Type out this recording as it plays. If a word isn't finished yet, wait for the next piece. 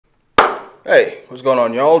Hey, what's going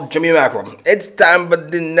on, y'all? Jimmy Mackerel. It's time for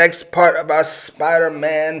the next part of our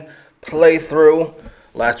Spider-Man playthrough.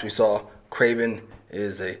 Last we saw, Kraven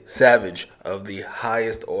is a savage of the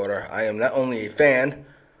highest order. I am not only a fan,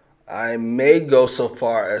 I may go so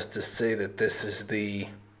far as to say that this is the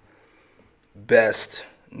best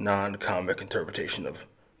non-comic interpretation of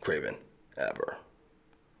Kraven ever.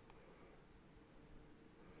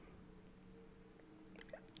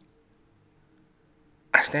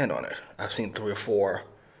 I stand on it. I've seen 3 or 4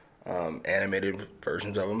 animated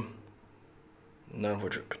versions of them, none of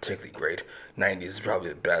which are particularly great. 90s is probably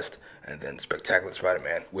the best, and then Spectacular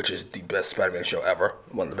Spider-Man, which is the best Spider-Man show ever,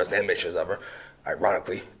 one of the best anime shows ever.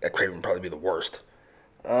 Ironically, that Kraven would probably be the worst.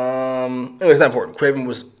 Anyway, it's not important. Kraven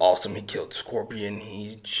was awesome. He killed Scorpion.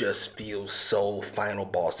 He just feels so final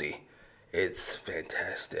bossy. It's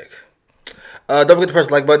fantastic. Don't forget to press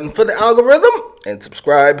the like button for the algorithm and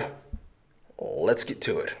subscribe. Let's get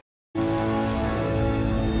to it.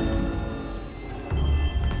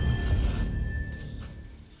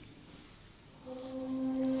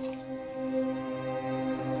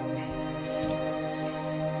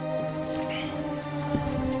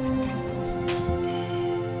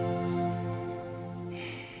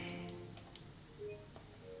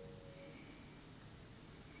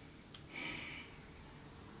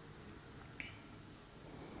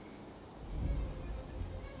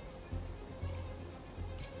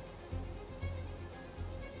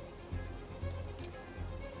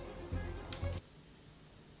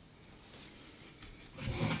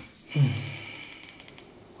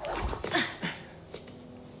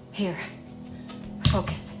 Here.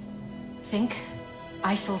 Focus. Think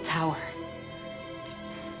Eiffel Tower.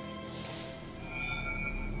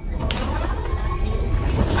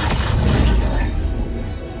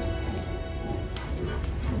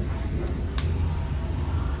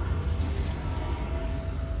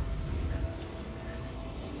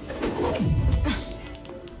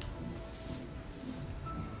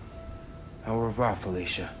 Au revoir,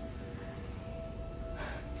 Felicia.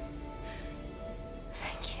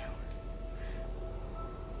 Thank you.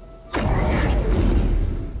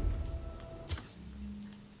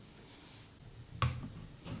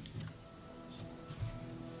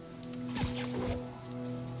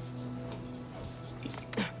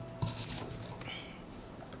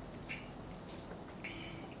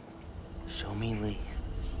 Show me Lee.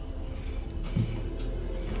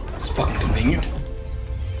 It's fucking convenient.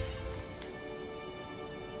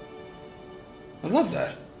 I love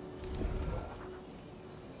that.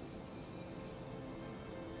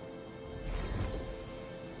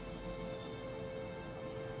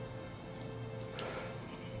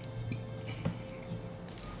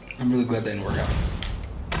 I'm really glad that didn't work out.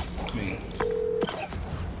 I mean,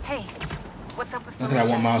 Hey, what's up with not that I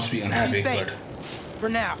Felicia? want Miles to be unhappy, Keep faith. but For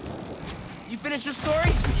now. You finished your story?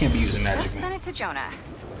 you can't be using magic, Just man. send it to Jonah.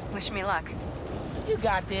 Wish me luck. You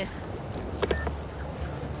got this.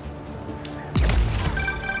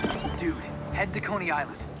 Dude, head to Coney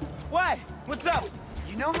Island. What? What's up?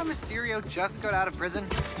 You know how Mysterio just got out of prison?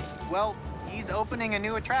 Well, he's opening a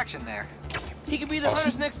new attraction there. He could be the Awesome.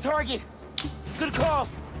 hunter's next target. Good call.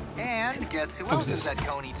 And guess who Who's else this? is at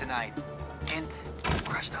Coney tonight? Hint,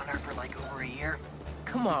 crushed on her for like over a year.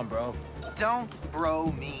 Come on, bro. Don't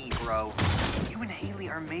bro me, bro. You and Haley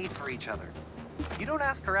are made for each other. You don't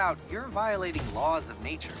ask her out, you're violating laws of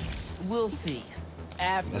nature. We'll see.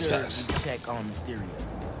 After That's facts. we check on Mysterio.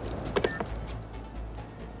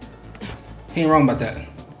 He ain't wrong about that.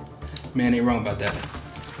 Man ain't wrong about that.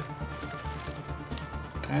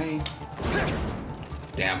 Okay.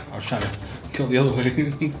 Damn, I was trying to go the other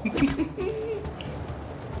way.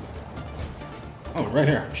 Oh, right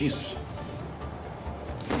here. Jesus.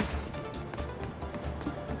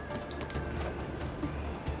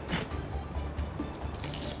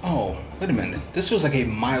 Oh, wait a minute. This feels like a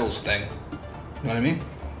Miles thing. You know what I mean?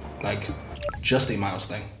 Like, just a Miles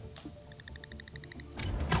thing.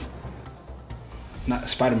 Not a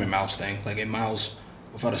Spider-Man Miles thing. Like a Miles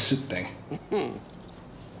without a suit thing.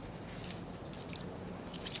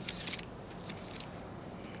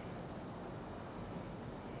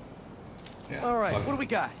 Yeah, All right, fuck what it. do we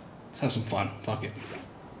got? Let's have some fun. Fuck it.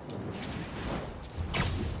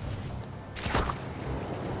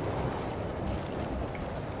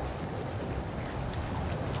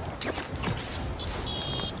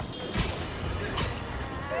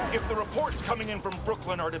 If the reports coming in from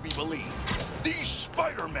Brooklyn are to be believed, these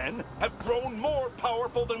Spider-Men have grown more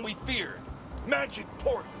powerful than we feared. Magic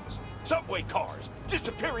portals, subway cars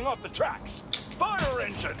disappearing off the tracks, fire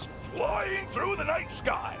engines flying through the night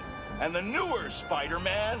sky, and the newer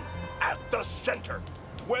Spider-Man at the center.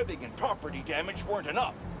 Webbing and property damage weren't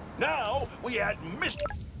enough. Now we add Mr.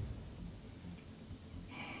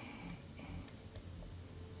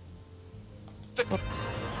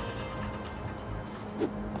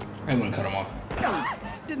 I want to cut him off.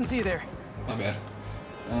 Didn't see you there. My bad.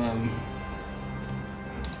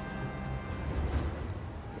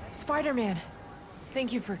 Spider-Man,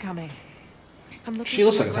 thank you for coming. I'm looking She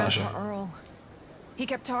looks for like Grandpa Natasha. Earl. He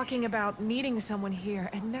kept talking about meeting someone here,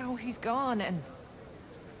 and now he's gone, and...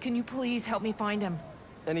 Can you please help me find him?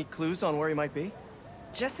 Any clues on where he might be?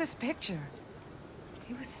 Just this picture.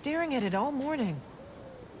 He was staring at it all morning.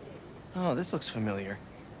 Oh, this looks familiar.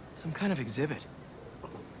 Some kind of exhibit.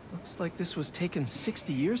 Looks like this was taken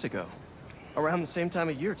 60 years ago. Around the same time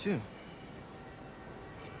of year, too.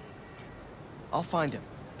 I'll find him.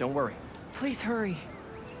 Don't worry. Please hurry.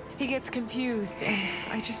 He gets confused, and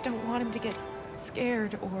I just don't want him to get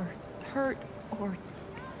scared or hurt or...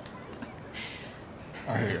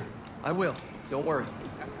 I hear you. I will. Don't worry.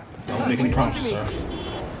 Don't make any promises, sir.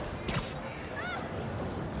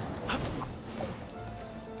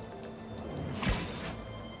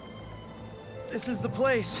 This is the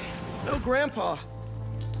place. No Grandpa.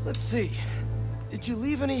 Let's see. Did you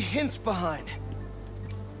leave any hints behind?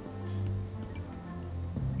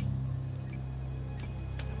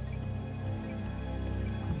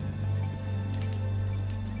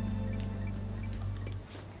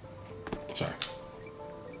 Sorry.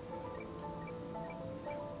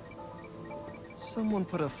 Someone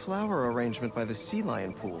put a flower arrangement by the sea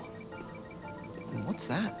lion pool. And what's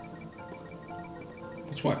that?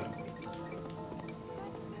 What's what?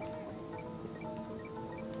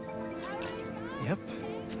 Yep,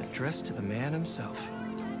 addressed to the man himself.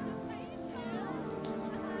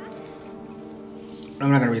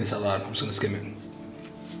 I'm not gonna read this out loud. I'm just gonna skim it.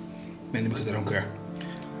 Mainly because I don't care.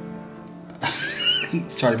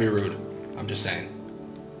 Sorry to be rude. I'm just saying.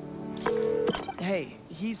 Hey,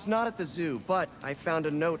 he's not at the zoo, but I found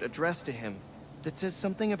a note addressed to him that says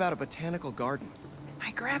something about a botanical garden.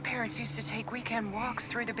 My grandparents used to take weekend walks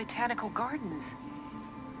through the botanical gardens.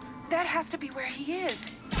 That has to be where he is.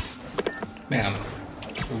 Ma'am,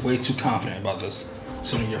 you're way too confident about this.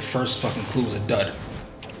 So your first fucking clue is a dud.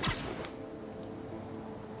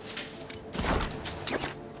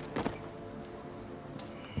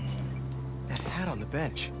 That hat on the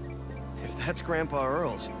bench. If that's Grandpa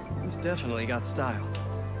Earl's, he's definitely got style.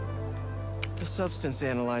 The substance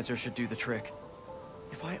analyzer should do the trick.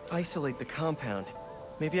 If I isolate the compound,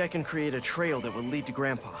 maybe I can create a trail that will lead to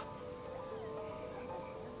Grandpa.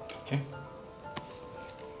 Okay.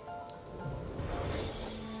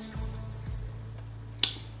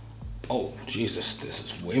 Oh, Jesus, this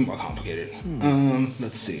is way more complicated.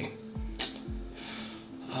 Let's see.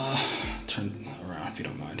 Turn around if you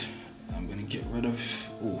don't mind. I'm gonna get rid of.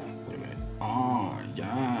 Ooh, wait a minute. Ah,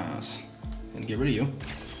 yes. I'm gonna get rid of you.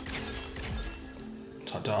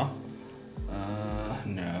 Ta-ta.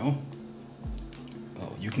 No.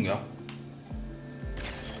 Oh, you can go.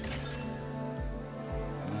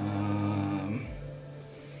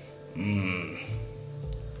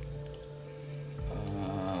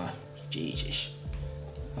 Jesus.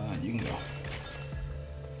 You can go.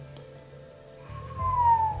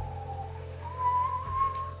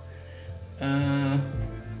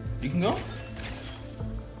 You can go?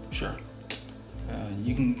 Sure.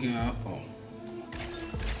 You can go. Oh.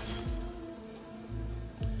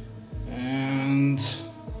 And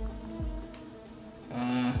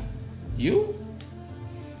you?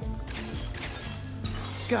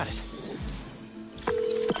 Got it.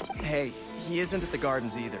 Hey, he isn't at the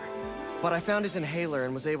gardens either. But I found his inhaler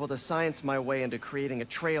and was able to science my way into creating a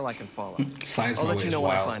trail I can follow. Science I'll my let way you is know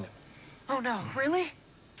when I wild. find him. Oh no, really?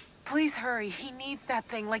 Please hurry. He needs that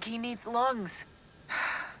thing like he needs lungs.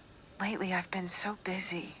 Lately, I've been so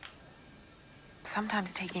busy.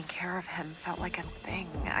 Sometimes taking care of him felt like a thing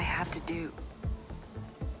I had to do.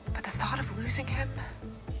 But the thought of losing him,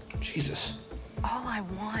 Jesus. all I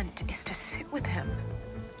want is to sit with him.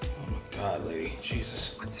 Oh my God, lady.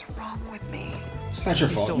 Jesus. What's wrong with me? It's not your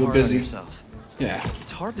Be fault. so You're hard on busy. yourself. Yeah.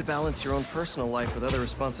 It's hard to balance your own personal life with other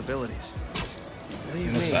responsibilities.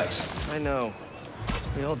 Believe That's me, facts. I know.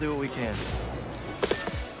 We all do what we can.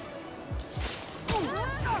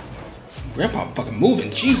 Grandpa fucking moving.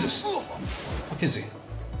 Jesus. Fuck is he?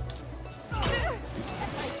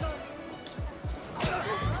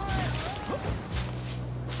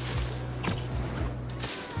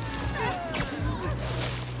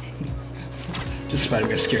 Just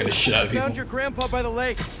Spider-Man scaring the shit out of Found people. your grandpa by the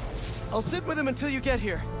lake. I'll sit with him until you get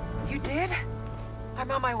here. You did?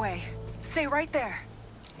 I'm on my way. Stay right there.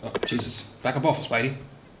 Oh, Jesus. Back up off of Spidey.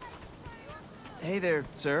 Hey there,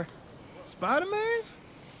 sir. Spider-Man?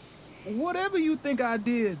 Whatever you think I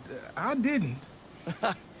did, I didn't.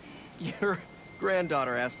 Your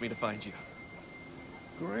granddaughter asked me to find you.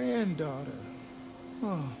 Granddaughter.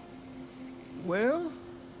 Huh. Well,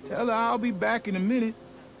 tell her I'll be back in a minute.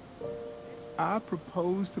 I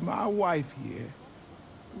proposed to my wife here.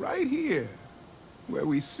 Right here, where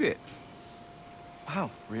we sit.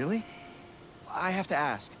 Wow, really? I have to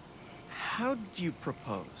ask, how'd you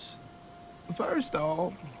propose? First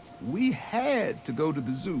off, we had to go to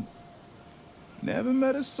the zoo. Never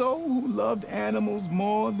met a soul who loved animals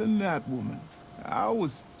more than that woman. I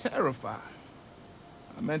was terrified.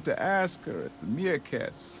 I meant to ask her at the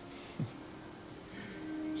meerkats.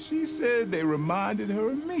 She said they reminded her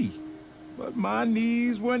of me, but my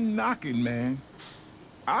knees were knocking, man.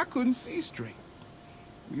 I couldn't see straight.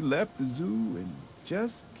 We left the zoo and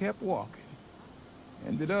just kept walking.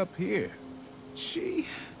 Ended up here. She...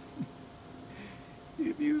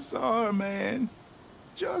 If you saw her, man,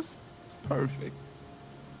 just perfect.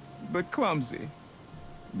 But clumsy.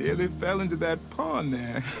 Nearly fell into that pond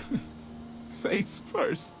there. Face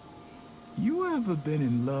first. You ever been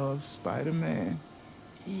in love, Spider-Man?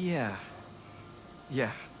 Yeah,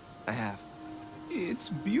 I have. It's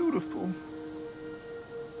beautiful.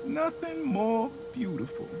 Nothing more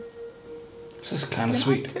beautiful. This is kind of Can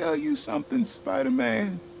sweet. I tell you something,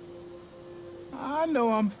 Spider-Man? I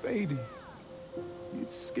know I'm faded.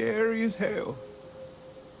 It's scary as hell.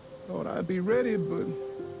 Thought I'd be ready, but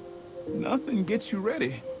nothing gets you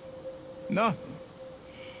ready. Nothing.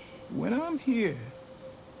 When I'm here,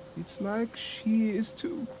 it's like she is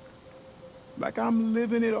too. Like I'm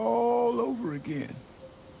living it all over again.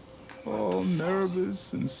 All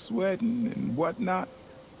nervous and sweating and whatnot.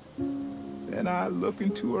 Then I look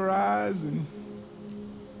into her eyes and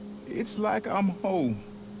it's like I'm home.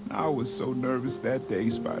 I was so nervous that day,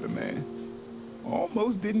 Spider-Man.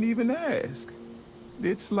 Almost didn't even ask.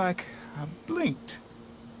 It's like I blinked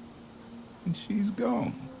and she's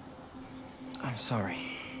gone. I'm sorry.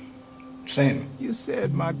 Same. You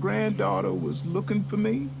said my granddaughter was looking for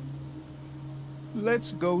me?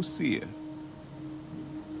 Let's go see her.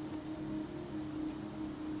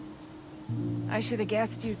 I should have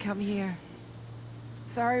guessed you'd come here.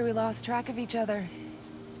 Sorry we lost track of each other.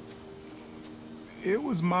 It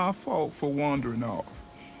was my fault for wandering off.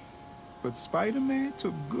 But Spider-Man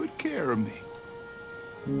took good care of me.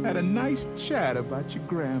 Had a nice chat about your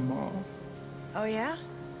grandma. Oh yeah?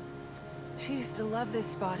 She used to love this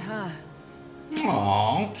spot, huh?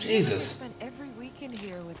 Aw, I Jesus. spent every weekend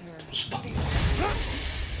here with her. It's fucking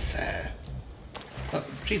sad. Oh,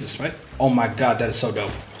 Jesus, right? Oh my god, that is so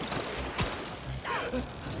dope.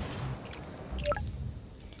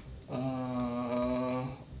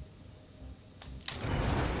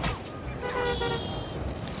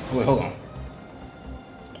 Wait, hold on.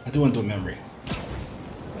 I do want to do a memory.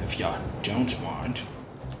 If y'all don't mind.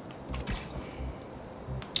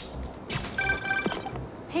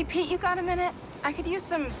 Hey, Pete, you got a minute? I could use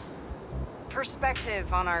some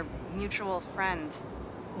perspective on our mutual friend.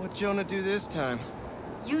 What'd Jonah do this time?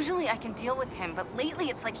 Usually I can deal with him, but lately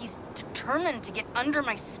it's like he's determined to get under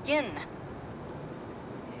my skin.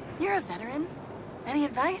 You're a veteran. Any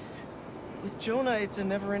advice? With Jonah, it's a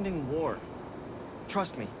never-ending war.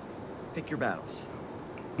 Trust me. Pick your battles.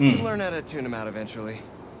 You'll learn how to tune him out eventually.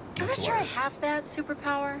 I'm not That's sure I wise. have that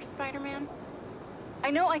superpower, Spider-Man.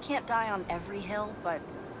 I know I can't die on every hill, but...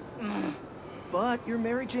 But you're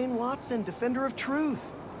Mary Jane Watson, Defender of Truth.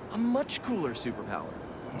 A much cooler superpower.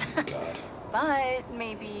 Oh god. But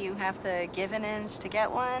maybe you have to give an inch to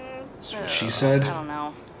get one. That's what she said. I don't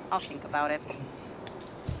know. I'll think about it.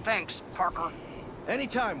 Thanks, Parker.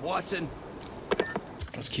 Anytime, Watson.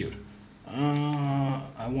 That's cute.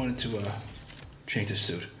 I wanted to change the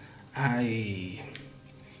suit.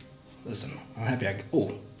 Listen, I'm happy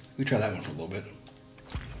oh, we try that one for a little bit.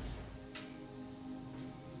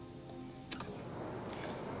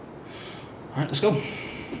 Alright, let's go.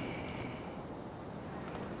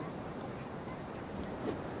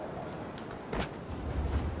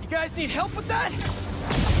 You guys need help with that?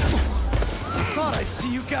 Thought I'd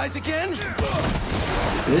see you guys again.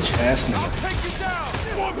 Bitch ass nigga. Take you down!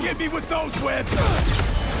 Won't get me with those webs!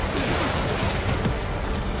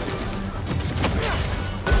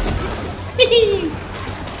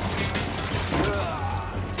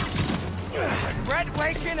 Red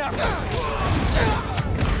waking up.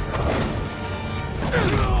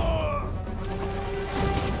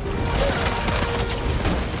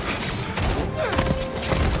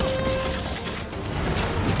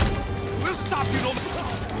 We'll stop you, no...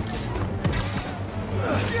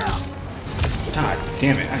 God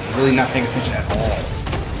damn it, I'm really not paying attention at all.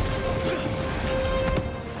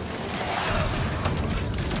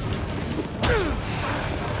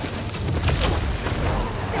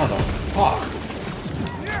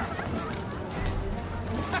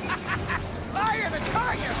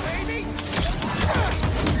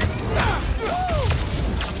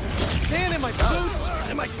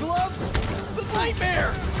 gloves? This is a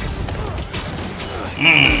nightmare!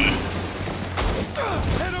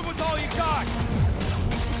 Hit him with all you got!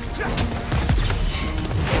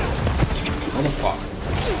 Motherfucker.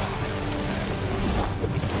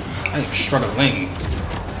 I am struggling.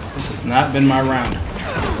 This has not been my round.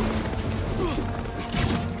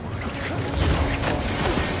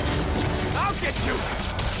 I'll get you!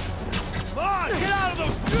 Come on, get out of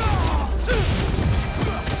those...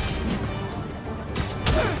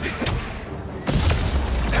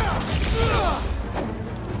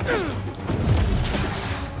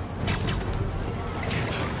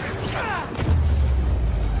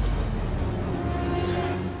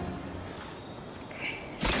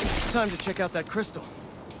 Time to check out that crystal.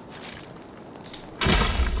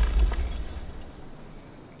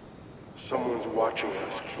 Someone's watching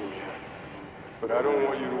us, Keemia. But I don't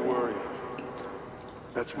want you to worry.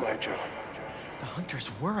 That's my job. The hunters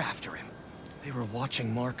were after him. They were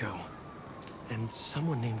watching Marco. And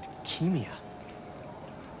someone named Keemia.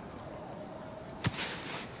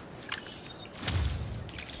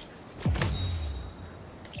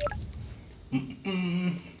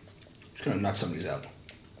 Just gonna knock some of these out.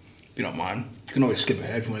 If you don't mind. You can always skip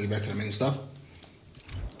ahead if you want to get back to the main stuff.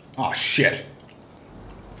 Oh shit.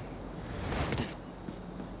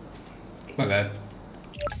 My bad.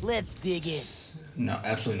 Let's dig in. No,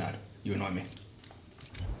 absolutely not. You annoy me.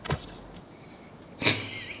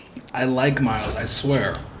 I like Miles, I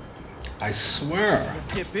swear. I swear.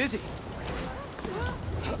 Let's get busy.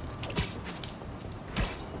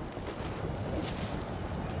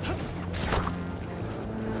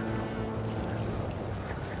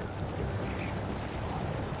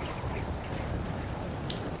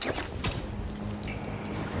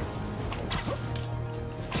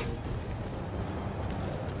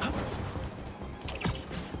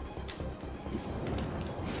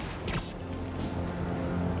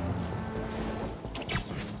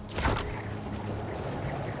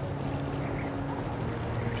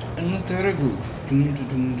 Ain't that a groove? Doom, doom,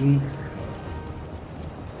 doom, doom.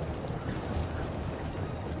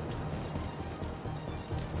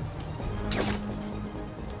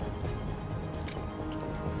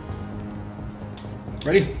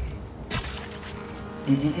 Ready?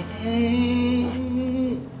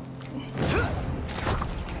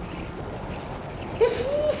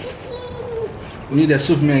 We need that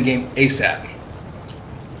Superman game ASAP.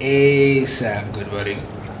 ASAP, good buddy.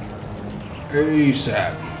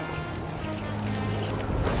 ASAP.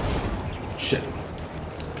 Shit.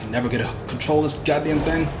 Can never get a control of this goddamn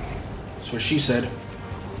thing. That's what she said.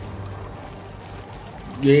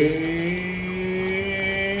 Yeah,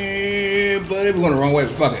 buddy, we're going the wrong way,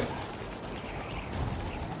 but fuck it.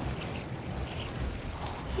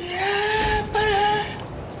 Yeah, buddy.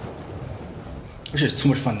 It's just too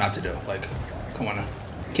much fun not to do. Like, come on now.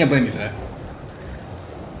 Can't blame me for that.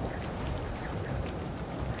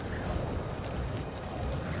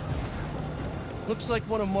 Looks like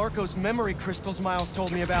one of Marco's memory crystals Miles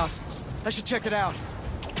told me about. I should check it out.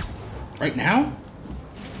 Right now?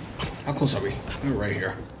 How close are we? We're right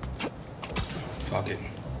here. Fuck it.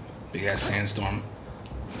 Big ass sandstorm.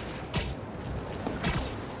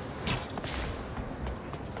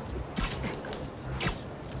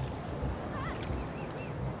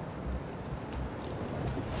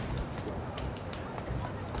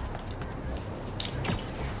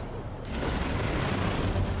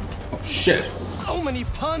 Oh shit. So many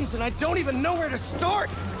puns and I don't even know where to start.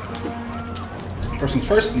 First things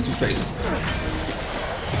first, need some space.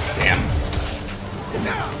 Damn.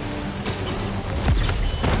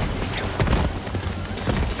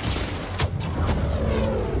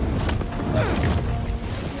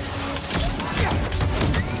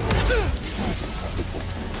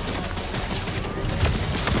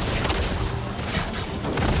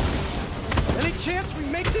 Any chance we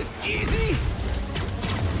make this easy?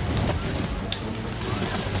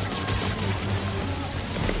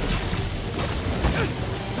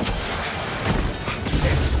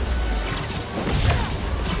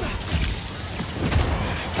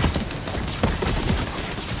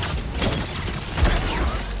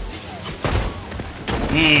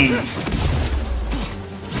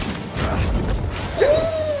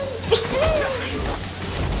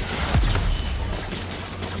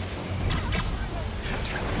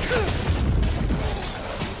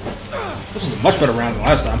 This is a much better round than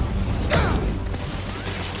last time.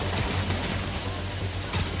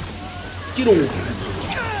 Get over here.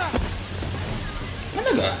 My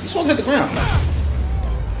nigga, you're supposed to hit the ground.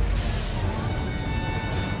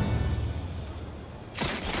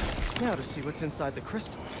 Now to see what's inside the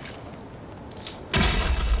crystal.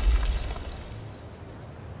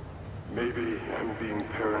 Maybe I'm being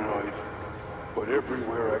paranoid, but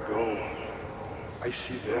everywhere I go, I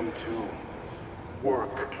see them too.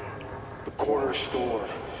 Work, the corner store,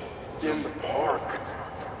 in the park.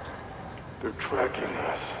 They're tracking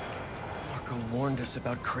us. Marco warned us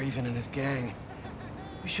about Craven and his gang.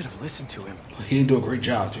 We should have listened to him. He didn't do a great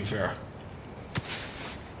job, to be fair.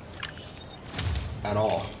 At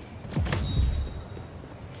all.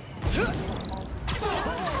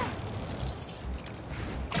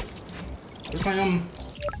 Where's my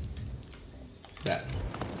that.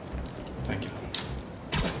 Thank you.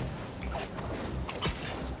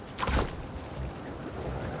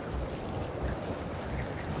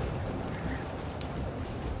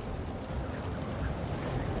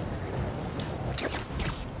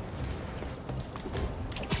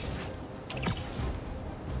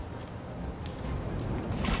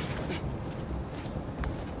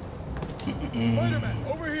 Spider-Man,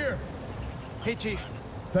 over here! Hey, Chief.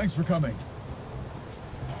 Thanks for coming.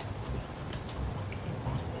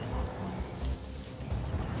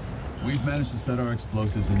 We've managed to set our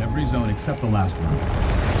explosives in every zone except the last one.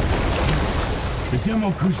 The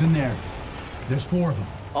demo crew's in there. There's 4 of them.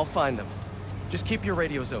 I'll find them. Just keep your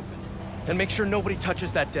radios open. And make sure nobody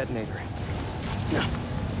touches that detonator.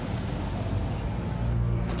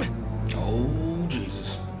 Oh,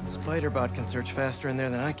 Jesus. Spider-Bot can search faster in there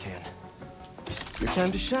than I can. Your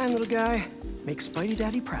time to shine, little guy. Make Spidey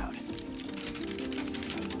Daddy proud.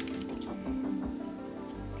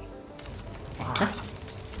 Okay. Alright.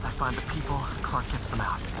 I find the people, Clark gets them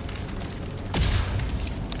out.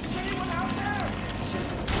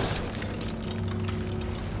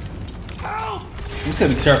 It's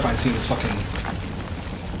gonna be terrifying seeing this fucking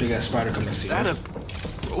big ass spider come next to you. Is that a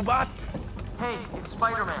robot? Hey, it's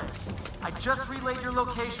Spider-Man. I just relayed your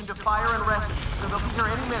location to fire and rescue, so they'll be here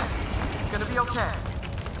any minute. It's gonna be okay.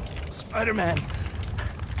 Spider-Man,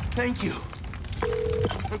 thank you.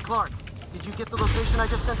 Hey, Clark, did you get the location I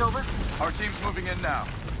just sent over? Our team's moving in now.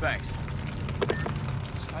 Thanks.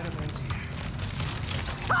 Spider-Man's here.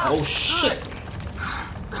 Oh shit!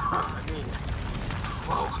 I mean,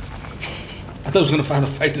 whoa. I thought I was gonna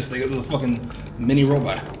finally fight this thing. It was a fucking mini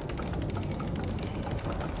robot.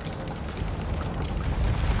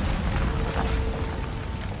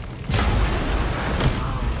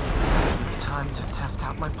 Time to test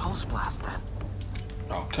out my pulse blast then.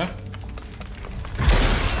 Okay.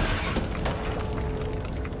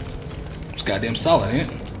 It's goddamn solid,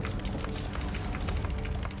 ain't it?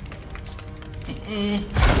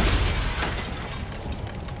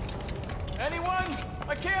 Anyone?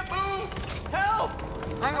 I can't move! Help!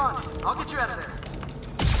 Hang on, I'll get you out of there.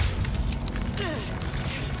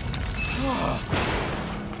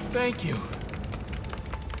 Thank you.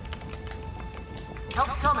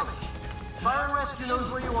 Help's coming. Fire and Rescue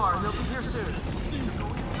knows where you are, and they'll be here soon.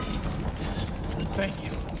 Thank you.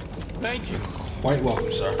 Thank you. Quite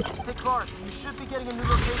welcome, sir. Hey, Clark, you should be getting a new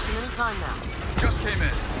location anytime now. Just came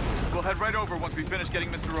in. We'll head right over once we finish getting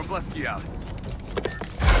Mr. Robleski out.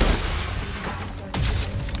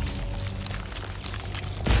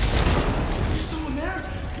 There's someone there.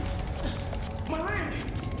 My leg.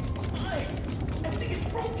 I think it's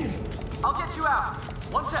broken. I'll get you out.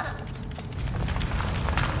 One sec.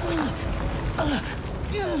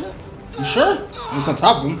 You sure? It's on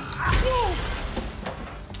top of him.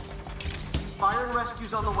 Fire and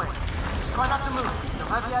Rescue's on the way. Just try not to move. They'll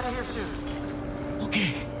have you out of here soon.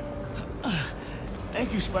 Okay.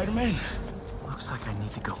 Thank you, Spider-Man. Looks like I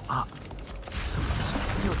need to go up. So it's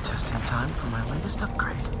field testing time for my latest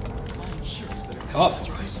upgrade. I'm sure it's better Up.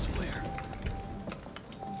 faster, I swear.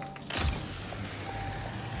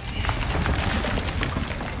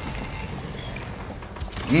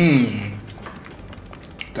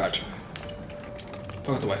 Gotcha.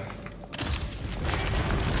 Fuck out the way.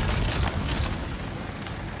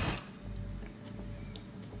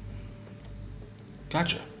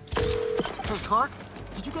 Gotcha. Hey, Clark,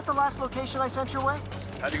 did you get the last location I sent your way?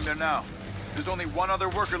 Heading there now. There's only one other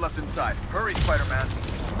worker left inside. Hurry, Spider-Man.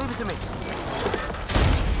 Leave it to me.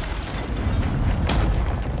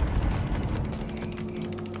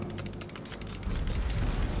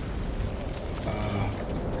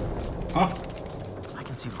 Huh? I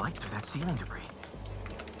can see light through that ceiling debris.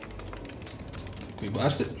 Can we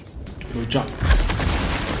blast it? Or do we jump?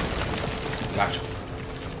 Gotcha.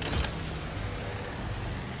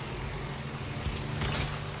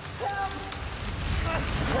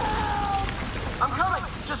 I'm coming!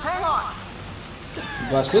 Just hang on!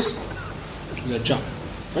 Blast this. We gotta jump.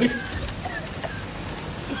 Ready? I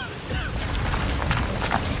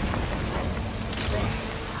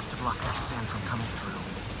have to block that sand from coming through.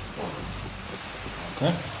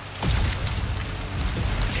 Okay.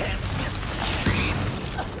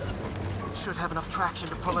 Should have enough traction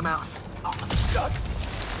to pull him out. God,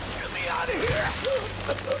 get me out of here!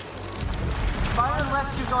 Fire and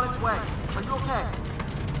rescue's on its way. Are you okay?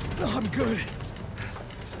 No, I'm good.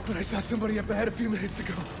 But I saw somebody up ahead a few minutes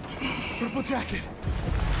ago. Purple jacket.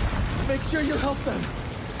 Make sure you help them.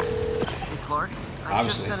 Hey, Clark. I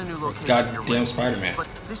Obviously. just sent a new location. Goddamn Spider-Man. But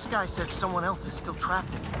this guy said someone else is still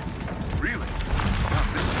trapped in here. Really? Not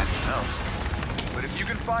missing anything else. But if you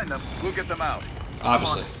can find them, we'll get them out.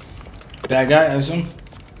 Obviously. Bad guy, I assume?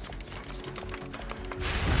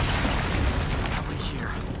 Probably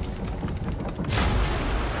here.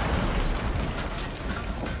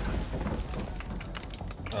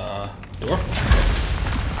 Door?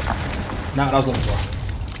 Nah, that was looking for.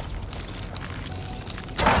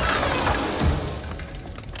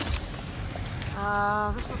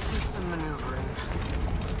 This'll take some maneuvering.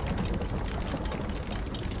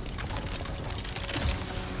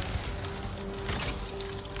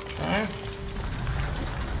 Okay.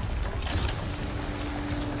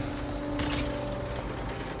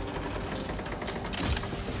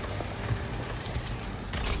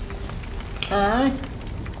 Okay.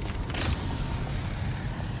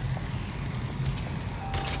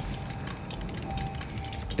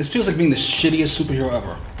 This feels like being the shittiest superhero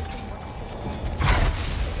ever.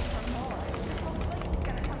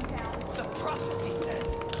 The prophecy says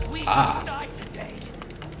we die today.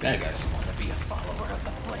 Bad guys. Want to be a follower of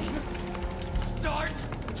the flame? Start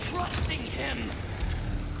trusting him.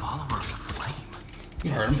 Follower of the flame.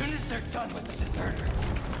 You heard As him. soon as they're done with the deserter,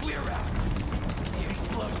 we're out. The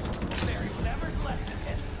explosions will bury whatever's left of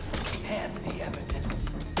him and the evidence.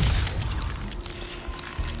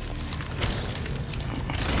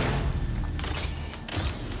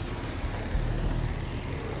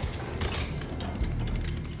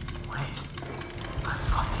 Wait. I've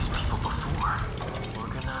fought these people before.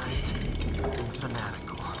 Organized and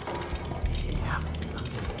fanatical. Yeah, I'm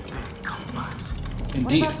getting big cult vibes. Indeed.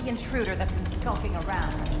 What about the intruder that's been skulking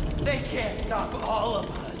around? They can't stop all of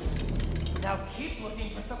us. Now keep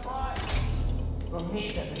looking for supplies. We'll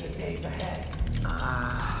need them in the days ahead.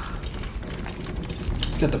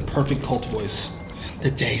 He's got the perfect cult voice.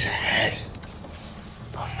 The days ahead.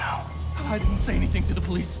 Oh no. I didn't say anything to the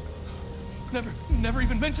police. Never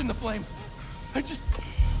even mentioned the flame. I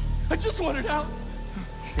just wanted out.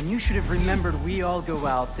 Then you should have remembered we all go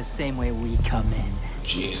out the same way we come in.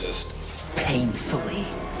 Jesus. Painfully.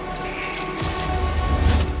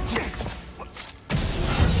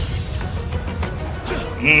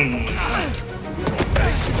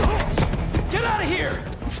 Get out of here!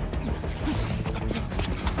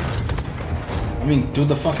 I mean, do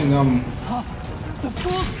the fucking, The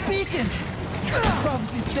fool's speaking! The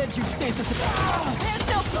prophecy said you stayed the There's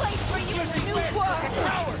no place for you in the new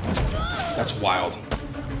world! That's wild.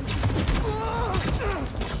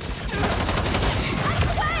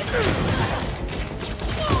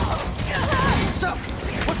 So,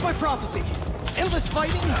 what's my prophecy? Endless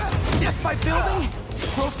fighting? Death by building?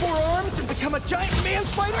 Grow 4 arms and become a giant man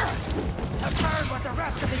spider? To burn with the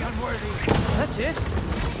rest of the unworthy. That's it?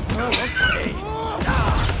 Oh, okay.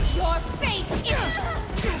 Your fate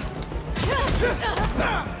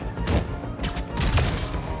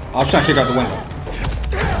I'll try to kick out the window.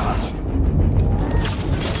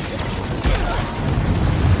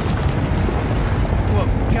 Whoa,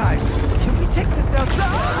 guys, can we take this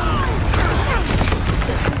outside?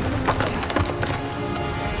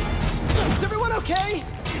 Is everyone okay?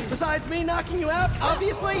 Besides me knocking you out,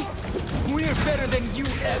 obviously? We're better than you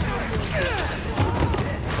ever will.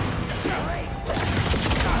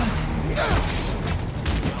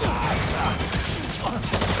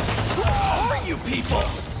 Who are you people?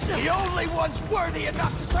 The only ones worthy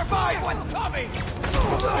enough to survive what's coming!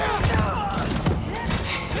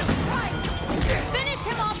 Finish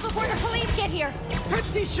him off before the police get here!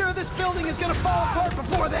 Pretty sure this building is gonna fall apart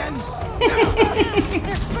before then.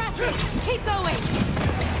 They're scratching! Keep going!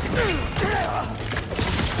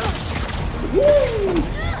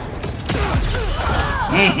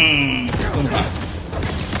 Comes out.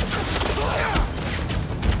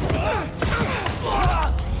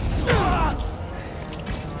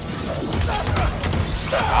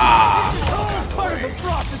 Part of the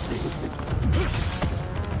prophecy.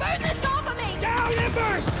 Burn this off of me! Down,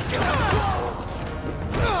 embers!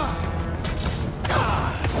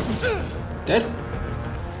 Dead?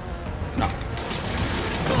 No.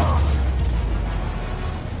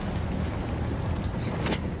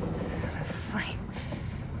 Flame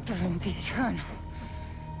burns eternal.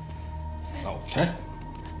 Okay.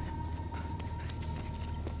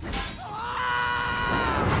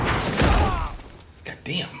 God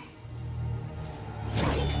damn.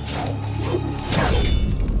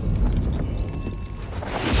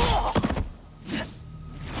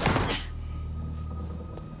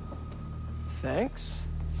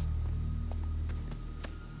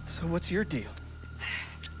 what's your deal?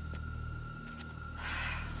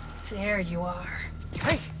 There you are.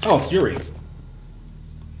 Hey! Oh, it's Yuri.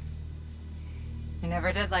 You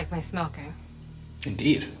never did like my smoking.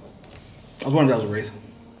 Indeed. I was wondering if that was a Wraith.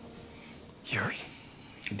 Yuri?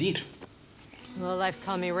 Indeed. Lowlifes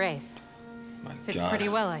call me Wraith. My Fits God. pretty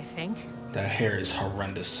well, I think. That hair is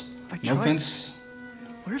horrendous. I No tried. offense.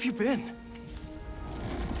 Where have you been?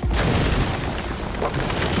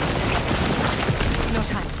 No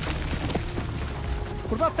time.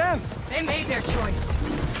 What about them? They made their choice.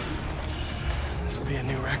 This'll be a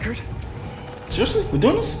new record. Seriously? We're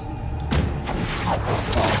doing this?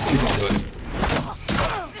 Oh, he's not doing it.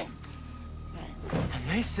 And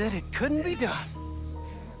they said it couldn't be done.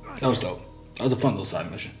 That was dope. That was a fun little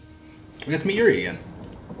side mission. We got to meet Yuri again.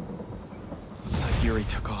 Looks like Yuri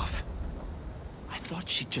took off. I thought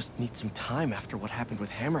she'd just need some time after what happened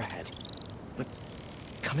with Hammerhead. But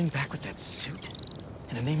coming back with that suit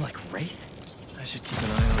and a name like Wraith? I should keep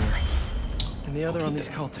an eye on her. And the other on these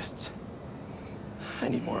cultists. I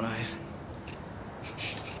need more eyes.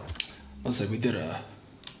 Let's say we did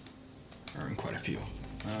earn quite a few.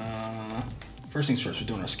 First things first, we're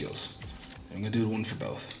doing our skills. I'm gonna do one for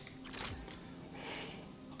both.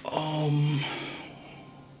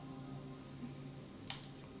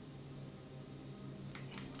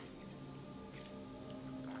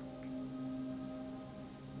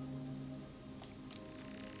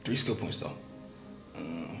 3 skill points though.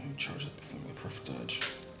 Charge that performing a perfect dodge.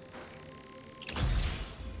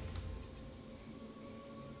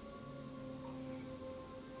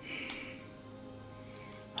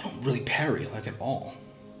 I don't really parry like at all.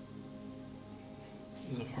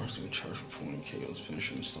 There's a parts to be charged for performing KOs,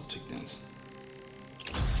 finisher, and stuff takedowns.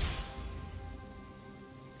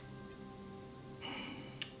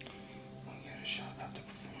 I'll get a shot after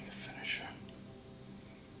performing a finisher.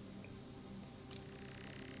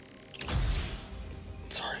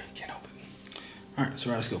 Sorry, I can't help it. Alright, so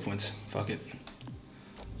we're out of skill points. Fuck it.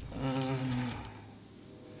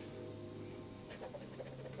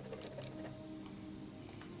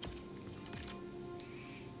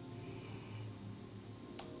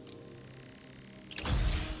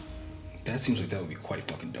 That seems like that would be quite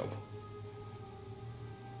fucking dope.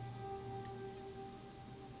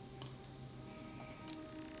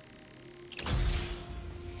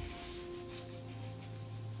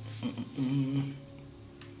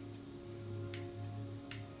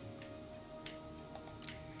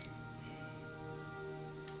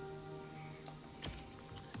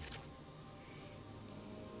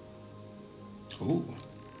 Ooh.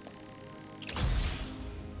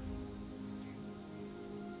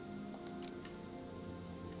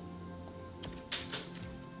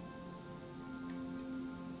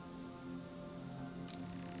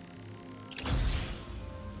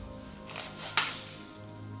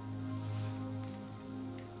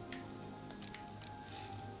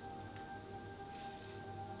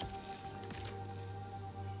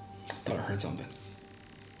 Thought I heard something.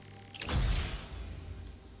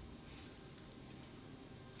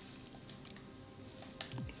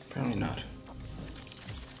 Apparently not.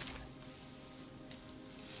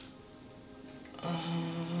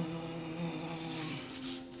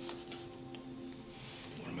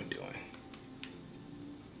 What am I doing?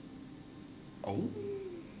 Oh.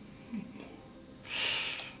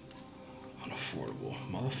 Unaffordable.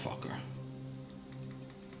 Motherfucker.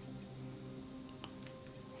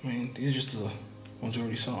 I mean, these are just the ones we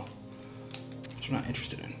already saw, which I'm not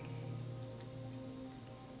interested in.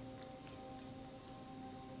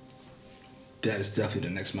 That is definitely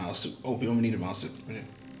the next mouse suit. Oh, we don't need a mouse suit.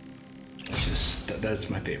 That's just, that's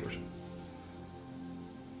my favorite.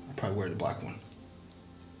 I'll probably wear the black one.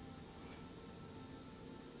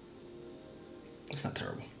 It's not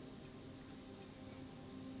terrible.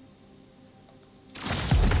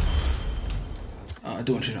 I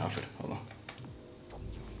do want to change the outfit. Hold on.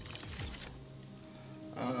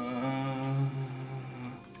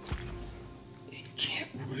 You can't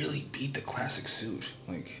really beat the classic suit.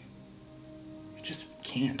 Like, you just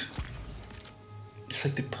can't. It's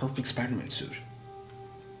like the perfect Spider-Man suit.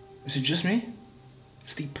 Is it just me?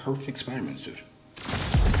 It's the perfect Spider-Man suit.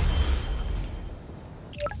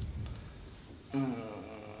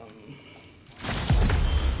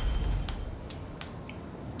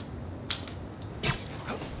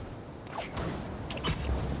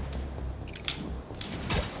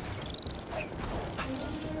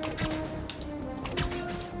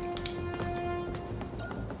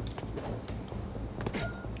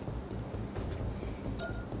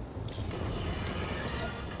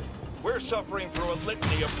 We're suffering through a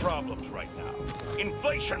litany of problems right now.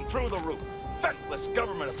 Inflation through the roof, feckless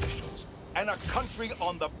government officials, and a country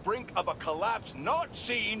on the brink of a collapse not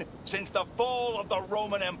seen since the fall of the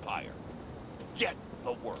Roman Empire. Yet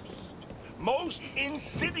the worst, most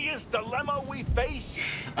insidious dilemma we face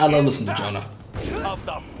I love listening to Jonah. of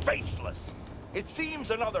the faceless. It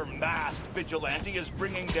seems another masked vigilante is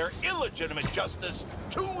bringing their illegitimate justice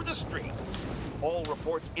to the streets. All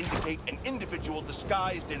reports indicate an individual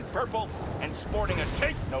disguised in purple and sporting a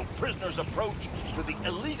take-no-prisoners approach to the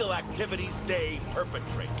illegal activities they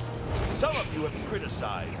perpetrate. Some of you have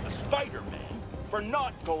criticized the Spider-Man for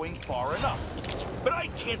not going far enough. But I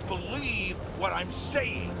can't believe what I'm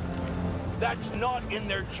saying. That's not in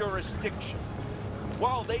their jurisdiction.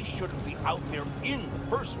 While they shouldn't be out there in the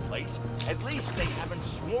first place, at least they haven't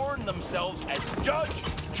sworn themselves as judge,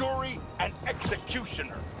 jury, and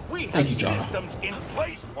executioner. We have systems in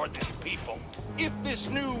place for these people. If this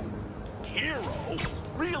new hero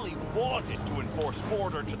really wanted to enforce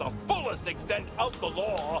order to the fullest extent of the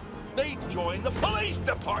law, they'd join the police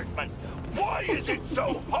department. Why is it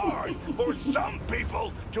so hard for some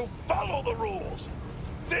people to follow the rules?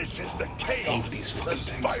 This is the chaos the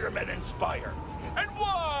Spider-Men inspire. And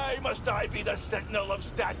why must I be the sentinel of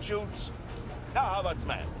statutes? Now, how about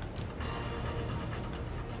Samantha?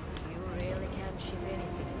 You really can't ship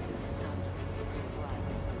anything into this country. What?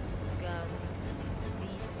 Guns,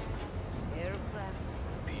 beasts, aircraft,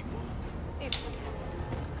 people. If we had.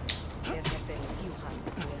 There have been a few hunts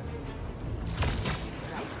where we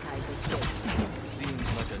right kind of killed. Seems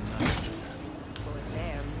like a nightmare. For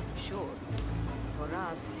them, sure. For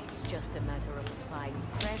us, it's just a matter of applying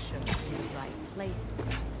pressure in the right places.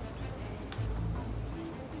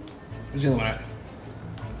 Where's the other one at?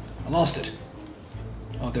 I lost it.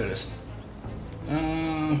 Oh, there it is.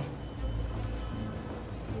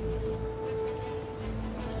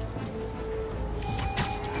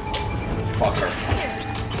 Fucker.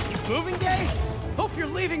 Moving day? Hope you're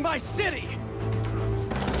leaving my city!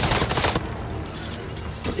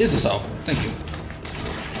 Is this all? Thank you.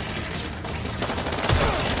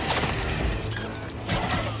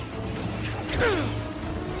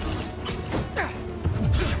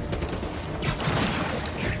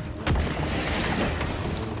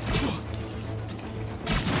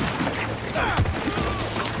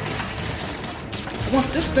 I want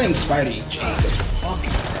this thing, Spidey. Jesus fucking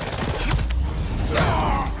Christ.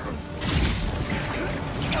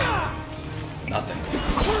 Nothing.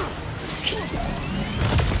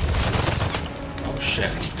 Oh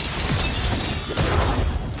shit.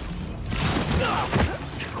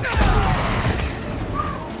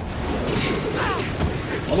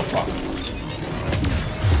 Motherfucker.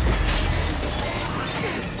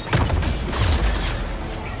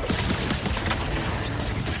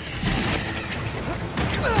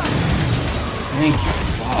 Thank you.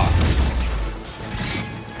 Fuck.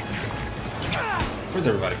 Where's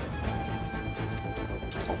everybody?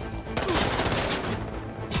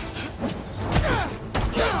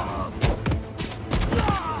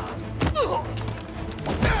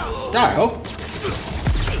 Die, ho!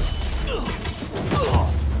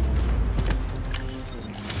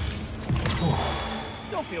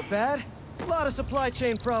 Don't feel bad. A lot of supply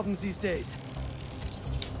chain problems these days.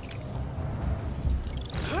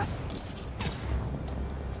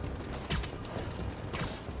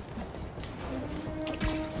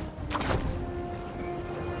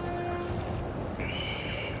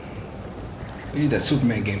 We need that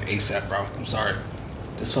Superman game ASAP, bro. I'm sorry.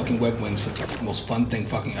 This fucking web wing's the most fun thing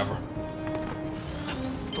fucking ever.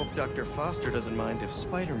 Hope Dr. Foster doesn't mind if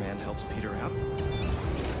Spider-Man helps Peter out.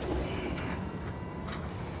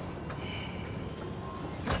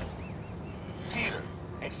 Peter,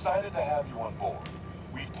 excited to have you on board.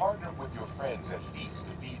 We've partnered with your friends at Feast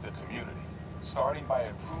to feed the community, starting by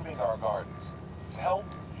improving our gardens. To help,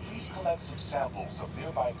 please collect some samples of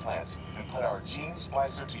nearby plants and put our gene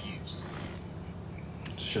splicer to use.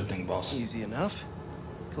 Sure thing, boss. Easy enough.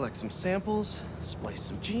 Collect some samples, splice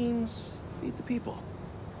some genes, feed the people.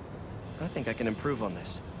 I think I can improve on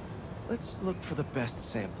this. Let's look for the best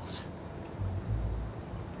samples.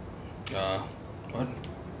 What?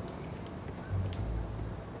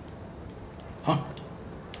 Huh?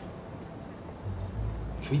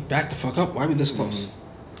 Can we back the fuck up? Why are we this close?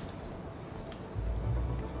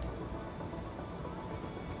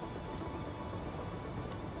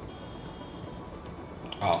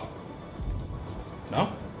 Oh. No?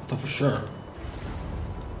 I thought for sure.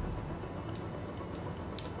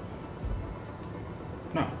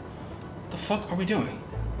 No. What the fuck are we doing?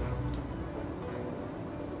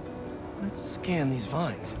 Let's scan these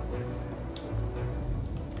vines.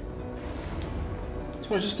 That's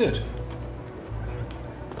what I just did.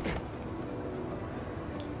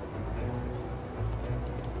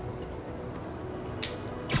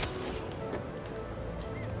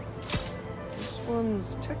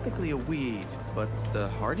 is technically a weed, but the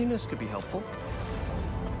hardiness could be helpful.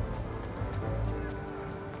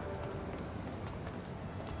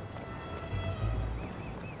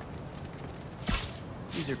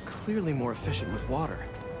 These are clearly more efficient with water.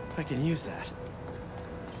 I can use that.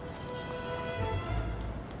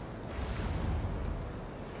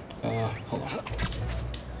 Hold on.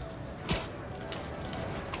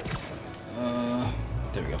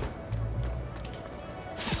 There we go.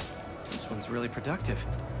 This one's really productive.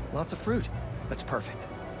 Lots of fruit. That's perfect.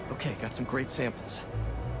 Okay, got some great samples.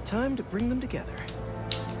 Time to bring them together.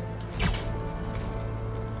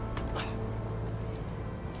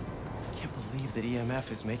 Can't believe that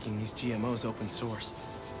EMF is making these GMOs open source.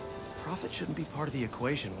 Profit shouldn't be part of the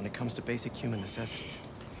equation when it comes to basic human necessities.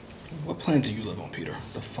 What planet do you live on, Peter?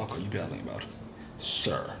 The fuck are you battling about?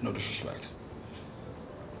 Sir, no disrespect.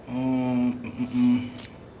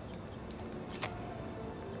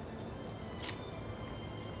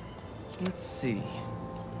 Let's see.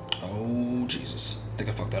 Oh, Jesus. I think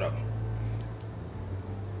I fucked that up.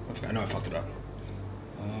 I know I fucked it up.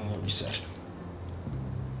 Reset.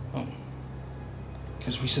 Oh.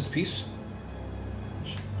 Let's reset the piece.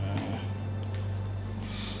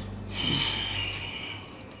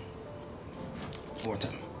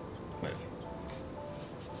 410. Wait.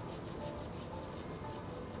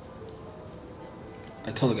 I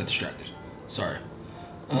totally got distracted. Sorry.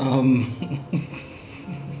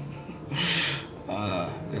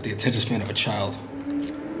 Got the attention span of a child.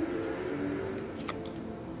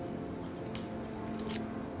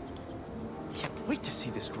 Can't wait to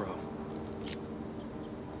see this grow.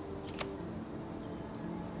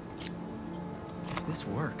 If this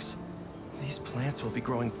works, these plants will be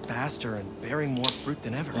growing faster and bearing more fruit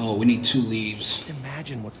than ever. Oh, we need 2 leaves. Just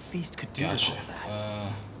imagine what Feast could do Gotcha. with all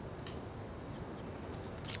that.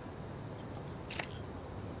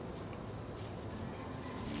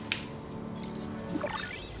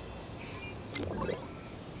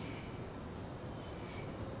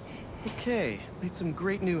 Okay, made some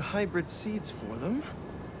great new hybrid seeds for them.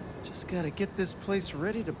 Just gotta get this place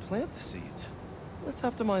ready to plant the seeds. Let's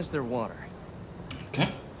optimize their water.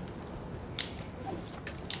 Okay.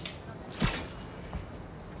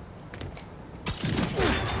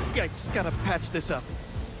 Yikes, gotta patch this up.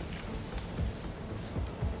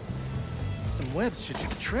 Some webs should do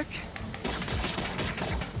the trick.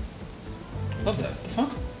 Love that. The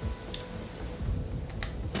fuck?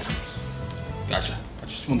 Gotcha. I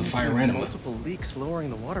just want the fire randomly. Multiple leaks lowering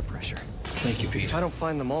the water pressure. Thank you, Pete. If I don't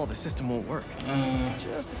find them all, the system won't work.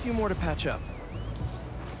 Just a few more to patch up.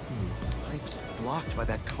 Pipe's blocked by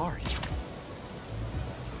that cart.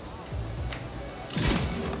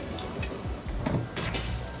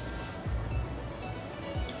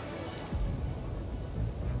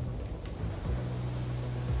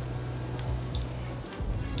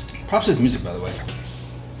 Props to his music, by the way.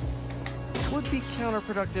 Would be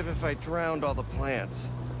counterproductive if I drowned all the plants.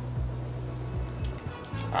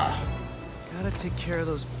 Ah. Gotta take care of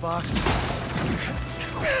those boxes.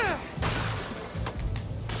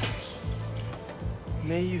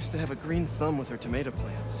 May used to have a green thumb with her tomato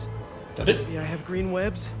plants. That it? Maybe I have green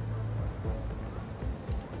webs?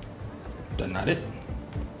 That not it?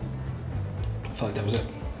 I felt like that was it.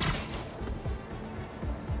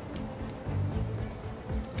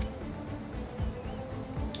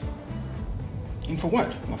 And for what,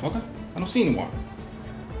 motherfucker? I don't see anymore.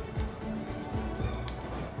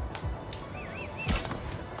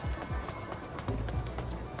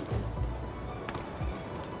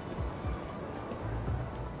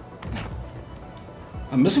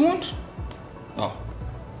 I'm missing one? Oh.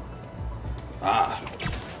 Ah.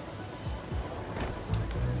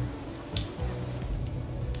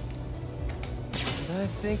 And I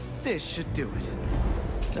think this should do it.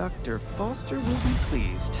 Dr. Foster will be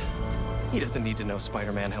pleased. He doesn't need to know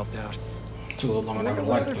Spider-Man helped out. Took a little longer than I would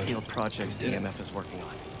What like, other but field projects DMF is working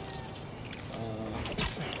on?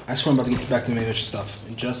 I swear I'm about to get back to the mission stuff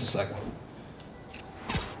in just a second.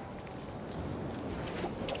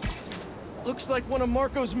 Looks like one of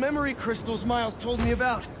Marco's memory crystals Miles told me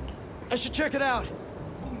about. I should check it out.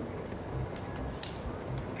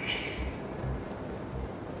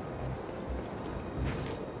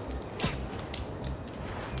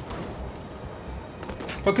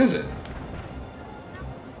 Fuck is it?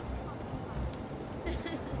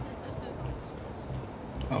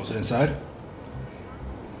 Oh, is it inside?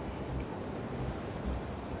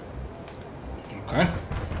 Okay.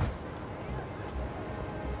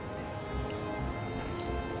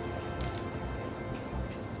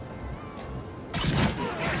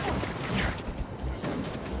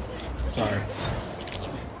 Sorry.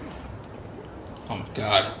 Oh my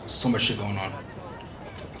god, so much shit going on.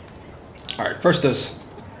 First this.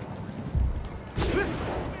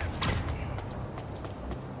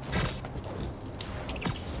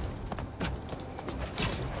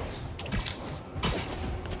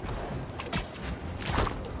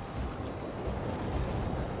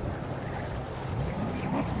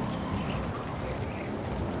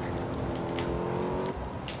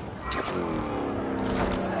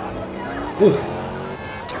 Ooh.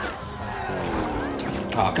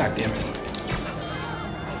 Oh, god damn it.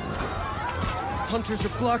 Hunters are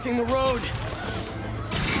blocking the road.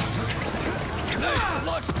 They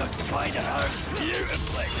flushed the spider out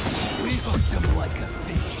beautifully. We hooked them like a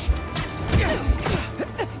fish.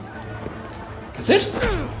 That's it?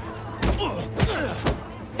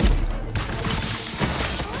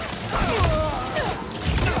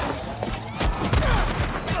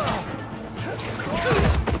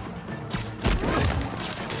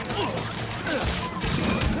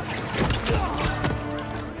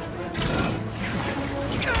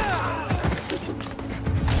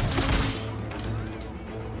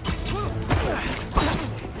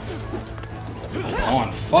 On,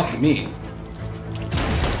 fuck me.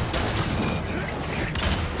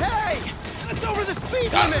 Hey! It's over the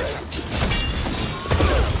speed limit!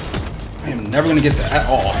 I am never gonna get that at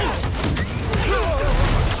all.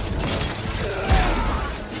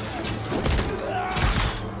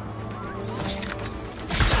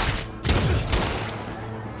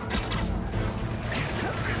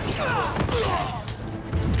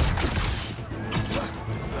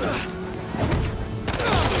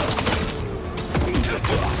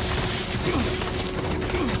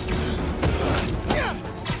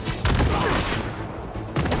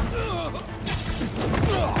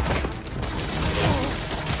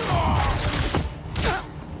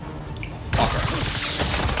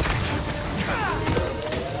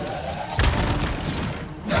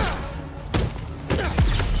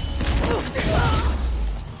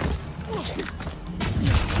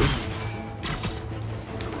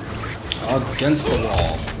 Against the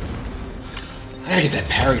wall. I gotta get that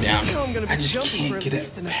parry down. I just can't get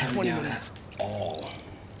that parry down at all.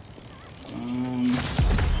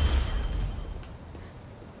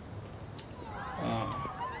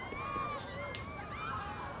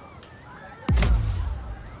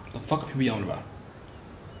 The fuck are people yelling about?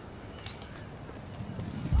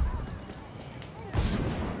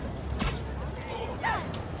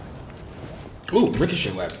 Ooh,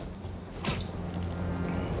 ricochet web.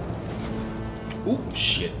 Ooh,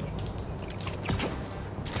 shit.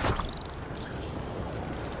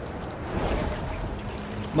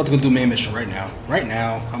 I'm about to go do main mission right now. Right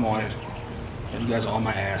now, I'm on it. And you guys are on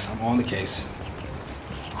my ass. I'm on the case.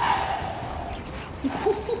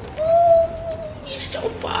 You're so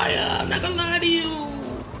fire. I'm not gonna lie to you.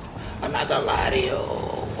 I'm not gonna lie to you.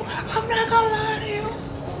 I'm not gonna lie to you.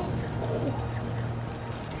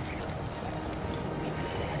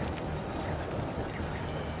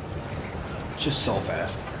 Just so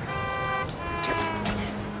fast.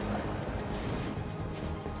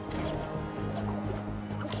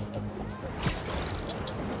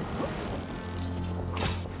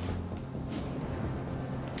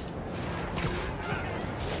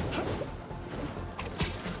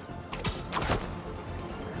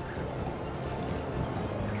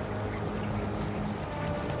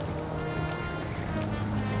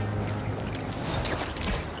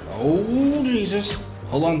 Oh, Jesus.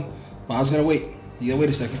 Hold on. I was gonna wait. You gotta wait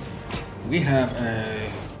a second. We have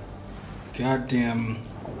a goddamn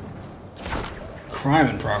crime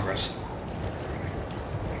in progress.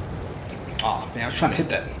 Oh, man, I was trying to hit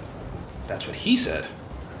that. That's what he said.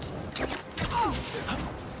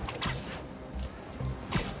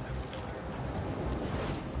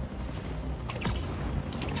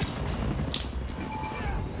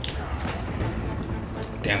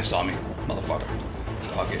 Damn, it saw me. Motherfucker.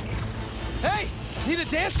 Fuck it. Hey! Need a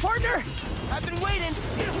dance partner? I've been waiting.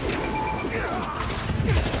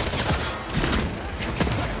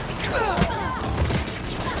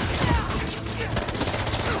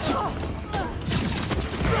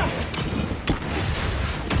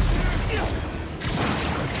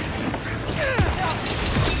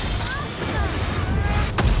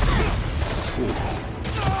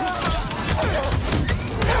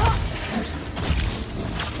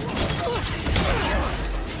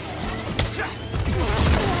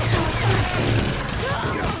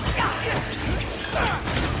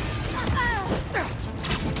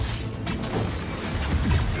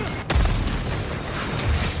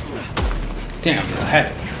 Damn, I had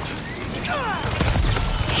it.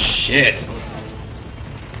 Shit.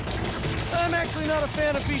 I'm actually not a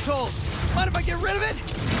fan of VTOLs. Mind if I get rid of it?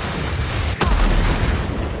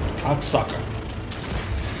 Cocksucker.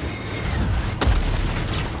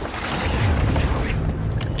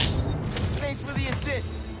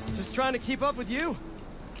 trying to keep up with you.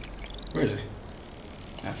 Where is he?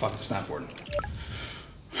 Ah, fuck, it's not important.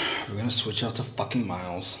 We're gonna switch out to fucking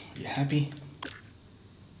Miles. You happy?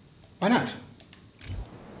 Why not?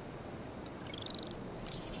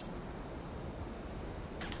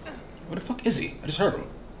 Where the fuck is he? I just heard him.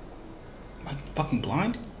 Am I fucking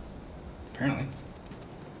blind? Apparently.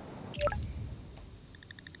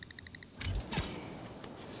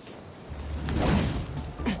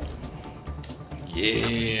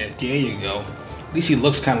 Yeah, there you go. At least he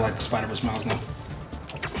looks kind of like Spider-Verse Miles now.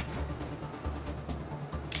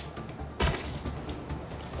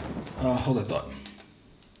 Hold that thought.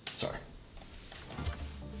 Sorry.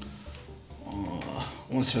 I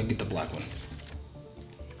want to see if I can get the black one.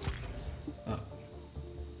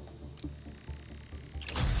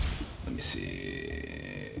 Let me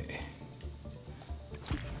see.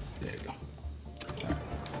 There you go. Right.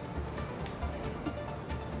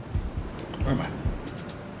 Where am I?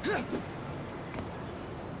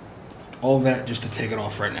 All that just to take it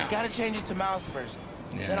off right now. Gotta change it to Miles first.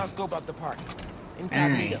 Yeah. Then I'll scope out the park.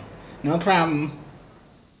 Alright. No problem.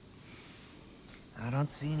 I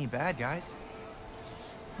don't see any bad guys.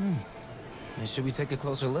 Should we take a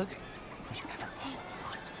closer look?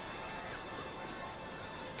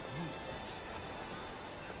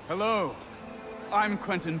 Hello, I'm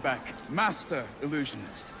Quentin Beck, Master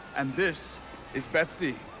Illusionist. And this is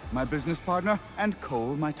Betsy, my business partner, and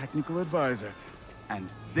Cole, my technical advisor. And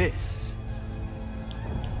this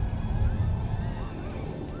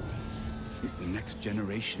is the next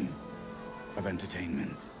generation of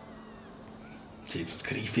entertainment. Jesus,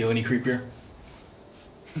 could he feel any creepier?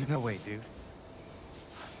 No way, dude.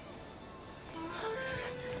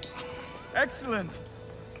 Excellent.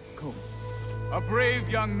 Cool. A brave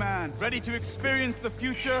young man, ready to experience the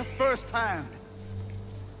future firsthand.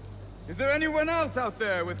 Is there anyone else out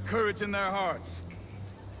there with courage in their hearts?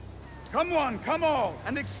 Come on, come all,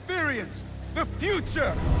 and experience the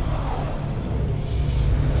future!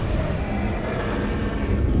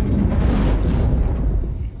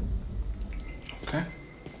 Okay.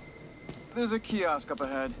 There's a kiosk up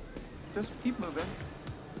ahead. Just keep moving.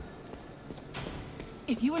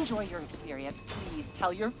 If you enjoy your experience, please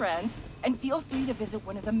tell your friends, and feel free to visit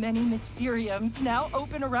one of the many Mysteriums now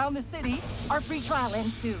open around the city. Our free trial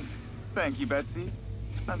ends soon. Thank you, Betsy.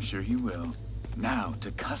 I'm sure he will. Now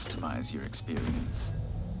to customize your experience.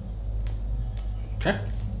 Okay.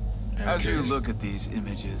 As you look at these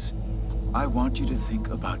images, I want you to think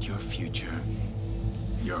about your future,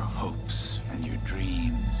 your hopes and your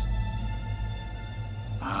dreams.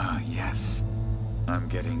 Ah, yes. I'm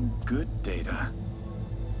getting good data.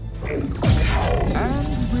 And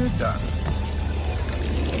we're done.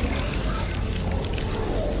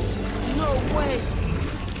 No way!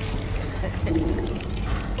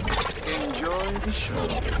 Enjoy the show.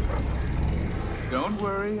 Don't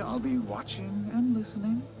worry, I'll be watching and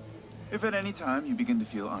listening. If at any time you begin to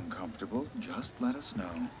feel uncomfortable, just let us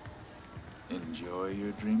know. Enjoy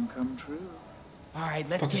your dream come true. All right,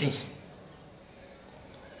 let's get it.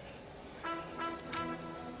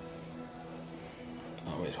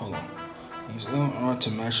 Oh wait, hold on. Use LR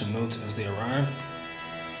to match the notes as they arrive.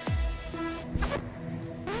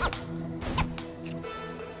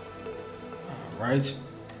 Alright.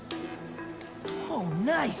 Oh,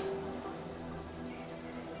 nice.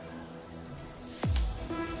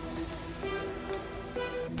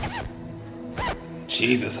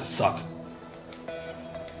 Jesus, I suck.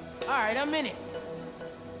 All right, I'm in it.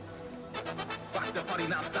 Rock the party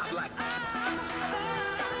now, stop like.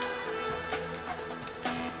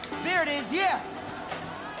 There it is, yeah.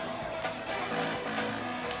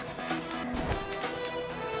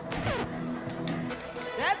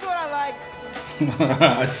 That's what I like.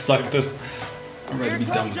 I suck at this. I'm ready to be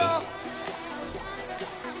done with this.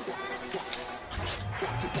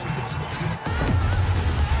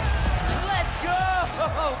 Let's go!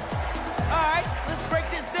 All right, let's break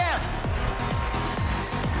this down.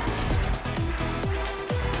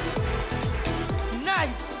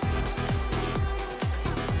 Nice!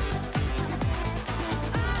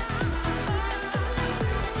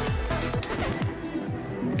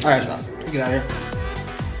 Alright, stop. We get out of here.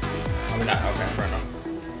 Oh, we're not. Okay, fair enough.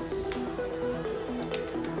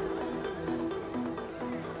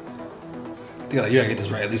 You gotta get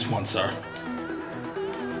this right at least once, sir.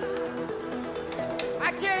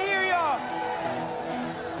 I can't hear y'all.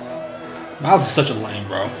 Miles is such a lame,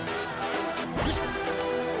 bro.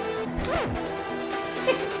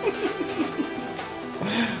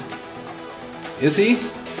 Is he?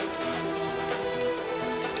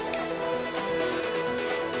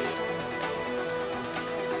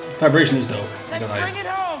 Let's Vibration is dope. bring it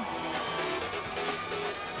home.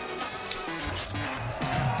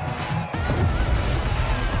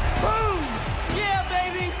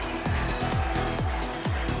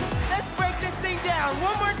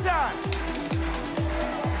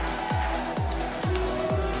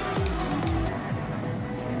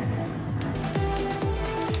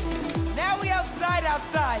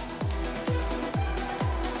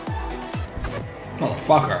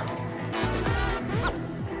 Motherfucker.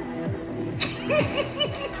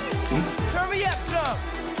 Turn me up some.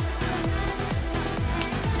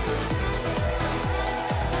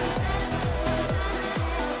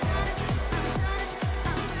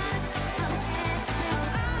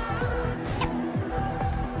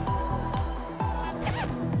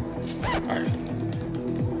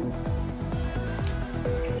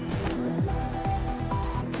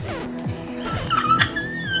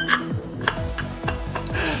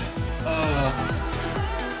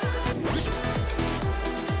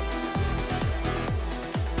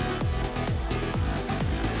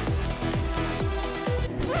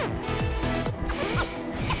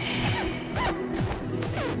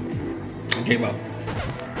 Gave up.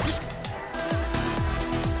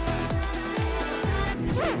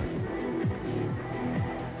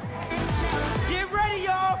 Get ready,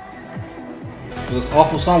 y'all. For this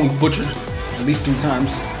awful song we butchered at least 3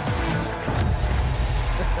 times.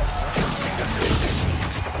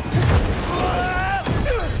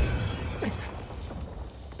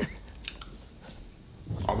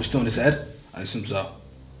 Are we still in his head? I assume so.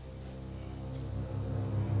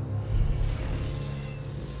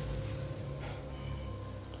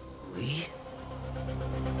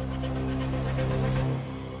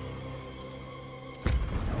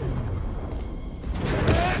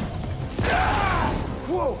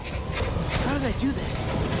 Whoa! How did I do that?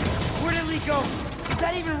 Where did Lee go? Is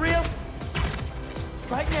that even real?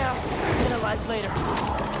 Right now, analyze later.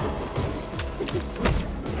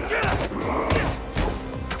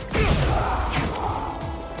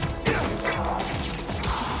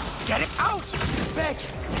 Get it out! Beck,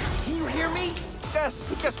 can you hear me? Yes,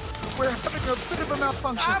 we're having a bit of a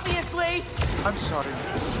malfunction. Obviously! I'm sorry,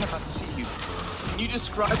 we cannot see you. Can you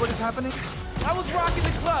describe what is happening? I was rocking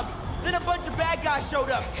the club, then a bunch of bad guys showed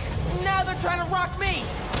up. Now they're trying to rock me!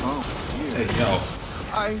 Oh, dear. Hey, yo.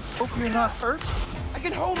 I hope you're not hurt. I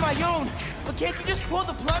can hold my own, but can't you just pull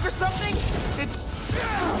the plug or something? It's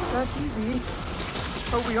not that easy,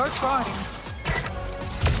 but we are trying.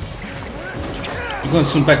 I'm going to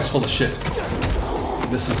assume Beck is full of shit.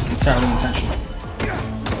 This is entirely intentional.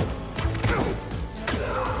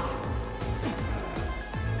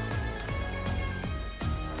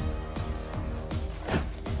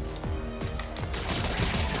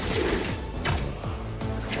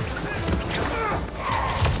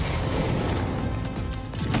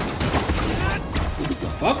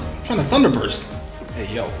 Fuck? I'm trying to thunderburst.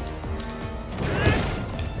 Hey, yo.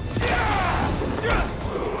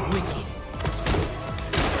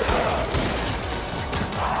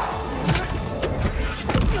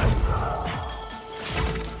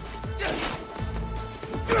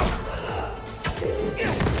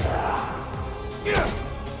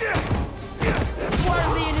 Why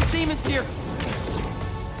are Lee and his demons here?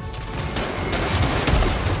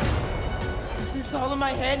 Is this all in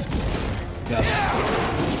my head? Yes.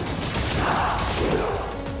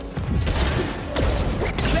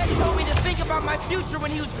 Beck told me to think about my future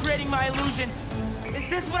when he was creating my illusion. Is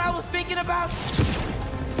this what I was thinking about?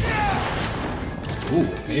 Ooh,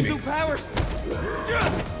 maybe. These new powers.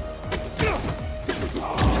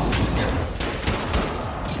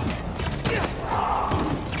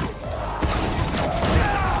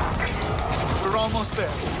 We're almost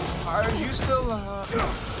there. Are you still,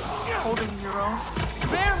 holding your own?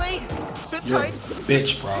 Barely! Sit You're tight. a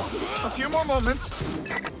bitch, bro. A few more moments.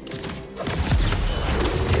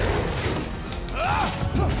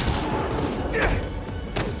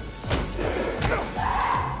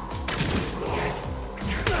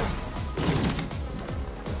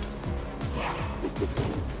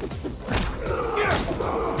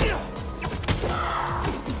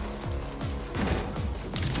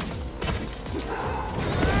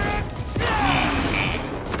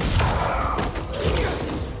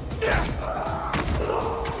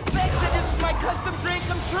 Beck said this was my custom dream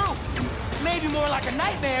come true. Maybe more like a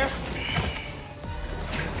nightmare.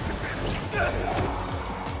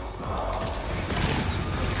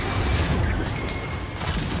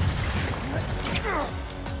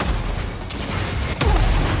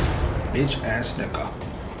 Bitch ass nigga.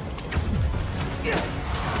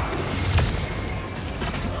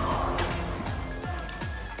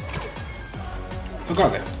 Fuck are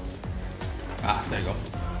they? Ah, there you go.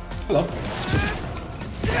 Hello.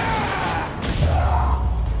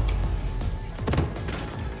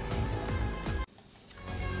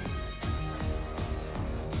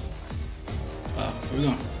 Where we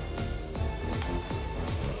going?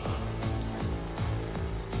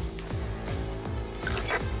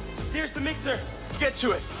 There's the mixer. Get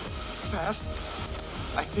to it. Fast.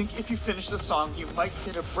 I think if you finish the song, you might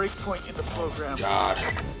hit a break point in the program. God.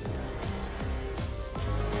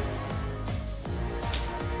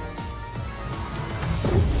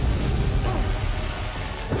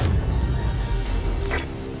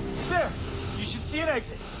 There! You should see an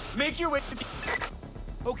exit. Make your way to the...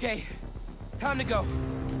 Okay, time to go.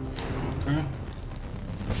 Okay.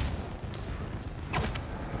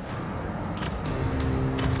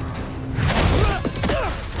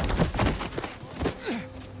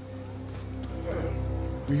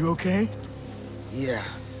 Are you okay? Yeah.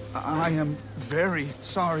 I am very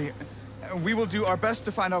sorry. We will do our best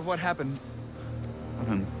to find out what happened.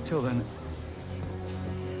 Until then...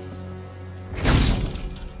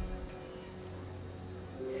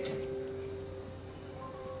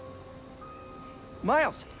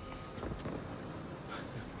 Miles!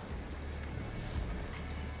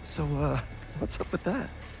 So, what's up with that?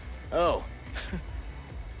 Oh.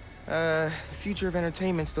 The future of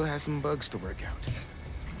entertainment still has some bugs to work out.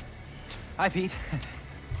 Hi, Pete.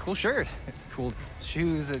 Cool shirt. Cool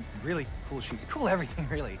shoes. Really cool shoes. Cool everything,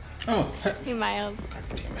 really. Oh, hey, Miles.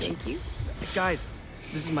 Thank you. Guys,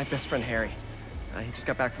 this is my best friend, Harry. He just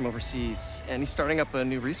got back from overseas, and he's starting up a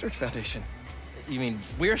new research foundation. You mean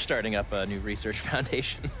we're starting up a new research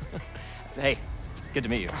foundation? Hey, good to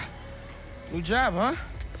meet you. New job, huh?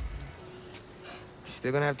 You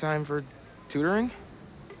still gonna have time for tutoring?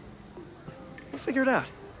 We'll figure it out.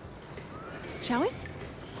 Shall we?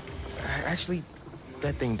 Actually,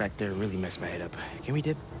 that thing back there really messed my head up. Can we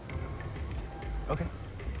dip? Okay.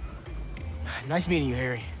 Nice meeting you,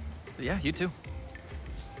 Harry. Yeah, you too.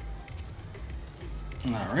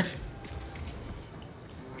 All right.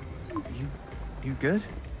 You good?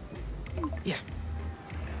 Yeah.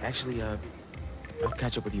 Actually, I'll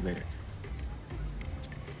catch up with you later.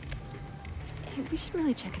 Hey, we should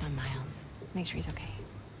really check in on Miles. Make sure he's okay.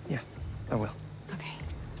 Yeah, I will. Okay.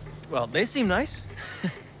 Well, they seem nice.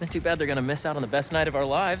 Not too bad they're gonna miss out on the best night of our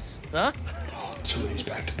lives, huh? Oh, two of these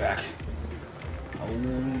back to back.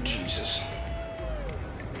 Oh, Jesus.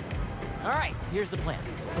 All right, here's the plan.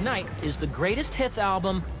 Tonight is the greatest hits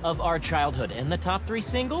album of our childhood, and the top 3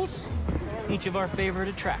 singles, each of our favorite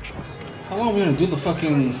attractions. How long are we gonna do the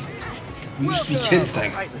fucking we used to be kids thing?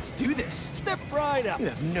 All right, let's do this. Step right up. You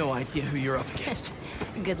have no idea who you're up against.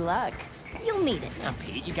 Good luck. You'll need it. Now,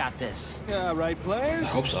 Pete, you got this. All right, players. I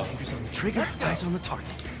hope so. Fingers on the trigger, eyes on the target.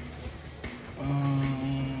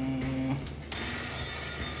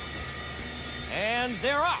 And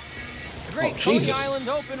they're off. The Great Jesus. Coney Island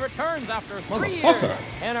Open returns after 3 years,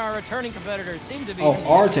 Motherfucker. and our returning competitors seem to be Oh, in the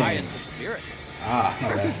Artane. highest of spirits. Ah,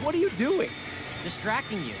 not bad. What are you doing?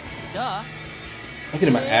 Distracting you. Duh. I'm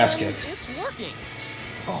getting my ass And kicked. It's working.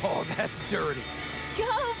 Oh, that's dirty.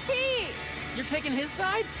 Go, Pete! You're taking his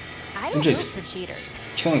side? I don't MJ's root for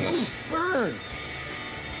cheaters. killing us. Burn!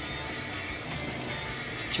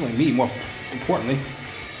 Killing me, more importantly.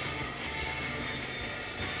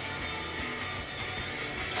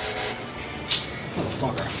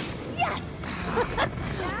 Motherfucker. Yes!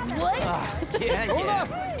 What? Hold up!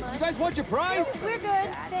 You guys want your prize? We're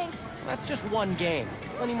good, thanks. That's just one game.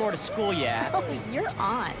 Plenty more to school you at. Oh, you're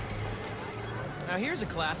on. Now here's a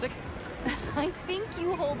classic. I think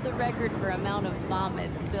you hold the record for amount of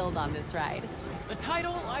vomit spilled on this ride. A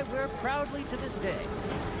title I wear proudly to this day.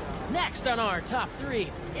 Next on our top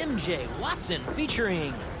 3, MJ Watson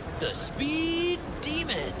featuring the Speed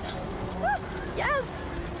Demon. Yes!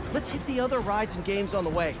 Let's hit the other rides and games on the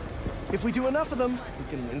way. If we do enough of them, we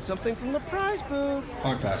can win something from the prize booth.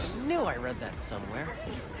 Hard pass. Knew I read that somewhere.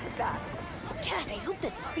 He said that. God, I hope the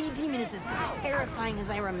Speed Demon is as terrifying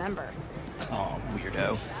as I remember. Oh,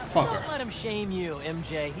 Weirdo. Fucker. Don't let him shame you,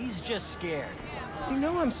 MJ. He's just scared. You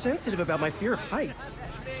know I'm sensitive about my fear of heights.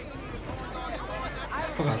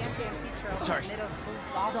 Fuck out there. Sorry.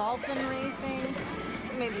 Dolphin racing?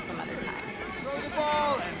 Maybe some other time. Throw the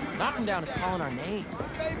ball and Knocking down is calling our name.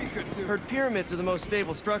 baby could do. Heard pyramids are the most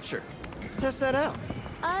stable structure. Let's test that out.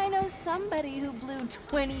 I know somebody who blew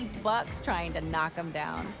 $20 trying to knock him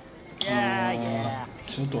down. Yeah.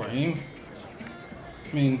 Tilt or aim?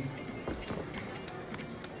 I mean,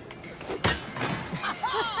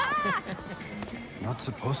 Not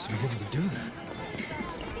supposed to be able to do that.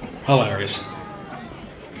 hilarious.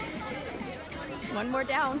 One more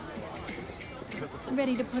down.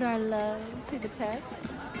 Ready to put our love to the test?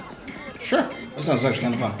 Sure. That sounds actually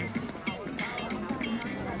kind of fun.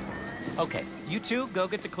 Okay, you two go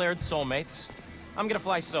get declared soulmates. I'm gonna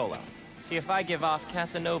fly solo. See if I give off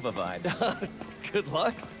Casanova vibes. Good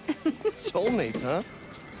luck. Soulmates, huh?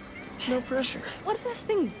 No pressure. What does this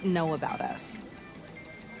thing know about us?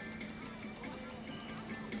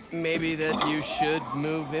 Maybe that you should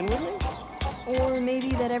move in with me? Or maybe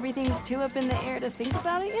that everything's too up in the air to think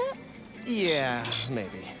about it yet? Yeah,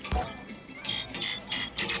 maybe.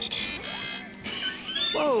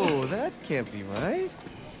 Whoa, No, that can't be right.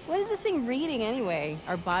 What is this thing reading anyway?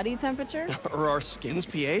 Our body temperature? Or our skin's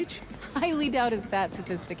pH? Highly doubt it's that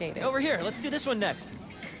sophisticated. Over here, let's do this one next.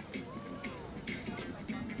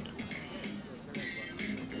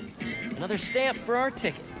 Another stamp for our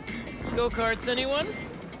ticket. Go-karts, anyone?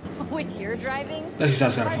 When you're driving? That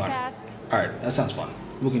sounds kind of Hard fun. pass. Alright, that sounds fun.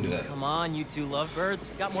 We can do that. Come on, you two lovebirds.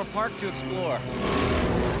 Got more park to explore.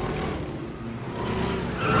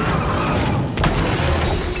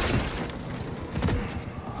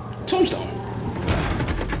 Tombstone.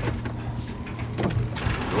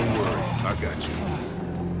 Don't worry, I got you.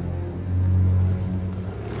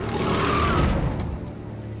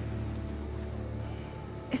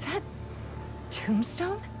 Is that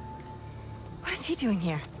Tombstone? What is he doing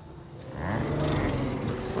here?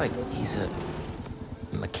 Looks like he's a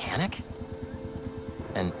mechanic?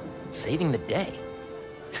 And saving the day.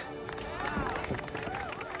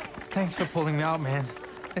 Thanks for pulling me out, man.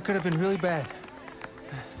 That could have been really bad.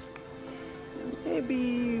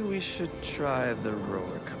 Maybe we should try the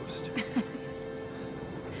roller coaster.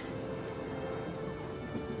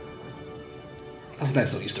 That's a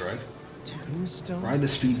nice little Easter egg. Tombstone? Ride the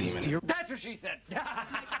speed demon. That's what she said.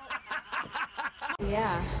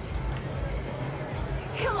 Yeah.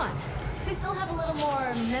 Come on. We still have a little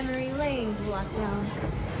more memory lane to lock down.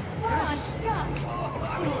 We're on stuck.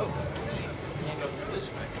 Can't go through this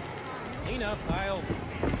way. Clean up, Kyle.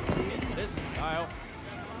 This aisle.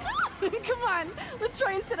 Come on, let's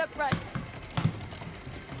try and sit up front.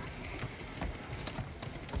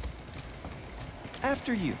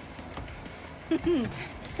 After you.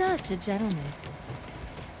 Such a gentleman.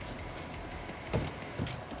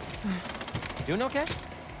 Doing okay?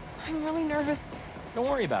 I'm really nervous. Don't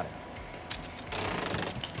worry about it.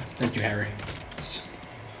 Thank you, Harry. It's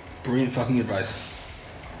brilliant fucking advice.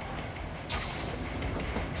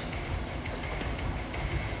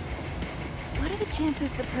 What are the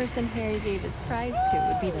chances the person Harry gave his prize to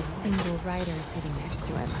would be the single writer sitting next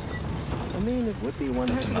to him? I mean, it would be one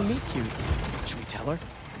heck That's of a enough. meet cute. Should we tell her?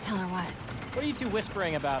 Tell her what? What are you two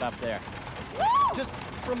whispering about up there? Just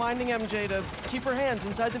reminding MJ to keep her hands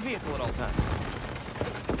inside the vehicle at all times.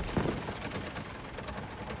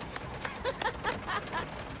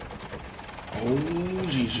 Oh,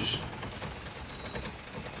 Jesus.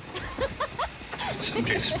 Jesus,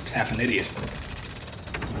 MJ's half an idiot.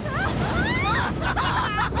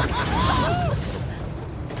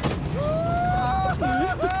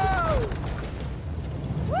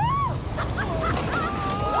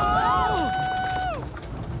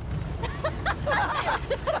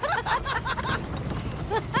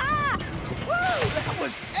 That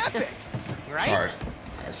was epic! Right? Sorry.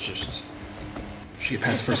 That's just... If she gets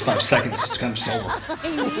past the first 5 seconds, it's kind of sober. I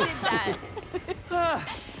needed that.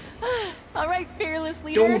 All right, fearless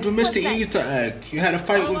leader. Dude, you missed the what's Easter egg. You had a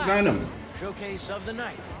fight with Venom. Showcase of the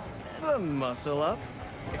night. The muscle up.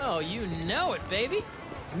 Oh, you know it, baby.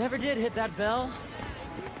 Never did hit that bell.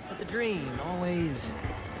 But the dream always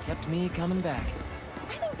kept me coming back.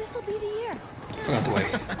 I think this will be the year. Get out the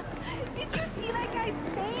way. Did you see that guy's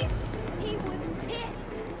face? He was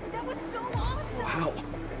pissed. That was so awesome. Wow.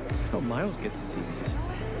 Oh, Miles gets to see this.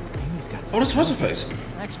 And he's got some... Oh, that's what's her face.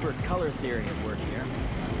 Expert color theory at work here.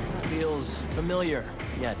 Feels familiar,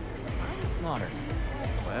 yet modern.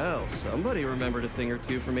 Well, somebody remembered a thing or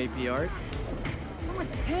two from AP Art. Someone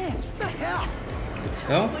pissed. What the hell?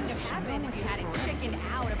 Hell? Wouldn't have happened if you hadn't chickened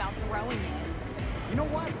out about throwing it. You know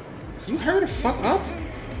what? You hurry the fuck up?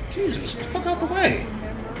 Jesus, the fuck out the way.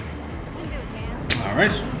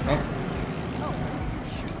 Alright. Oh.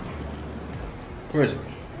 Where is it?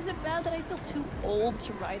 Is it bad that I feel too old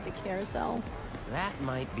to ride the carousel? That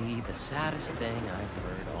might be the saddest thing I've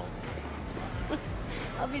heard all day.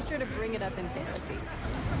 I'll be sure to bring it up in therapy.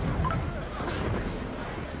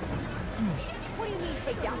 What do you mean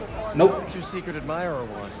take down the floor? Nope. What's your secret admirer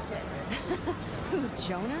want? Who,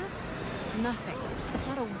 Jonah? Nothing.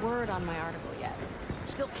 Not a word on my article yet.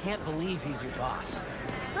 Still can't believe he's your boss.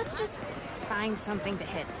 Let's just find something to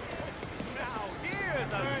hit. Now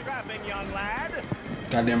here's a strapping young lad.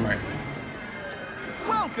 Goddamn right.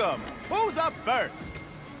 Welcome. Who's up first?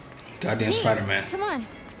 Goddamn Me. Spider-Man. Come on.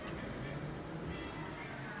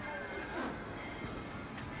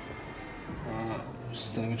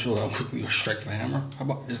 Still in control. How quickly you strike with a hammer? How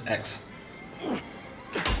about just X?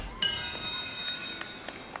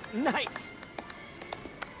 Nice!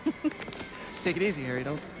 Take it easy, Harry.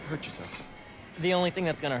 Don't hurt yourself. The only thing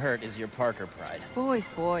that's gonna hurt is your Parker pride. Boys,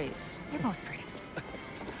 boys. You're both pretty.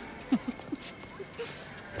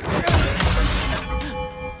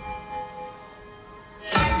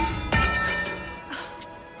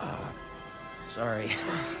 Sorry.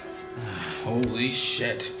 Holy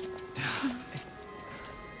shit.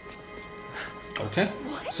 Okay.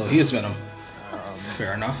 So he is Venom.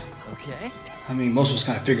 Fair enough. Okay. I mean, most of us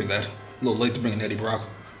kind of figured that. A little late to bring in Eddie Brock.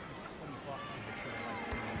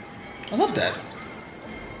 I love that.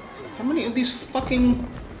 How many of these fucking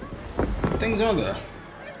things are there?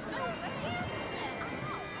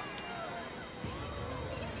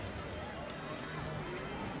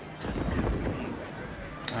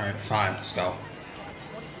 Alright, fine, let's go.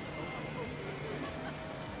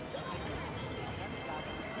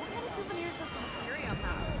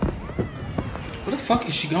 Where the fuck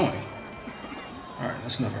is she going? Alright,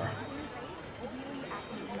 that's not her.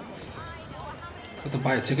 Have to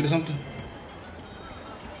buy a ticket or something?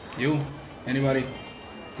 You? Anybody?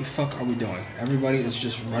 The fuck are we doing? Everybody is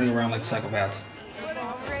just running around like psychopaths. What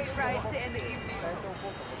a great ride to end the evening.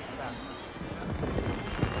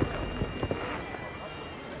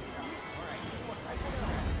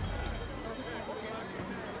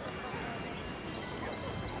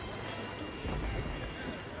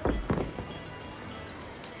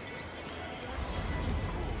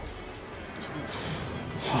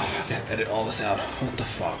 I gotta edit all this out. What the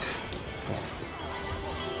fuck? Come on.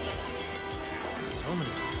 So many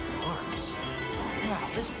farms. Wow,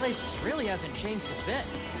 this place really hasn't changed a bit.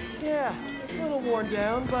 Yeah, it's a little worn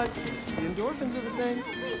down, but the endorphins are the same.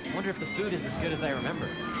 Wonder if the food is as good as I remember.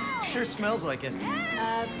 Sure smells like it.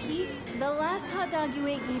 Pete, the last hot dog you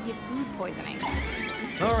ate gave you food poisoning.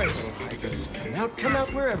 All right, little hydras, come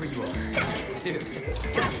out wherever you are. Dude,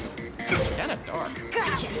 it's kind of dark.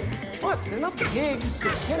 Gotcha! What? They're not pigs.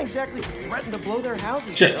 You can't exactly threaten to blow their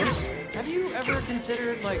houses Shit. down. Have you ever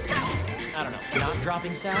considered, like, I don't know, not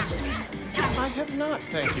dropping sass? I have not,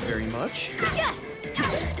 thank you very much. Yes!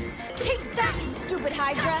 Take that, you stupid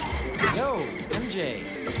Hydra! Yo, MJ,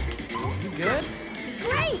 you good?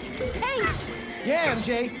 Great! Thanks! Yeah,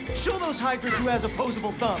 MJ, show those hydras who has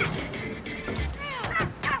opposable thumbs.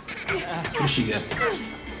 What did she get?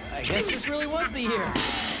 I guess this really was the year.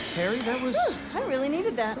 Harry, that was I really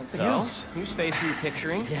needed that. something So? else. Whose face were you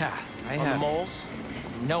picturing? Yeah, I On have the moles?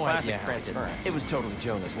 no Classic idea how it transference. did. It was totally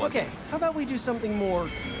Jonah's, wasn't it? Okay, how about we do something more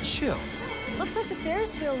chill? Looks like the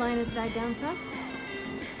Ferris wheel line has died down some.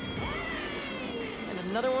 And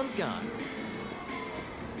another one's gone.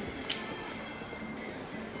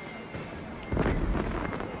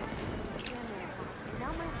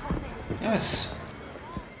 Yes.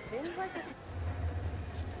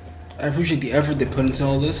 I appreciate the effort they put into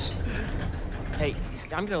all this. Hey,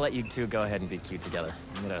 I'm gonna let you two go ahead and be cute together.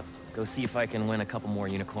 I'm gonna go see if I can win a couple more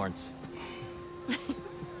unicorns.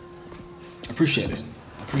 Appreciate it.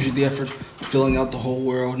 I appreciate the effort, filling out the whole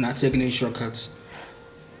world, not taking any shortcuts.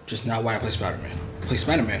 Just not why I play Spider-Man. I play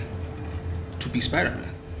Spider-Man to be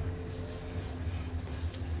Spider-Man.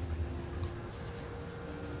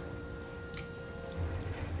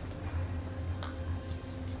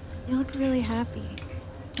 You look really happy.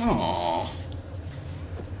 Aww.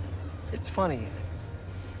 It's funny.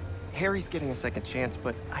 Harry's getting a second chance,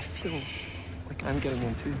 but I feel like I'm getting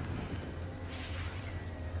one too.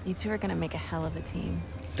 You two are gonna make a hell of a team.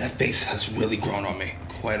 That face has really grown on me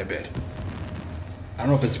quite a bit. I don't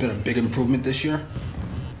know if it's been a big improvement this year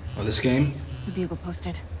or this game. The Bugle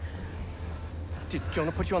posted. Did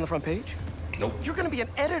Jonah put you on the front page? Nope. You're gonna be an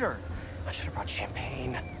editor. I should have brought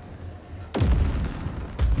champagne.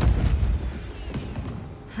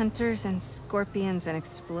 Hunters and scorpions and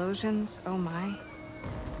explosions, oh my.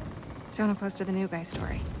 Jonah posted the new guy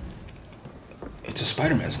story. It's a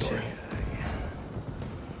Spider-Man story.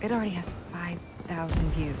 It already has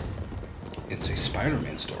 5,000 views. It's a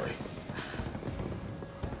Spider-Man story.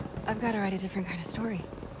 I've got to write a different kind of story.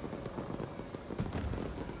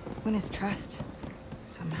 Win his trust,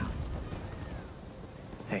 somehow.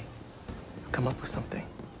 Hey, come up with something.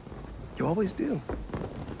 You always do.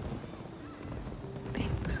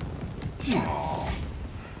 Thanks. Aww.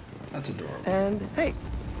 That's adorable. And hey,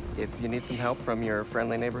 if you need some help from your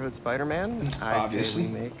friendly neighborhood Spider-Man, I'd say we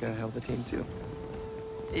make a hell of a team too.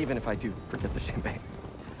 Even if I do forget the champagne.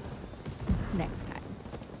 Next time.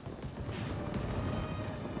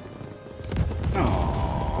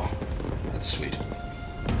 Aww. That's sweet.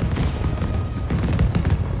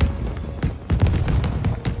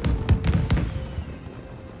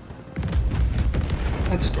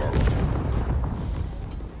 That's adorable.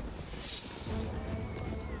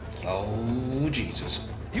 Oh, Jesus.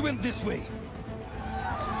 He went this way.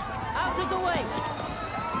 Out of the way!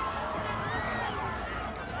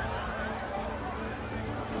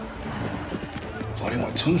 Voting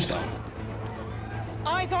on Tombstone.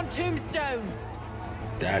 Eyes on Tombstone!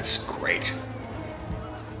 That's great.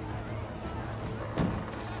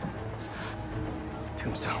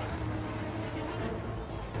 Tombstone.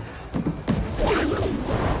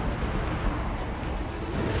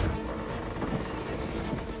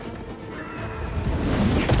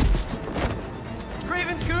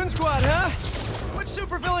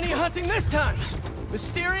 supervillain are you hunting this time?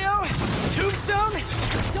 Mysterio? Tombstone?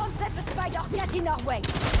 Don't let the spider get in our way.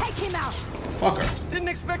 Take him out. Fucker. Didn't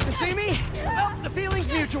expect to see me? Well, the feeling's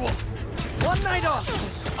mutual. One night off.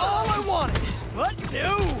 That's all I wanted. But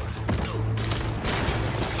no.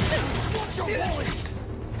 Come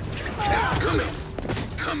in.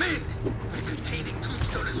 Come in. We're containing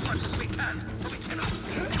Tombstone as much as we can, but we cannot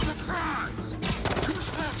surprise.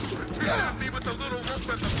 Protect me with the little rope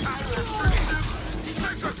and the power of bringing him.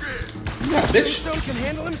 Take again. Yeah, bitch. Tombstone can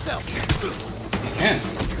handle himself. He can.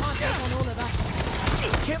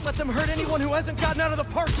 Can't let them hurt anyone who hasn't gotten out of the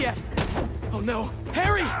park yet. Oh no,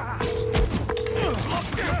 Harry!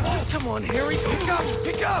 Come on, Harry, pick up,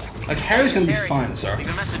 pick up! Like, Harry's gonna be fine, sir.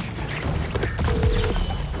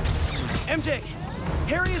 MJ,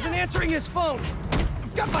 Harry isn't answering his phone.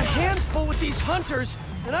 I've got my hands full with these hunters,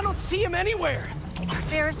 and I don't see him anywhere.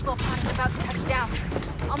 Ferris wheel pod is about to touch down.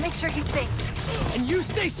 I'll make sure he's safe. And you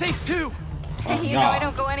stay safe too. You know I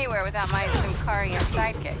don't go anywhere without my Sincarian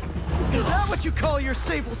sidekick. Is that what you call your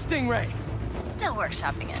Sable Stingray? Still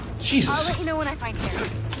workshopping it. Jesus. I'll let you know when I find Harry.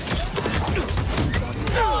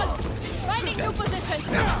 Finding new position.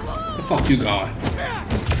 Where the fuck you going?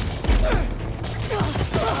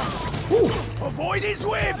 Ooh. Avoid his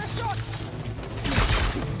whips!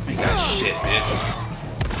 Ain't got shit, bitch.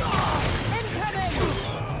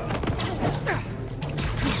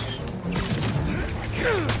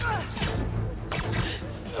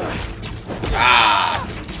 Ah!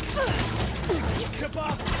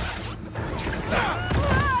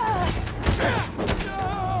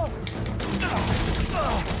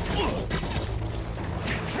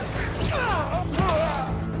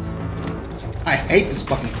 I hate this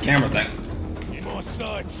fucking camera thing.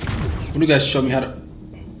 When you guys show me how to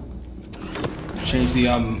change the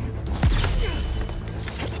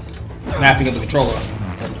mapping of the controller.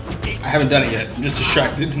 I haven't done it yet. I'm just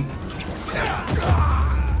distracted.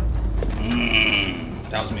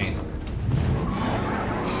 That was me.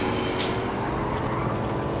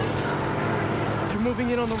 They're moving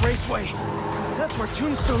in on the raceway. That's where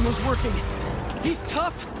Tombstone was working. He's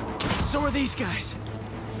tough. So are these guys.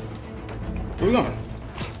 Where we going?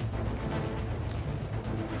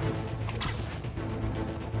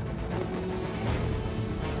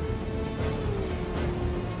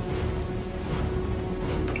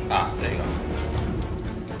 Ah, there you go.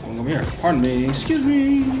 Going over here. Pardon me. Excuse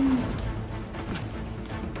me.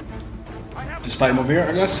 Just fight him over here,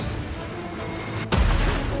 I guess.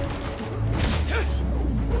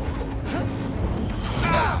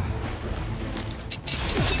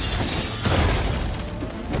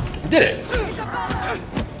 I did it.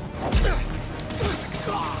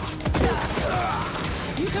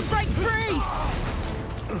 You can break free.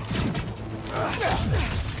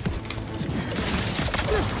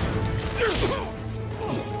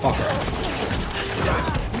 Motherfucker.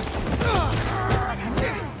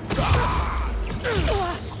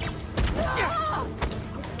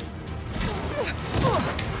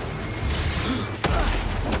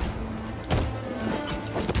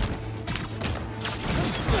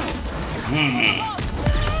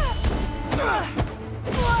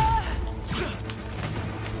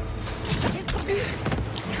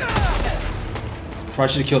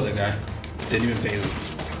 Probably should have killed that guy. Didn't even phase him.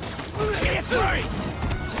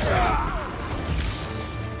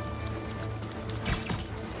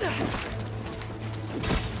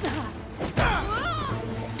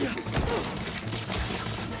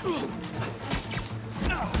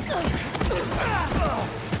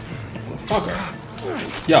 Motherfucker.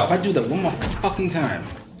 Yo, if I do that one more fucking time.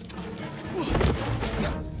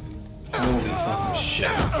 Holy fucking shit.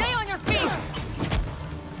 Stay on your feet.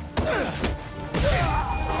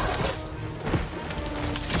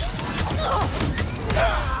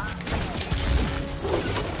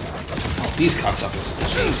 Oh, these cocksuckers.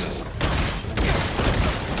 Jesus.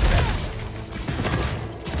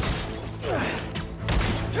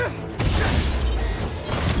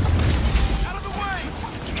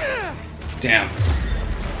 Damn.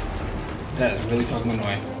 That is really fucking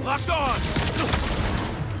annoying. Locked on.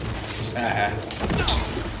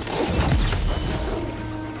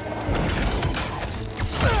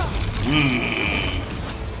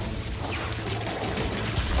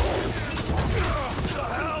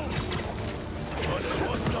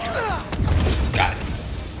 Got it.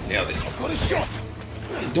 Nailed it. Got a shot.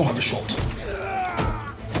 You don't have a shot.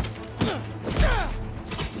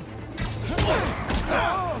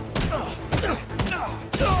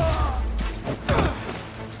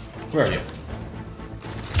 Where are you?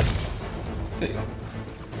 There you go.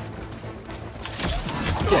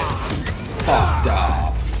 Get fucked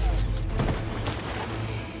off.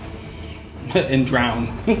 and drown.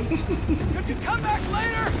 Could you come back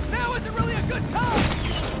later? Now isn't really a good time.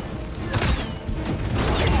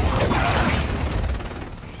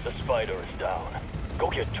 The spider is down. Go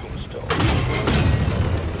get Tombstone.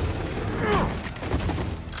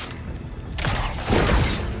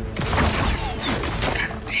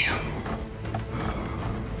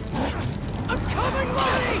 I'm coming,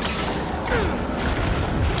 Lonnie!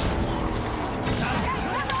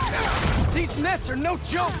 These nets are no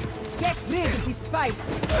joke! Get rid of this spider!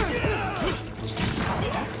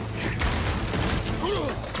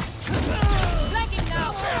 Flanking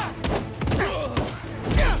now!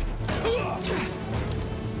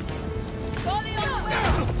 Volley on the way!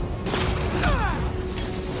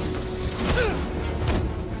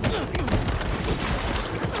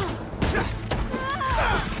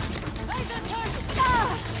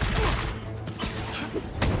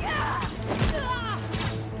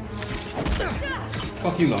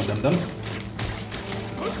 Fuck you, dum dum.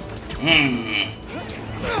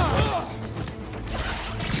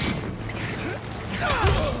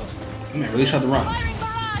 Man, really shot the run.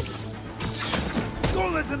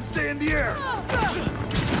 Don't let them stay in the air.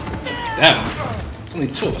 Damn. Only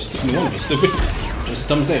two of us. Only one of us, stupid. Just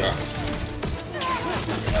dumb as they are.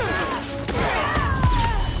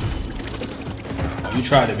 Oh, you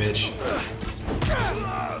tried it, bitch.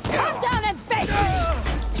 Come down and face me!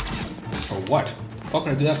 For what? The fuck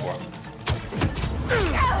would I do that for?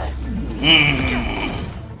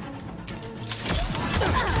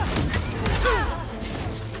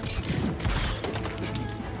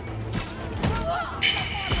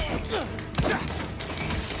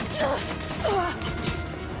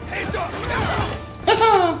 Hands up!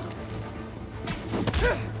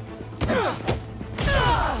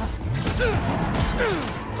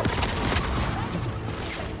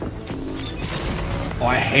 Oh,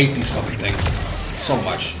 I hate these fucking things so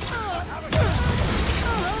much.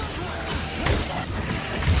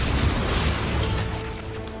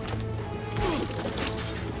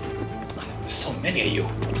 There's so many of you.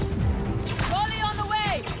 Volley on the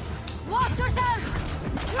way! Watch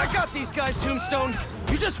yourself! I got these guys, Tombstone.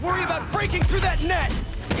 You just worry about breaking through that net.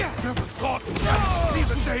 Never thought I'd see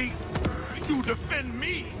the day you defend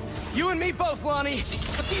me. You and me both, Lonnie.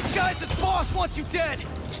 But these guys, his boss wants you dead.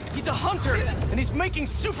 He's a hunter, and he's making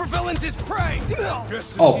supervillains his prey.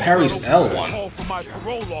 Oh, Parry's L1. Call for my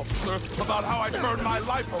parole officer about how I turned my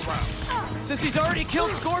life around. Since he's already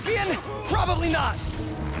killed Scorpion, probably not.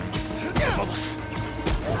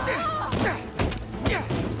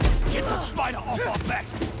 Get the spider off our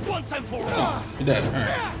backs once and for all. Oh, you're dead.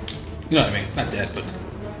 Alright. You know what I mean? Not dead, but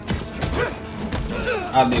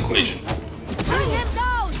out of the equation. Bring him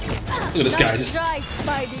down! Look at this guy. Just Strike,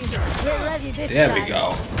 Spidey. We're ready this there we time.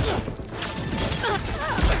 go.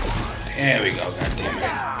 There we go. God damn it,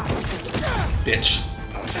 bitch.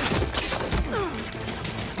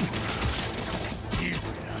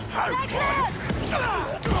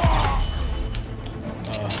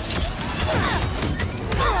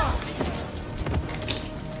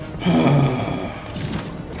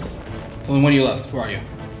 There's only one of you left. Where are you?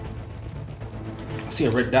 I see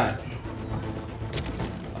a red dot.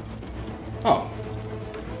 Oh.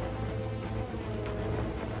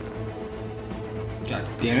 God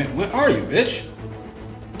damn it. Where are you, bitch?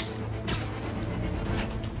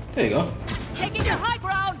 There you go. Taking the high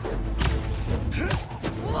ground!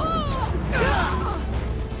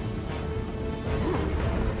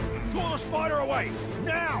 Pull the spider away!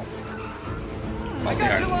 Now! I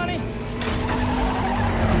got you, Lonnie.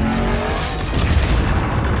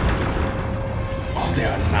 Oh, they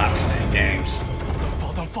are not playing games.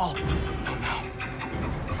 Don't fall. No, no.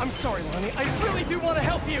 I'm sorry, Lonnie. I really do want to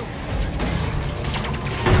help you.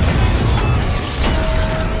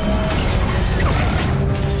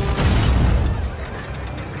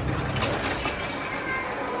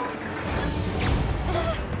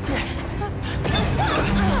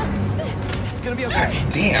 It's gonna be okay. God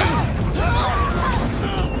damn.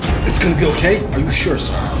 It's gonna be okay? Are you sure,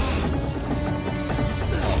 sir?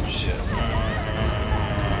 Oh, shit.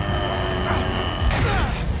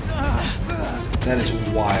 That is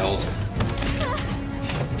wild.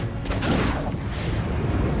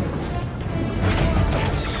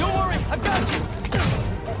 Don't worry, I've got you.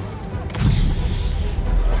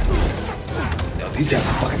 Yo, these guys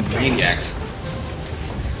are fucking maniacs.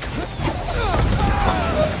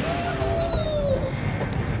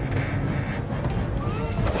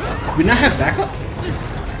 Do we not have backup? I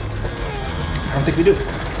don't think we do.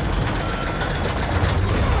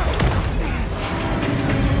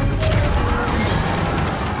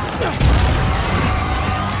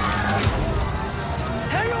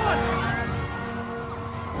 Hang on!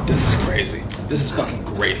 This is crazy. This is fucking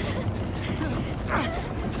great.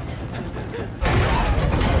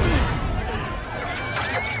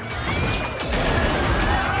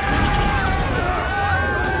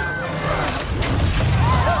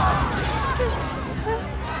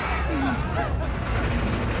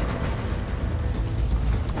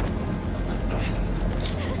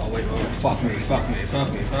 Fuck me, fuck me, fuck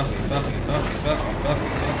me, fuck me, fuck me, fuck me, fuck me, fuck me, fuck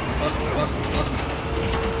me, fuck me, fuck me, fuck me.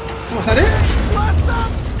 Come on, is that it? Last stop!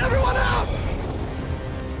 Everyone out!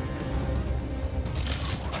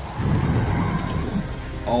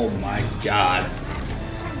 Oh my god.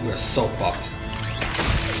 We're so fucked.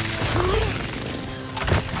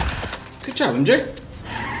 Good job, MJ.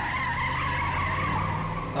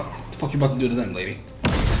 Oh, what the fuck you about to do to them, lady?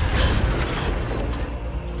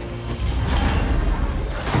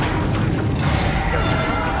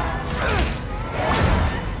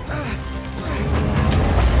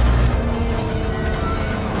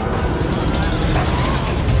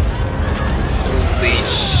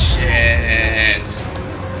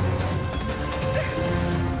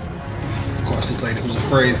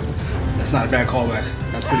 Afraid. That's not a bad callback.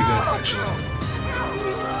 That's pretty good, actually.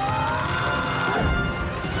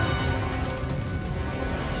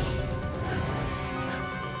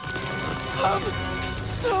 I'm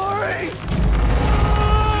sorry.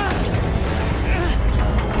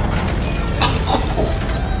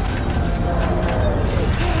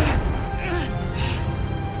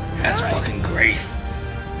 That's fucking great.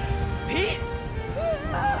 Pete?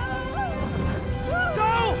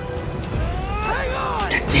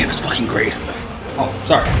 Damn, that's fucking great. Oh,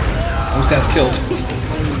 sorry. Almost got us killed.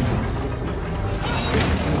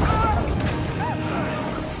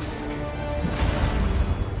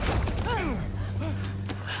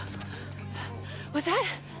 Was that?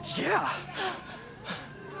 Yeah.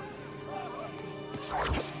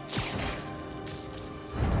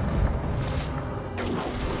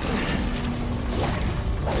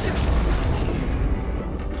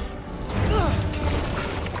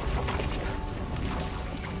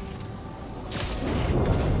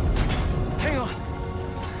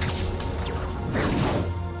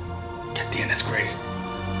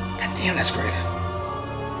 Damn, that's great.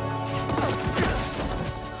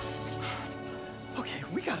 Okay,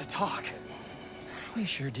 we gotta talk. We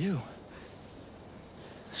sure do.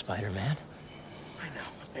 Spider-Man.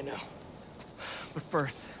 I know. But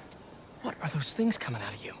first, what are those things coming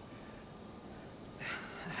out of you?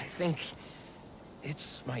 I think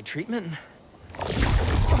it's my treatment.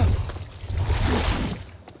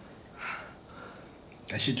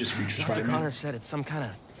 I should just reach for Dr. Spider-Man. Connor said it's some kind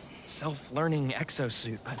of self-learning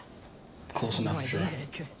exosuit, but close enough, sure.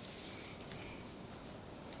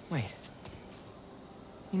 Wait.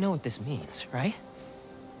 You know what this means, right?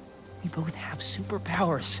 We both have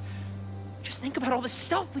superpowers. Just think about all the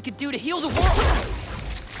stuff we could do to heal the world.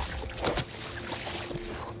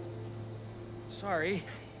 Sorry.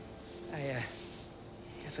 I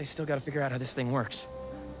guess I still gotta figure out how this thing works.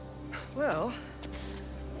 Well,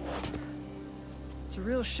 it's a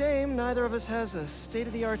real shame neither of us has a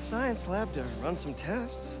state-of-the-art science lab to run some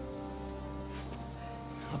tests.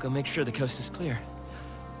 I'll go make sure the coast is clear.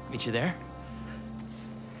 Meet you there?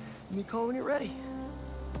 Give me a call when you're ready.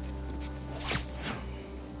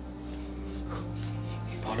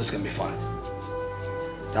 Oh, this is gonna be fun.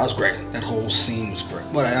 That was great. That whole scene was great.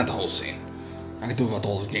 Well, not the whole scene. I could do about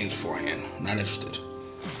all the games beforehand. Not interested.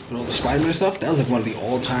 But all the Spider-Man stuff, that was like one of the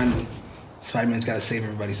all-time Spider-Man's gotta save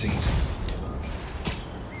everybody scenes.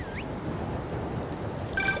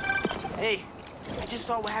 Hey, I just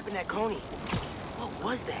saw what happened at Coney. What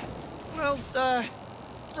was that? Well,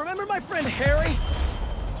 remember my friend Harry?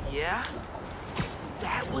 Yeah?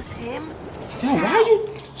 That was him? Yo, why are you...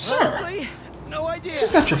 Sir! Honestly, no idea. This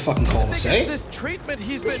is not your fucking call to say. This treatment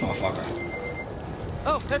he's this been... motherfucker.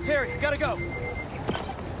 Oh, that's Harry. Gotta go.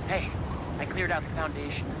 Hey, I cleared out the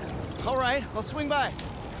foundation. All right, I'll swing by.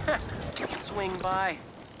 Swing by.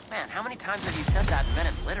 Man, how many times have you said that and meant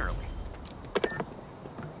it literally?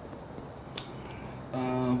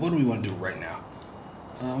 What do we want to do right now?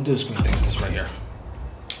 I'll do the screen things. This right here.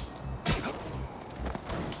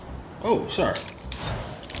 Oh, sorry.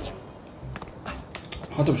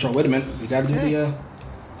 Hunter Patrol, wait a minute. We gotta do the,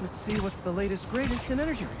 Let's see what's the latest, greatest in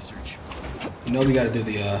energy research. You know we gotta do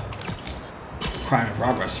the, crime in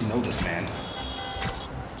progress. You know this, man.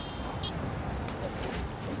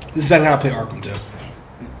 This is exactly how I play Arkham, too.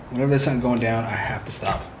 Whenever there's something going down, I have to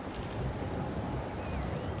stop.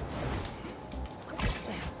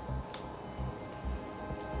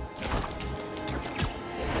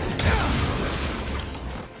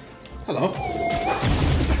 Hello.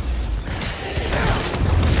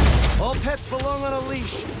 All pets belong on a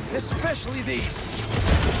leash, especially these.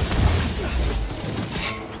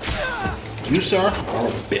 You, sir, are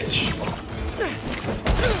a bitch.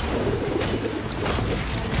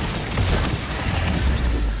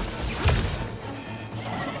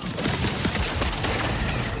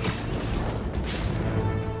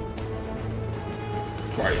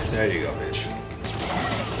 Right, there you go, bitch.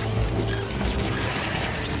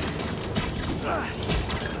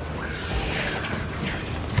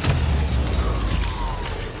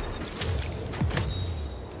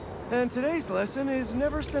 And today's lesson is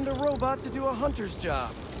never send a robot to do a hunter's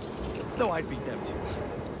job. Though I'd beat them too.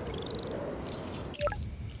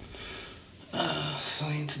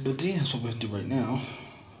 Science Buddy, that's what we're gonna do right now.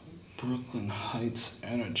 Brooklyn Heights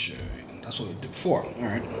Energy. That's what we did before.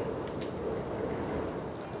 Alright.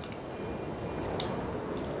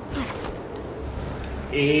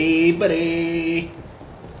 Hey, buddy.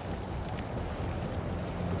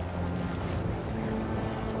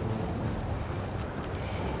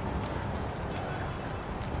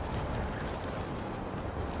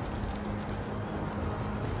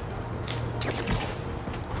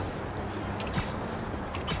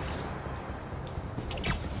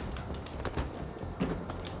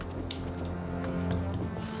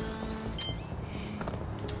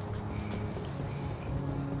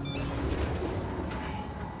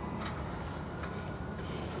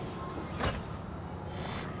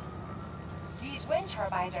 Wind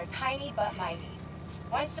turbines are tiny but mighty.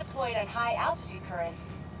 Once deployed on high altitude currents,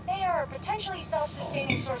 they are a potentially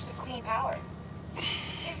self-sustaining source of clean power.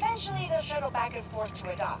 Eventually, they'll shuttle back and forth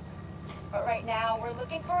to a dock. But right now, we're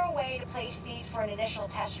looking for a way to place these for an initial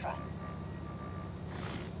test run.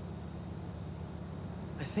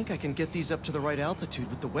 I think I can get these up to the right altitude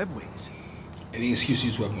with the web wings. Any excuse to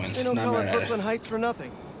use web wings. They don't Not call mad it at Brooklyn it. Heights for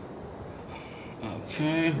nothing.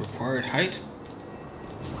 Okay, required height.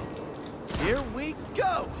 Here we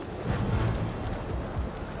go!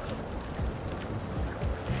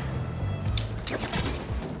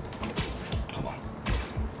 Come on.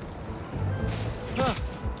 Huh.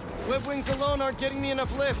 Web wings alone aren't getting me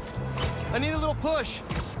enough lift. I need a little push.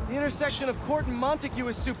 The intersection of Court and Montague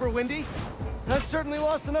is super windy. And I've certainly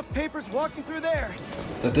lost enough papers walking through there.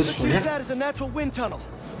 Is that this Let's for use you? that as a natural wind tunnel.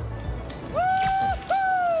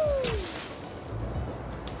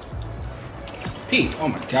 Pete, oh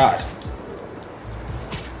my god.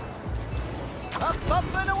 Up,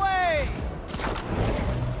 up, and away!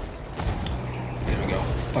 There we go.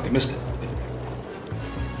 Fucking missed it.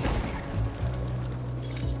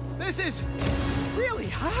 This is really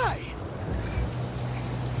high.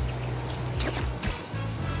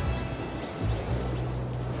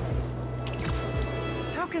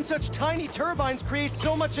 How can such tiny turbines create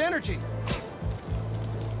so much energy?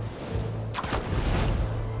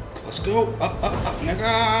 Let's go. Up,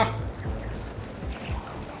 nigga.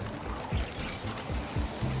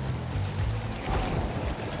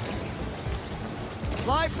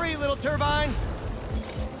 Fly free, little turbine.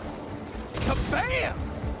 Kabam!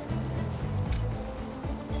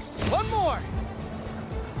 One more.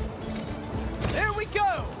 There we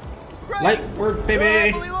go. Great. Light work, baby. We're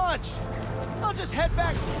happily launched. I'll just head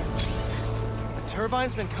back. The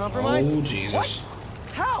turbine's been compromised. Oh, Jesus. What?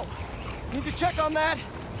 How? Need to check on that.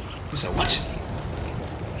 He said what?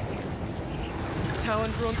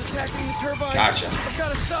 Talon drones attacking the turbine. Gotcha. I've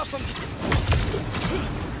got to stop them.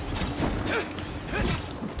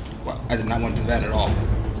 Well, I did not want to do that at all.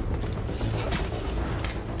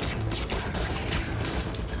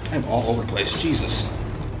 I'm all over the place. Jesus.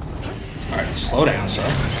 Alright, slow down, sir.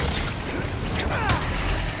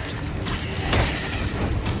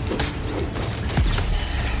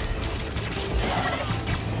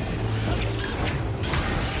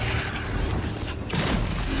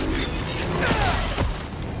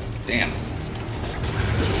 Damn.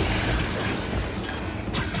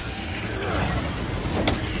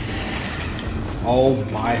 Oh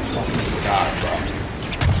my fucking god, bro.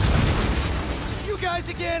 You guys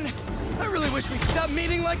again? I really wish we'd stop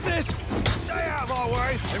meeting like this. They have our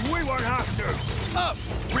way, and we won't have to. Oh,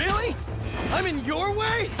 really? I'm in your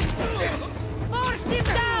way? Force him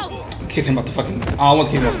down! Kick him out the fucking... Oh, I want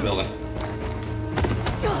to kick him out the building.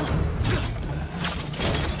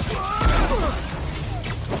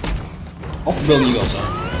 Off the building you go, sir.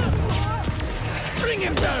 Bring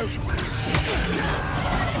him down!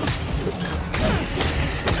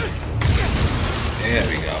 There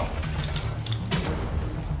we go.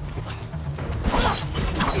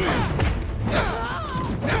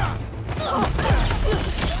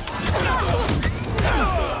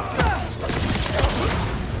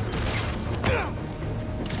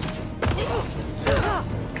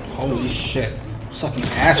 Holy shit. Sucking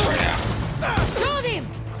ass right now. Shoot him!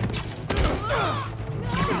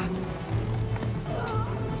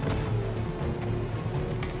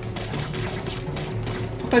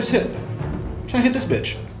 What did I just hit? I'm trying to hit this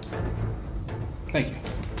bitch. Thank you.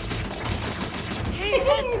 He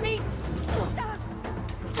hit me!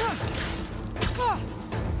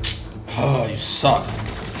 Oh, you suck.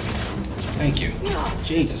 Thank you.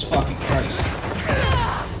 Jesus fucking Christ.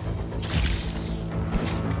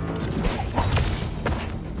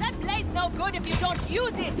 That blade's no good if you don't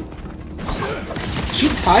use it! Is she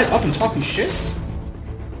tied up and talking shit?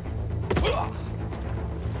 Do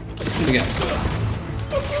it again.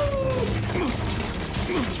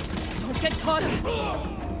 Don't get caught!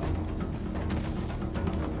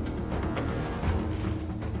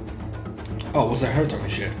 Oh, was that her talking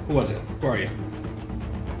shit? Who was it? Where are you?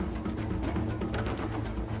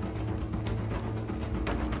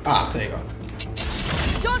 Ah, there you go.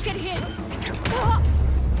 Don't get hit!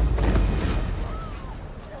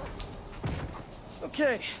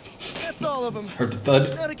 Okay, that's all of them. Heard the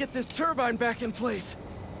thud? Gotta get this turbine back in place.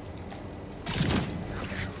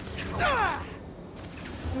 Ah!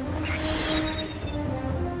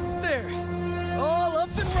 There, all up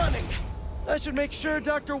and running. I should make sure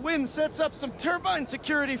Dr. Wynn sets up some turbine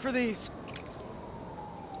security for these.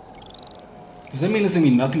 Does that mean there's gonna be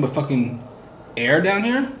nothing but fucking air down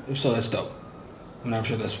here? If so, that's dope. I'm not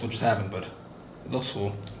sure that's what just happened, but it looks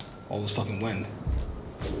cool. All this fucking wind.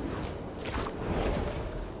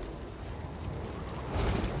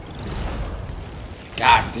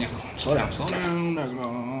 God damn. Slow down, slow down.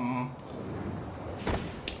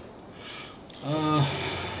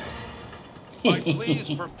 My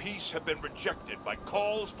pleas for peace have been rejected by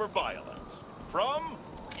calls for violence. From,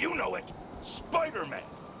 you know it, Spider-Man.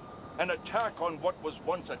 An attack on what was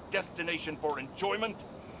once a destination for enjoyment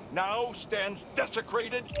now stands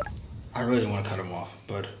desecrated. I really want to cut him off,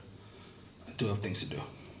 but I do have things to do.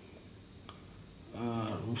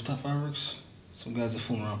 Rooftop fireworks? Some guys are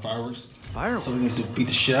fooling around fireworks. Fireworks? So we're going to beat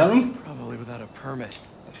the shit out of them? Probably without a permit.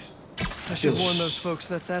 I should warn those folks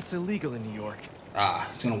that that's illegal in New York. Ah,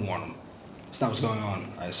 he's going to warn them. That's not what's going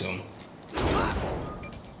on, I assume.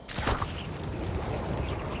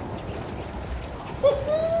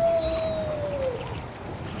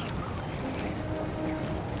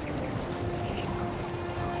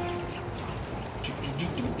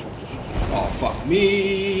 Oh, fuck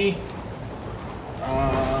me.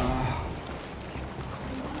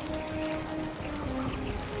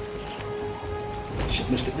 Shit,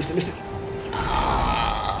 missed it.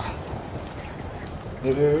 Ah.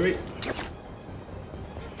 Wait.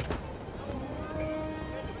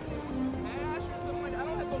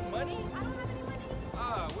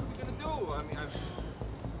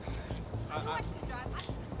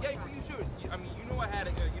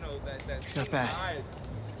 Not bad.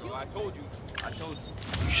 So I told you.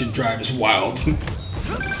 You should drive this wild.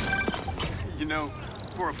 You know,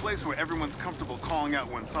 for a place where everyone's comfortable calling out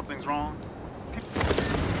when something's wrong.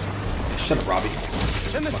 Shut up, Robbie.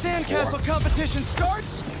 And the sandcastle competition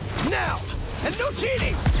starts now! And no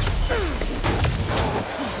cheating!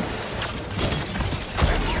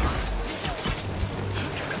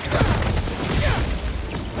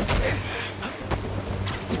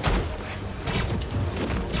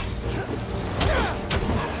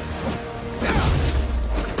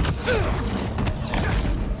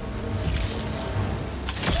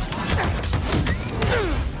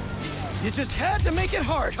 You just had to make it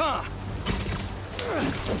hard, huh?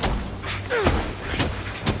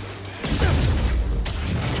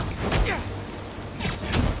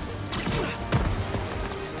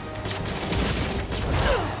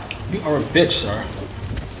 You are a bitch, sir.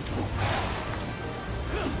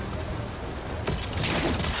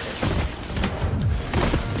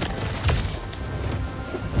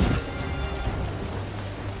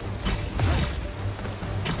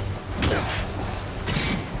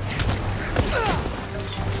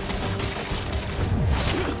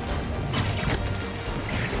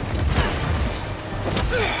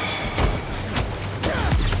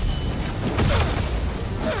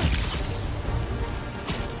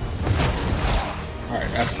 Alright,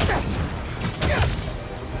 that's enough.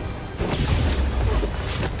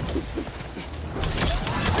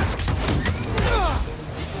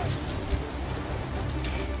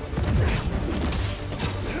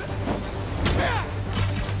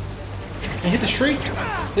 Can you hit this tree,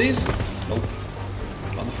 please? Nope.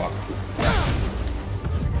 Motherfucker.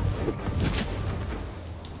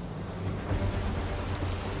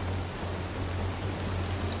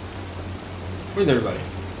 Where's everybody?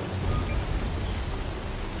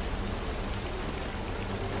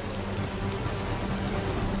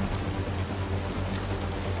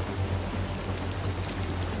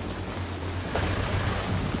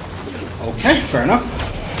 Fair enough.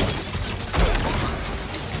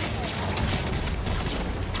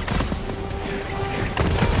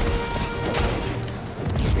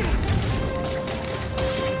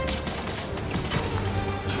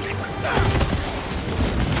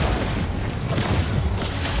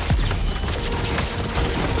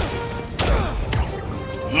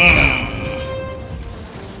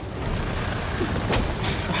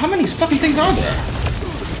 How many fucking things are there?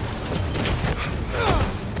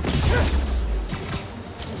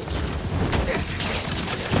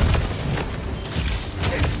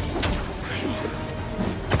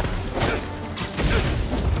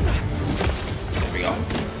 There we go.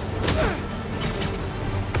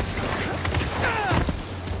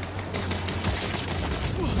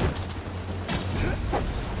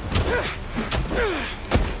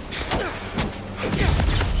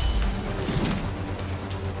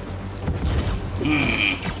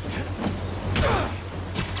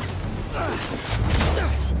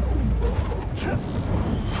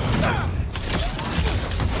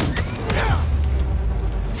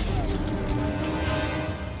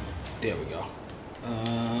 There we go.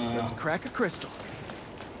 Let's crack a crystal.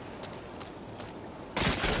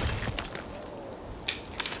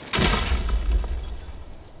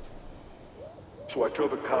 So I tell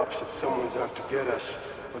the cops that someone's out to get us,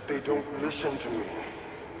 but they don't listen to me.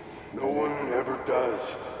 No one ever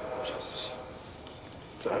does.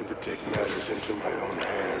 Time to take matters into my own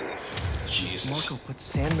hands. Jesus. Marco put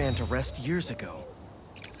Sandman to rest years ago.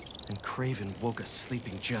 And Craven woke a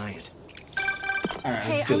sleeping giant.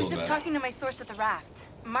 Hey, I was just talking to my source at the raft.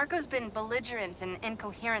 Marco's been belligerent and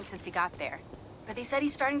incoherent since he got there. But they said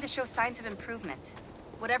he's starting to show signs of improvement.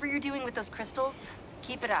 Whatever you're doing with those crystals,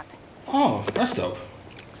 keep it up. Oh, that's dope.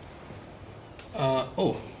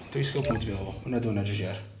 Oh, 3 skill points available. We're not doing that just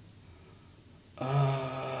yet.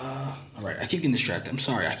 Alright, I keep getting distracted. I'm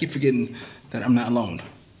sorry. I keep forgetting that I'm not alone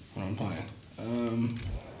when I'm playing.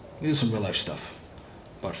 We do some real life stuff.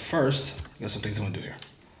 But first, I got some things I want to do here.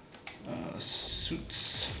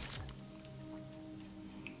 Suits.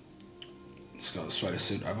 Let's go. The Spider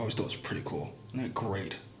suit. I've always thought it was pretty cool. Isn't that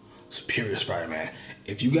great? Superior Spider-Man.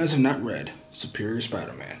 If you guys have not read Superior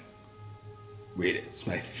Spider-Man, read it. It's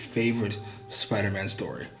my favorite Spider-Man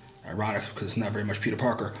story. Ironic because it's not very much Peter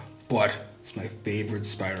Parker, but it's my favorite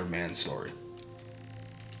Spider-Man story.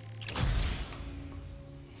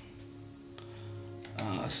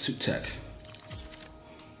 Suit tech.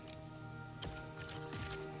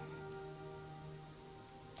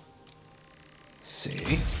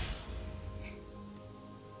 See.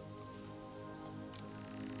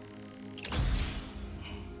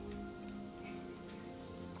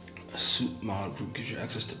 A suit mod group gives you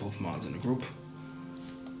access to both mods in the group.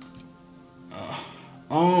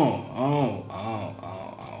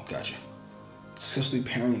 Gotcha. Successfully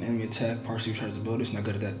parrying an enemy attack, partially recharges abilities. Not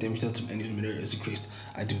good at that. Damage dealt to any area is increased.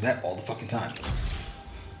 I do that all the fucking time.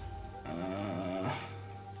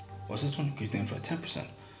 What's this one? Increase damage by 10%.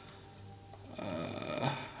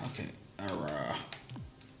 Okay.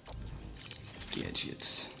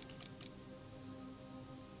 Gadgets.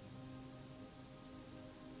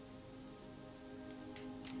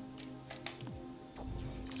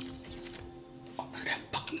 Oh, look at that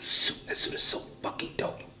fucking suit. That suit is so fucking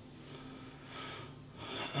dope.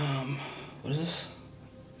 What is this?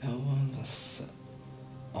 L1.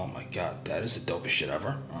 Oh my god, that is the dopest shit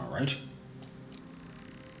ever. Alright.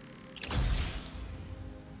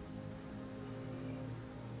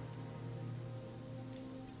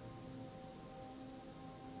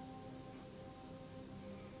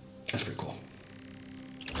 That's pretty cool.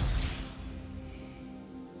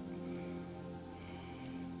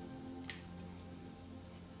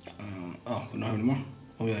 Oh, we don't have any more?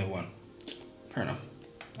 Oh, we only have one. Fair enough.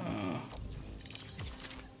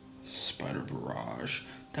 Spider Barrage.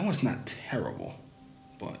 That one's not terrible,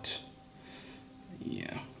 but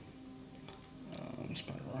yeah.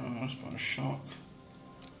 Spider Barrage, Spider Shock.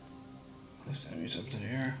 Lift enemies up to the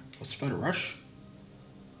air. What's Spider Rush?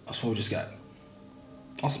 That's what we just got.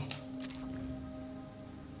 Awesome.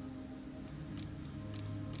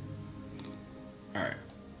 Alright.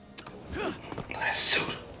 That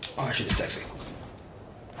suit. Oh, that shit is sexy.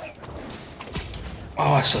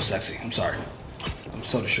 Oh, that's so sexy. I'm sorry. I'm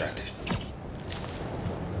so distracted.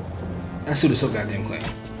 That suit is so goddamn clean.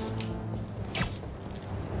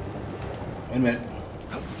 Wait a minute.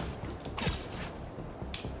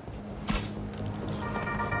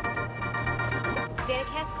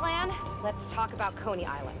 Daniketh clan, let's talk about Coney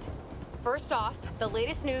Island. First off, the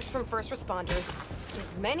latest news from first responders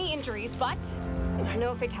is many injuries, but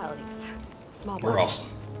no fatalities. Small We're awesome.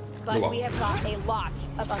 But we have got a lot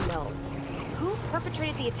of unknowns. who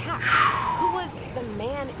perpetrated the attack? Who was the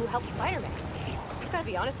man who helped Spider-Man? I've got to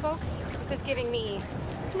be honest, folks. This is giving me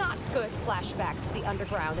not good flashbacks to the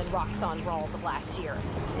underground and Roxxon brawls of last year.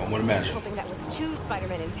 I would imagine. I'm hoping that with 2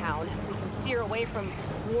 Spider-Men in town, we can steer away from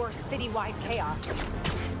more citywide chaos.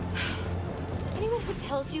 Anyone who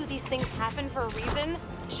tells you these things happen for a reason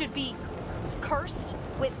should be cursed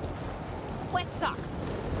with wet socks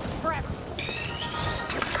forever.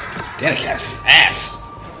 Danicast's ass.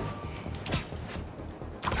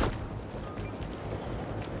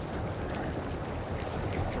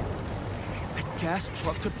 Gas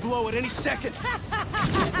truck could blow at any second.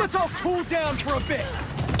 Let's all cool down for a bit.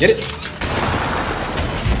 Get it?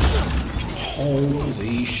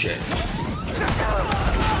 Holy shit.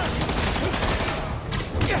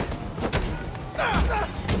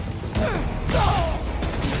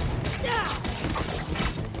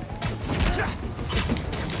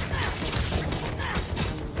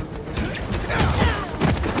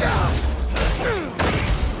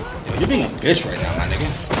 Yo, you're being a bitch right now, my nigga.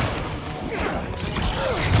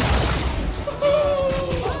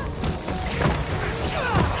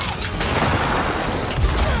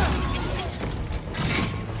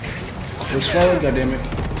 Explode, goddammit.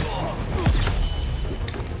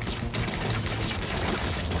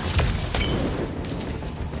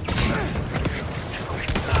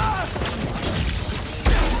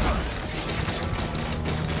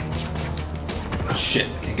 Shit,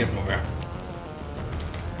 can't get from over here.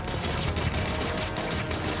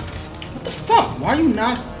 What the fuck? Why are you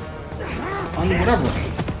not on whatever?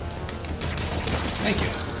 Thank you.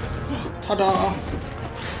 Ta-da!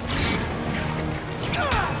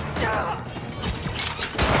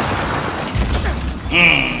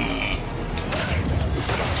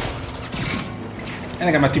 And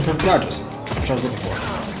I got my 2 perfect dodges, which I was looking for.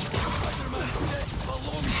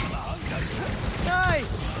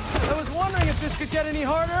 Nice! I was wondering if this could get any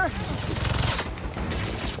harder.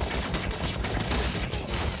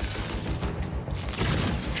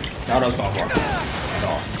 Not what I was going for. At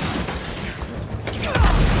all.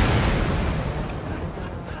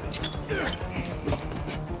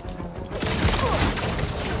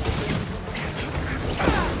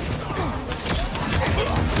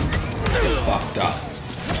 Fucked up.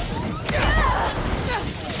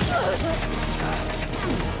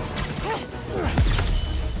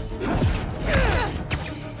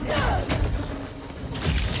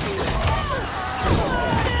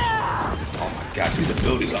 Oh my god, these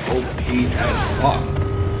abilities are OP as fuck.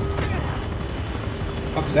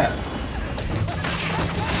 What is that?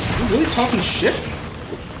 You really talking shit?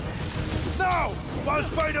 No! While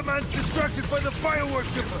Spider-Man's distracted by the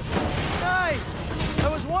fireworks shipment. Nice! I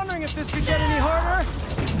was wondering if this could get any harder.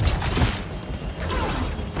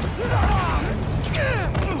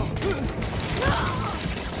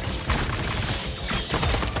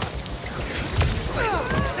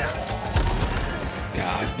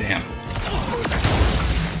 God damn.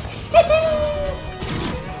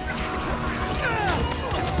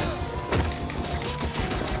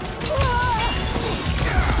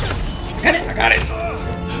 Get it! I got it.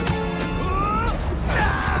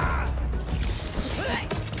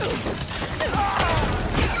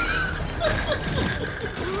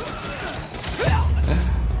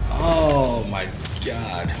 Oh my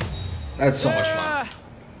god. That's so much fun.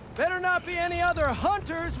 Better not be any other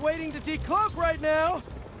hunters waiting to decloak right now.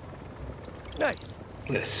 Nice.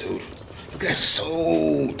 Look at that suit. Look at that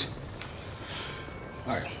suit.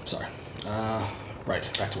 Alright, sorry.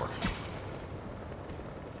 Right, back to work.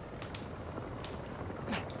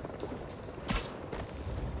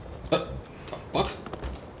 The fuck?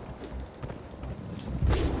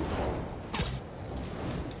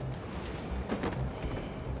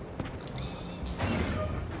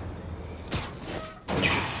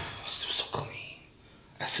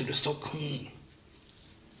 That suit is so clean.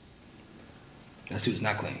 That suit is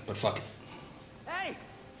not clean, but fuck it. Hey!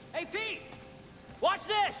 Hey, Pete! Watch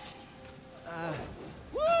this!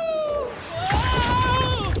 Woo!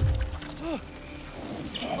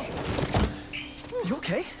 You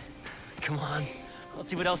okay? Come on. Let's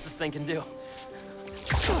see what else this thing can do.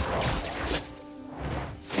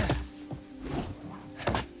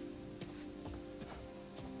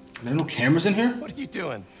 Are there no cameras in here? What are you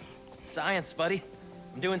doing? Science, buddy.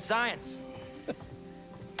 I'm doing science.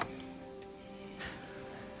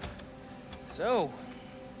 So,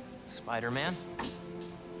 Spider-Man,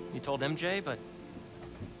 you told MJ, but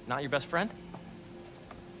not your best friend?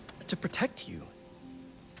 To protect you.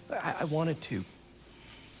 I wanted to.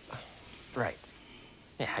 Right.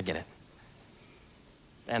 Yeah, I get it.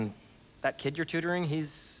 And that kid you're tutoring,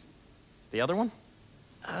 he's the other one?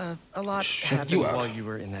 A lot happened while you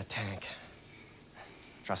were in that tank.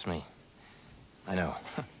 Trust me. I know.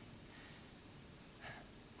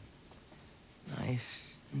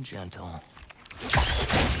 Nice and gentle.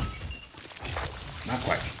 Not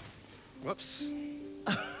quite. Whoops.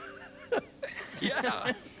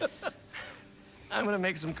 Yeah. I'm gonna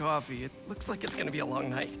make some coffee. It looks like it's gonna be a long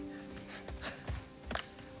night.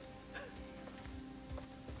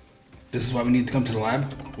 This is why we need to come to the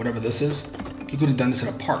lab, whatever this is. You could have done this in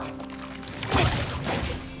a park.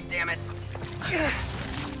 Damn it.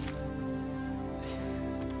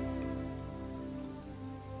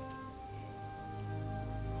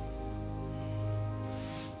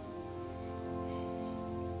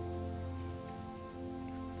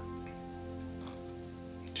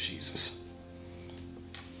 Jesus.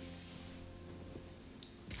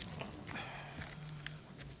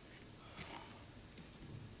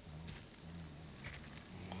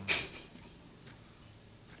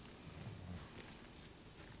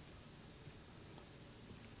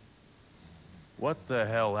 What the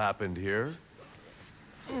hell happened here?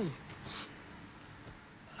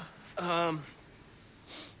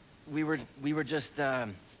 We were just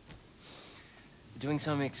doing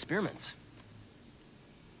some experiments.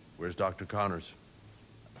 Where's Dr. Connors?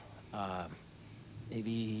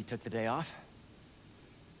 Maybe he took the day off?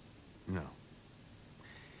 No.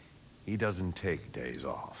 He doesn't take days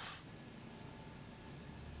off.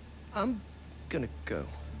 I'm gonna go.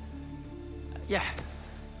 Yeah.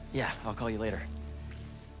 Yeah, I'll call you later.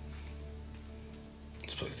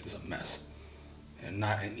 This place is a mess. And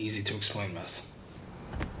not an easy to explain mess.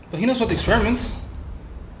 But he knows about the experiments.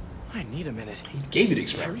 I need a minute. He gave you the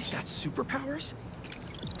experiments. Harry's got superpowers?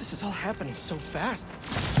 This is all happening so fast.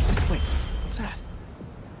 Wait, what's that?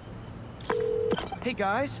 Hey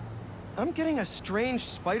guys, I'm getting a strange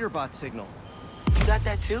spider bot signal. You got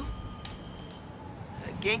that too?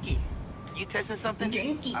 Genki, you testing something?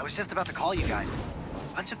 Genki. I was just about to call you guys.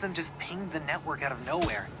 A bunch of them just pinged the network out of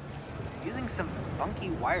nowhere. Using some funky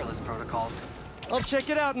wireless protocols. I'll check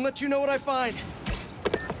it out and let you know what I find.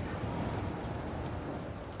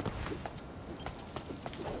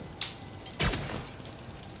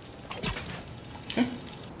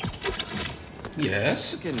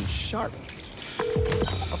 Yes. It's getting sharp.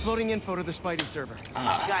 Uploading info to the Spidey server.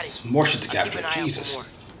 Got it. More shit to Keep capture. an eye out for Jesus. more.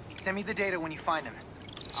 Send me the data when you find them.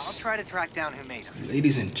 I'll try to track down who made them.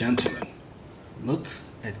 Ladies and gentlemen, look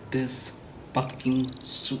at this fucking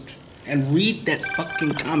suit. And read that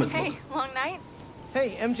fucking comic book. Hey, long night?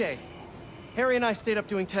 Hey, MJ. Harry and I stayed up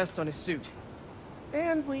doing tests on his suit.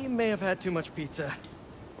 And we may have had too much pizza.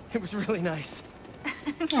 It was really nice.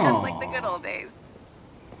 Just like the good old days.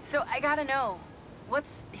 So I gotta know,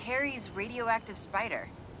 what's Harry's radioactive spider?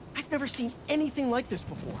 I've never seen anything like this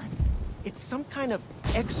before. It's some kind of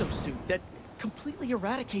exosuit that completely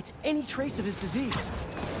eradicates any trace of his disease.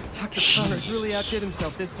 Dr. Connors really outdid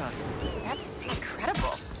himself this time. That's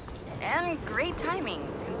incredible. And great timing,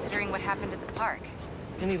 considering what happened at the park.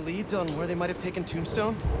 Any leads on where they might have taken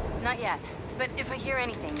Tombstone? Not yet, but if I hear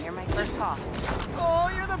anything, you're my first call.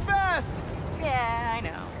 Oh, you're the best! Yeah, I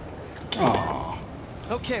know. Aww.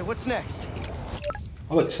 Okay, what's next?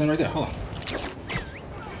 Oh wait, stand right there, hold on.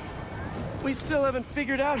 We still haven't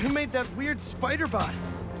figured out who made that weird spider bot.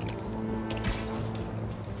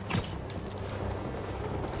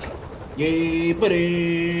 Yay,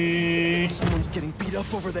 buddy! Someone's getting beat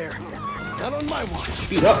up over there. Not on my watch.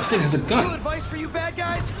 Beat up? This thing has a gun. Real advice for you bad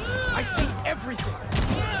guys? I see everything.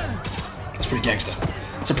 That's pretty gangsta.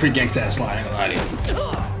 It's a pretty gangsta ass lie, I ain't gonna lie to you.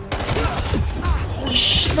 Holy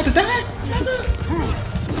shit, about to die?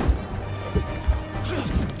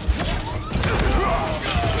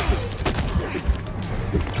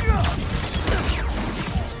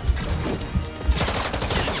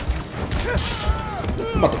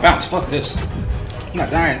 I'm about to bounce, fuck this. I'm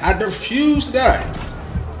not dying. I refuse to die.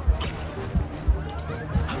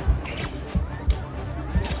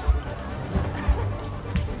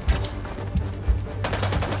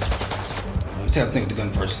 Let's have to think of the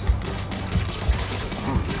gun first.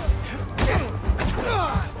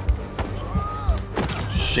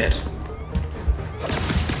 Shit.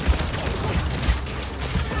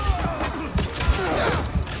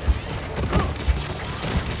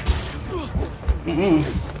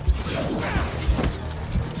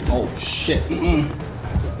 Oh shit.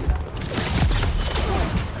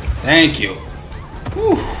 Thank you.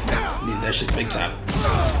 Whew. Needed that shit big time.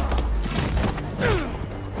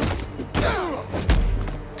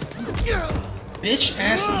 Bitch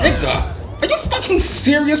ass nigga. Are you fucking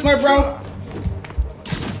serious, my bro?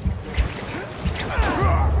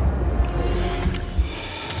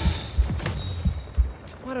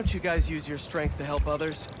 Why don't you guys use your strength to help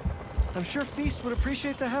others? I'm sure Feast would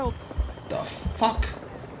appreciate the help. The fuck?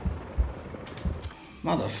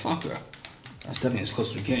 Motherfucker. That's definitely as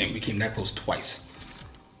close as we came. We came that close twice.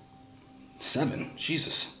 7.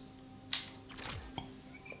 Jesus.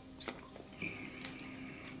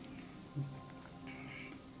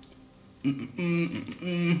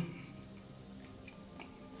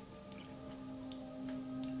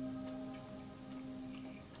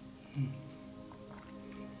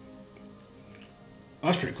 Oh,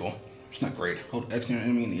 that's pretty cool. It's not great. Hold X near an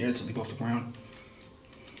enemy in the air to leap off the ground.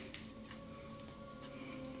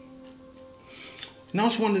 You know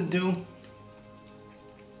what I just wanted to do?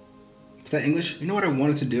 Is that English? You know what I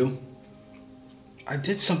wanted to do? I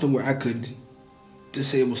did something where I could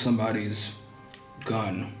disable somebody's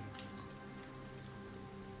gun.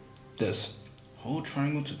 This. Hold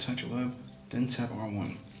triangle to touch a web, then tap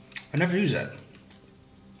R1. I never use that.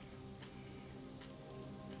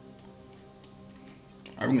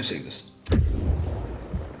 Alright, we're gonna save this.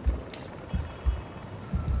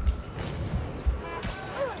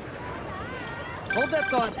 Hold that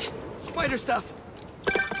thought. Spider stuff.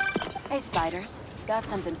 Hey, Spiders. Got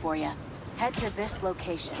something for you. Head to this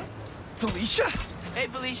location. Felicia? Hey,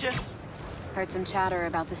 Felicia. Heard some chatter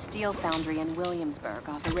about the steel foundry in Williamsburg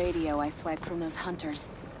off the radio I swiped from those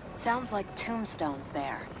hunters. Sounds like tombstones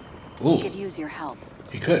there. Ooh. We could use your help.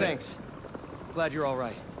 You could. Thanks. Glad you're all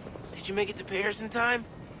right. Did you make it to Paris in time?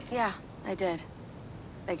 Yeah, I did.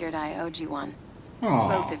 Figured I owed you one. Aww.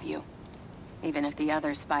 Both of you. Even if the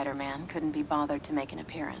other Spider-Man couldn't be bothered to make an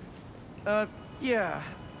appearance. Yeah.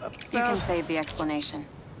 You can save the explanation.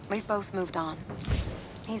 We've both moved on.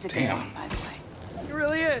 He's a good one, by the way. He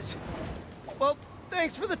really is. Well,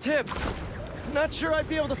 thanks for the tip. Not sure I'd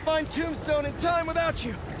be able to find Tombstone in time without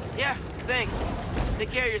you. Yeah, thanks.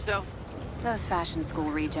 Take care of yourself. Those fashion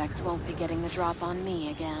school rejects won't be getting the drop on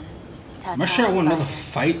me again. Am I sure I want another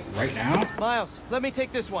fight right now? Miles, let me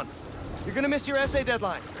take this one. You're gonna miss your essay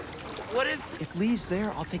deadline. What if... If Lee's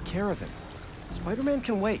there, I'll take care of him. Spider-Man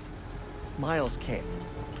can wait. Miles can't.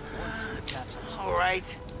 All right.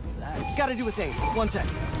 Gotta do a thing. One sec.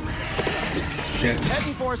 Shit. Head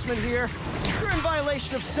enforcement here. You're in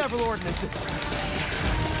violation of several ordinances.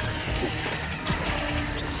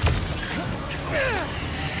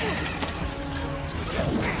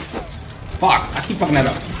 Fuck, I keep fucking that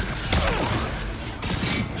up.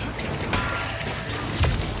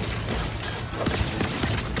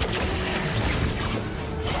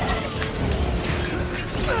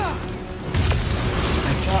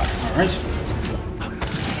 Alright.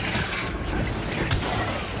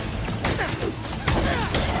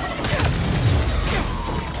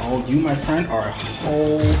 Oh, you, my friend, are a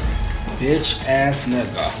whole bitch ass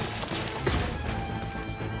nigga.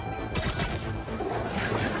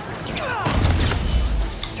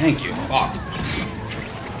 Thank you. Fuck.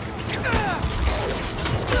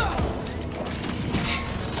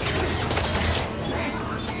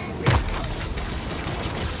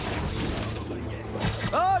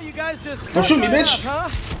 Oh, you guys just don't shoot me, bitch. Up,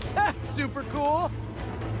 huh? That's super cool.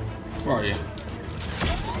 Where are you?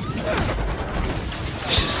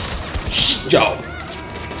 Just yo.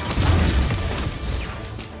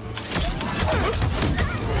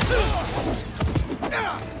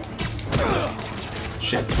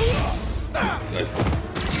 Shit. Good.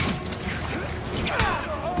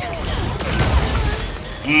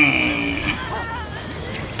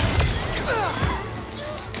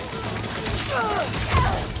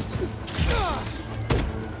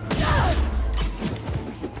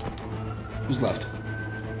 Who's left?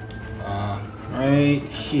 Right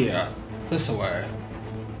here. This way.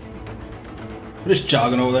 I'm just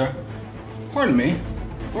jogging over there. Pardon me.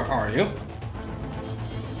 Where are you?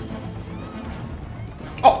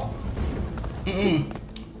 Oh!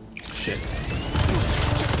 Shit.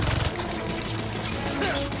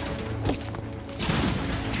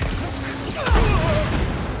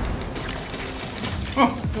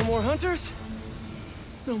 Oh. No more hunters?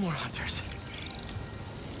 No more hunters.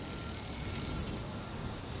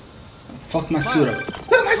 Fuck my suit up.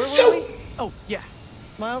 Look at my suit! Oh, yeah.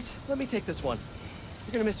 Miles, let me take this one.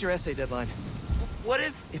 You're gonna miss your essay deadline. What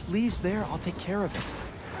if... If Lee's there, I'll take care of him.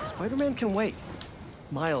 Spider-Man can wait.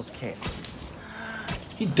 Miles can't.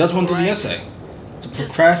 He does want to do the essay. It's a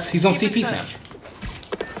procrast. He's on CP time.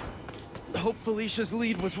 Hope Felicia's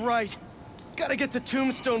lead was right. Gotta get to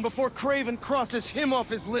Tombstone before Kraven crosses him off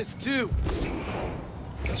his list, too.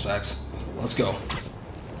 That's facts. Let's go.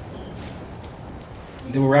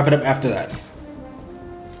 And then we'll wrap it up after that.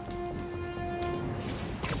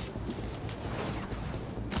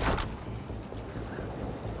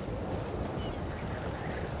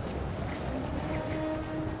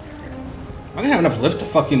 Am I gonna have enough lift to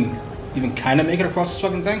fucking even kind of make it across this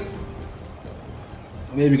fucking thing?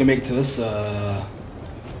 Maybe we can make it to this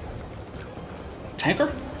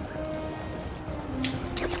tanker?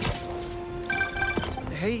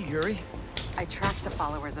 Hey, Yuri. I tracked the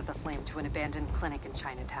followers of the Flame to an abandoned clinic in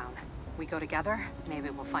Chinatown. We go together,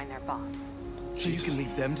 maybe we'll find their boss. So you can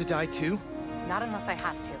leave them to die too? Not unless I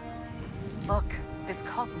have to. Look, this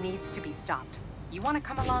cult needs to be stopped. You want to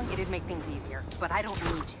come along, it'd make things easier, but I don't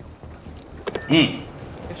need to.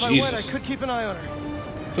 If I went, I could keep an eye on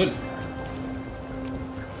her. Good.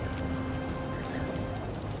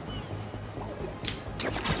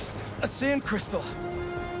 A sand crystal.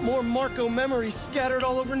 More Marco memories scattered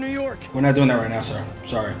all over New York. We're not doing that right now, sir.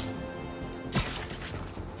 Sorry.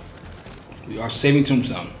 We are saving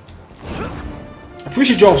Tombstone. I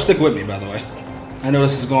appreciate y'all for sticking with me, by the way. I know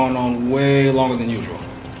this is going on way longer than usual.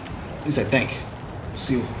 At least I think. We'll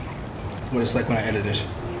see what it's like when I edit it.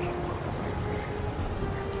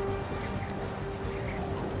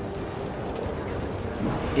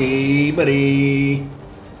 Hey, buddy.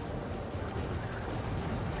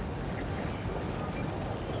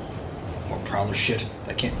 More Prowler shit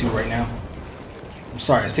that I can't do right now. I'm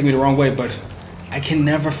sorry, it's taking me the wrong way, but I can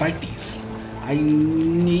never fight these. I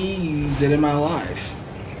need it in my life.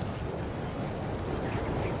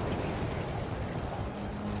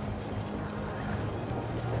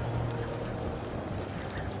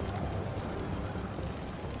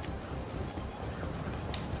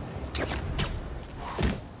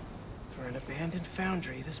 For an abandoned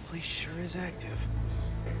foundry, this place sure is active.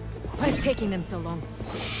 Why's taking them so long?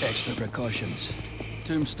 Extra precautions.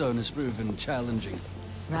 Tombstone has proven challenging.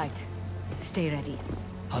 Right. Stay ready.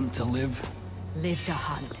 Hunt to live. Live to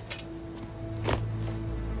hunt.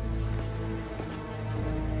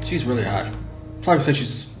 She's really hot. Probably because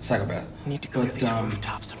she's a psychopath. Need to go to these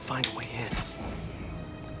rooftops and find a way in.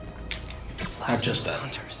 Not just that.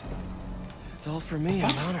 Hunters. It's all for me.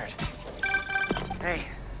 I'm honored. Hey,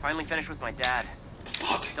 finally finished with my dad.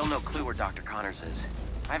 Fuck. Still no clue where Dr. Connors is.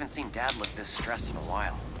 I haven't seen Dad look this stressed in a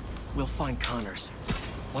while. We'll find Connors.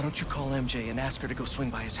 Why don't you call MJ and ask her to go swing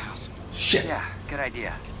by his house? Shit. Yeah, good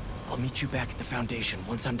idea. I'll meet you back at the Foundation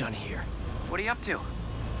once I'm done here. What are you up to?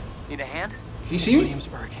 Need a hand? Can you see me?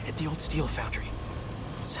 Williamsburg, at the old steel foundry.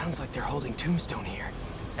 Sounds like they're holding Tombstone here.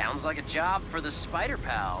 Sounds like a job for the Spider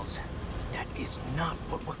Pals. That is not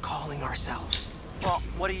what we're calling ourselves. Well,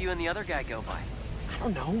 what do you and the other guy go by? I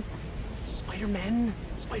don't know. Spider-Men?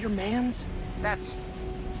 Spider-Mans? That's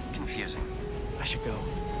confusing. I should go.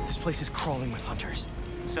 This place is crawling with hunters.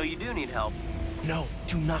 So you do need help? No,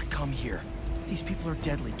 do not come here. These people are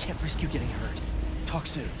deadly. Can't risk you getting hurt. Talk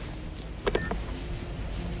soon.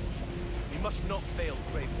 We must not fail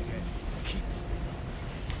Craven again. Keep.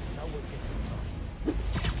 Now we'll get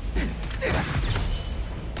to.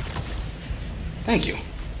 Thank you.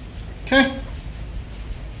 Okay.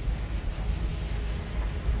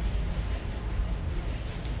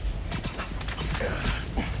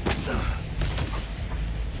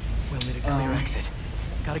 We'll need a clear exit.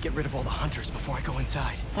 Gotta get rid of all the hunters before I go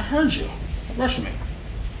inside. I heard you. Rush me.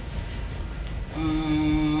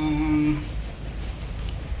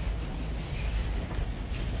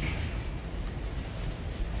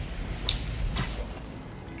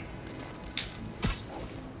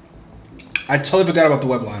 I totally forgot about the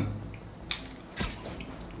web line.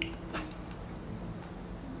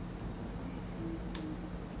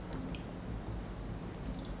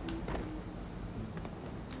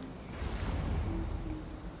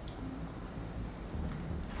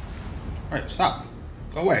 Alright, stop.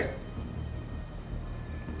 Go away.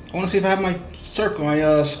 I want to see if I have my circle,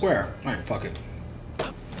 my square. Alright, fuck it.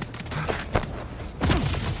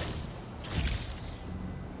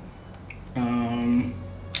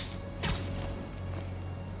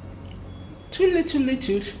 Tootly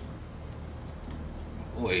toot.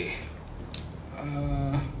 Oi.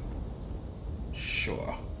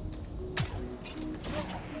 Sure.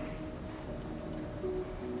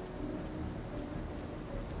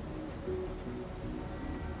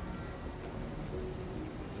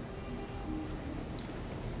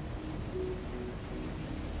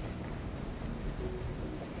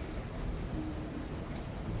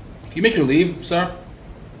 Can you make your leave, sir?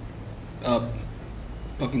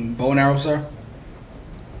 Fucking bow and arrow, sir?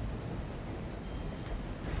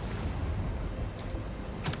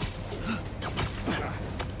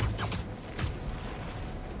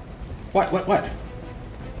 What? Can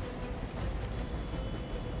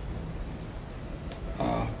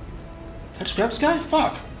I just grab this guy?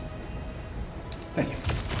 Fuck. Thank you.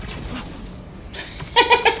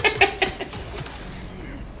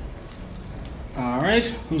 Alright,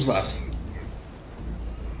 who's left?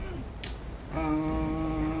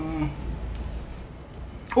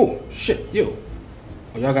 Oh, shit, you.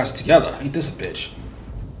 Oh, y'all guys together. Ain't this a bitch?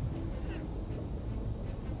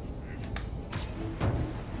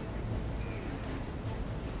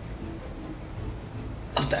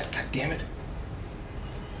 left that. God damn it.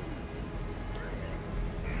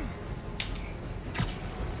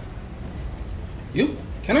 You?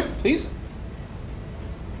 Can I, please?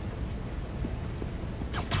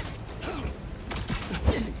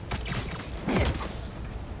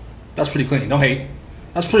 That's pretty clean. No hate.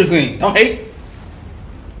 That's pretty clean. No hate.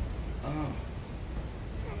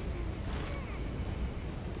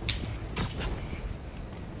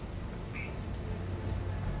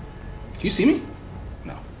 Do you see me?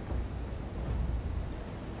 No.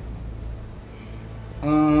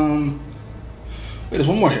 Wait, there's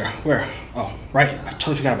one more here. Where? Oh, right. I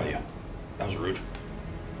totally forgot about you. That was rude.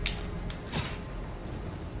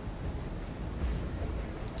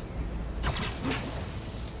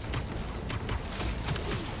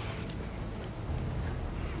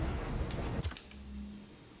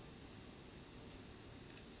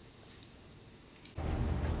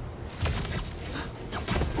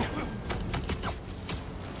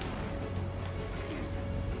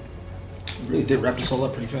 Really did wrap this all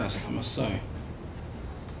up pretty fast, I must say.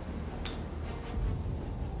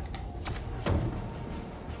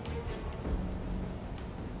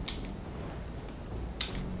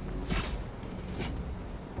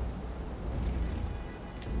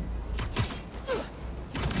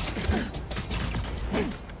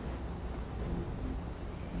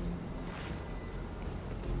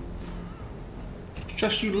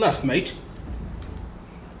 Just you left, mate.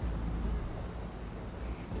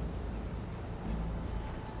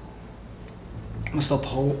 I'm gonna start the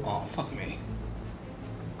whole. Oh, fuck me.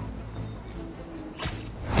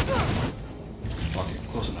 Fuck it,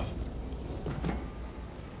 close enough.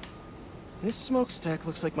 This smokestack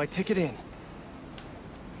looks like my ticket in.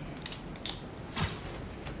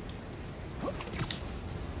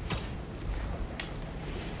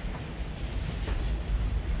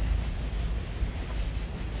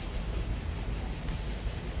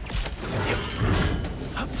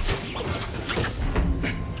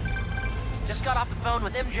 Got off the phone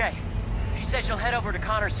with MJ. She says she'll head over to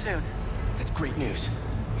Connors soon. That's great news.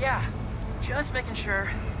 Yeah, just making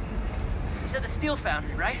sure. You said the steel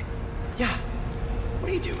foundry, right? Yeah.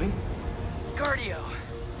 What are you doing? Cardio.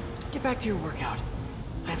 Get back to your workout.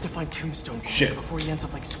 I have to find Tombstone before he ends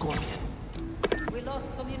up like Scorpion. We lost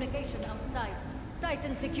communication outside.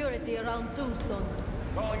 Tighten security around Tombstone.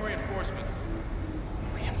 Calling reinforcements.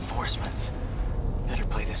 Reinforcements? Better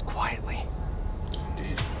play this quietly.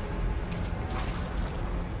 Indeed.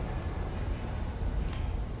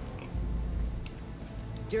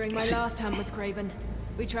 During my last hunt with Kraven,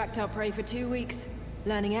 we tracked our prey for 2 weeks,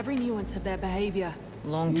 learning every nuance of their behavior.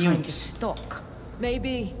 Long time to stalk.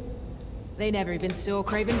 Maybe. They never even saw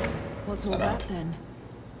Kraven. What's all that then?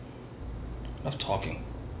 Enough talking.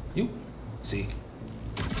 You? See?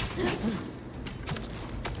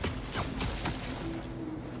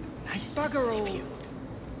 Nice to sleep you.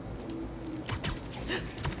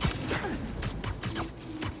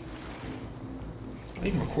 Are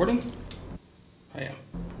you even recording? I am.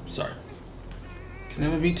 Sorry. Can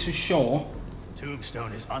never be too sure.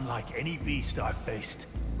 Tombstone is unlike any beast I've faced.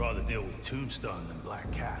 Rather deal with Tombstone than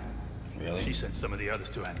Black Cat. Really? She sent some of the others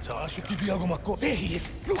to Antarctica. There he is.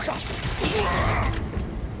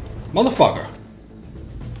 Motherfucker.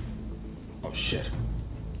 Oh shit.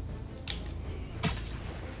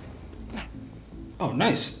 Oh,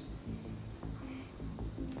 nice.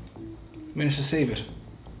 Managed to save it.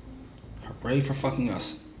 Hooray for fucking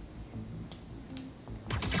us.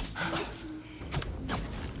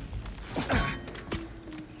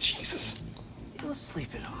 Jesus. You'll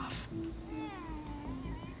sleep it off.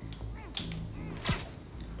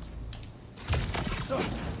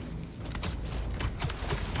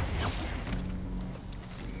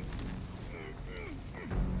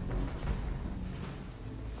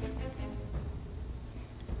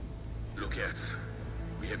 Look, Hertz.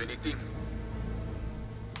 We have anything?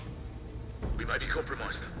 We might be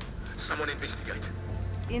compromised. Someone investigate.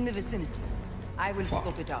 In the vicinity. I will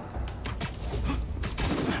scope it out.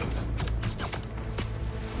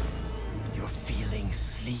 You're feeling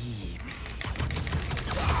sleepy.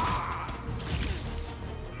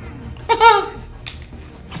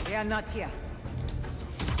 They are not here.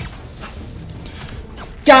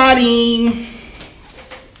 Got him!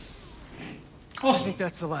 Awesome. I think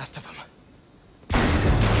that's the last of them.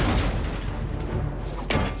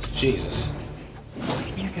 Jesus.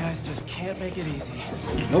 You guys just can't make it easy.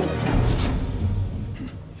 Nope.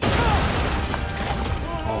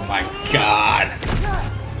 Oh my god.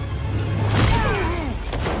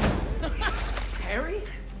 Harry?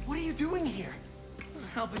 What are you doing here?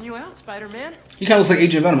 Helping you out, Spider-Man. He kind of looks like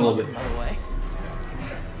Agent Venom a little bit. By the way.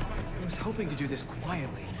 I was hoping to do this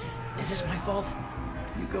quietly. Is this my fault?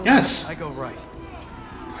 You go Yes. left, I go right.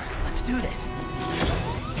 Let's do this.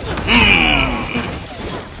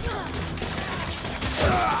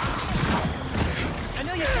 I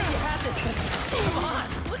know you said you had this, but come on,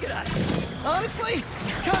 look at us. Honestly,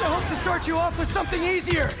 kinda hope to start you off with something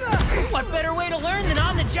easier. What better way to learn than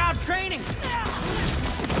on-the-job training?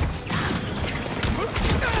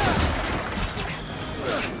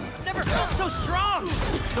 I've never felt so strong.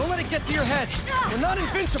 Don't let it get to your head. We're not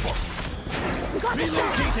invincible.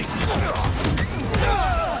 Relocating.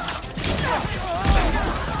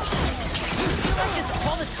 Like this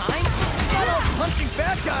all the time? Not all punching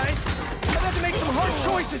bad guys. I've had to make some hard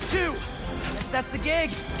choices too. Guess that's the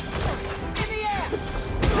gig.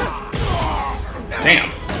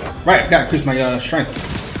 Damn. Right, I gotta increase my strength.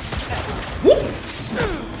 Whoop.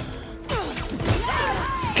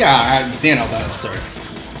 God damn, that was unnecessary.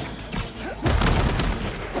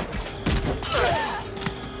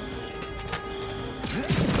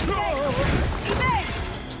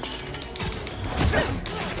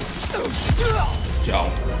 Yo,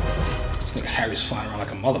 this nigga Harry's flying around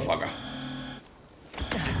like a motherfucker.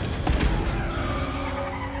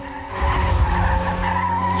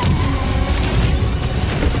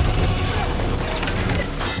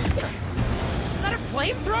 Is that a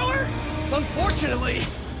flamethrower? Unfortunately,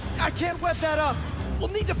 I can't wet that up. We'll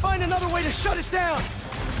need to find another way to shut it down.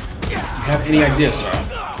 Do you have any ideas, sir?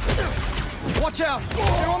 Watch out!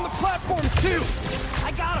 They're on the platforms too.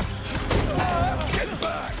 I got him.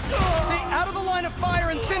 Stay out of the line of fire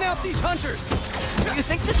and thin out these hunters. You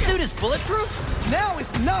think this suit is bulletproof? Now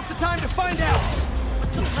is not the time to find out.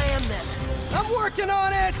 What's the plan then? I'm working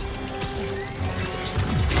on it.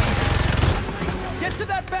 Get to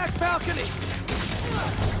that back balcony.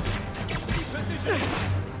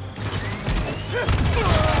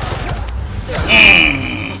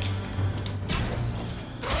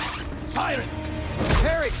 Pirate!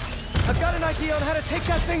 Harry, I've got an idea on how to take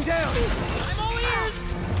that thing down. I'm all ears.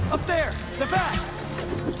 Up there, the bats.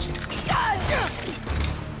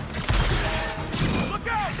 Look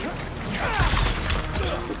out!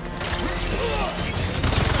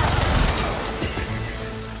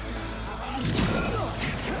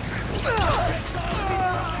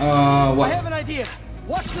 What? I have an idea.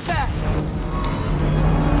 Watch the bat.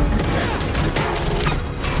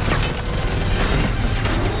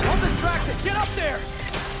 I'll distract it. Get up there.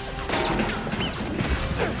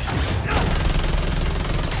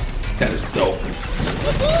 That is dope.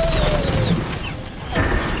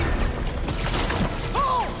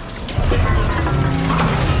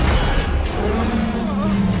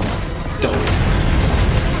 Dope.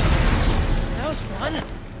 That was fun.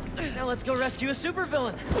 Now let's go rescue a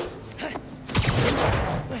supervillain.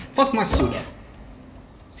 Fuck my suit up.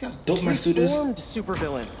 See how dope my suit is? Reformed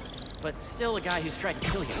supervillain. But still a guy who's tried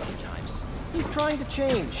to kill you a few times. He's trying to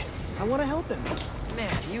change. I want to help him.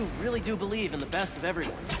 Man, you really do believe in the best of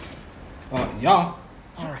everyone. Yeah.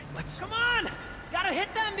 All right, let's... Come on! Gotta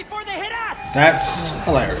hit them before they hit us! That's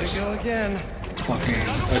hilarious. Here we go again. Fucking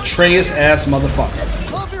Atreus ass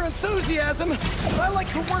motherfucker. Love your enthusiasm, but I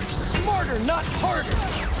like to work smarter, not harder.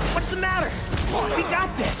 What's the matter? We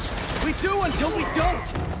got this! We do until we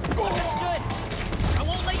don't. Understood. I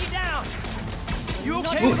won't let you down. You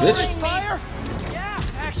okay Ooh, with all bitch. this fire? Yeah,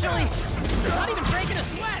 actually. Not even breaking a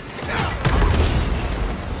sweat.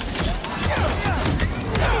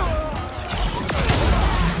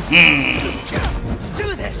 Let's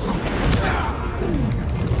do this.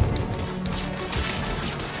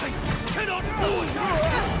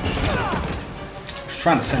 Just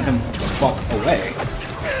trying to send him the fuck away.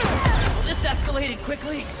 This escalated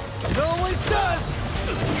quickly. It always does.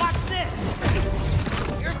 Watch this.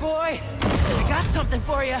 Here, boy. I got something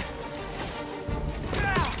for you.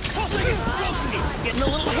 Getting a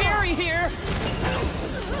little hairy here.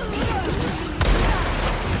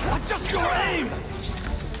 Adjust your aim.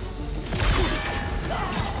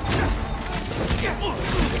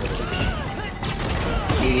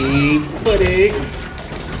 Hey, buddy.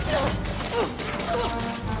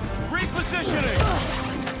 Repositioning.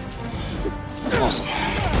 Awesome.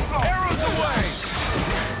 Arrows away.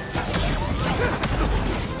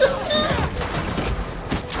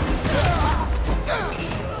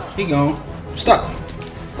 He gone. Stuck.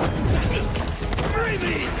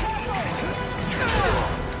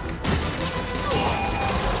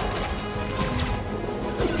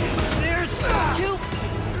 There's too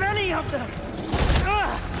many of them.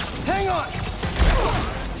 Hang on.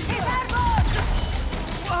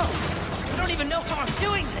 Whoa! I don't even know how I'm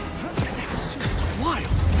doing this. That suit is wild.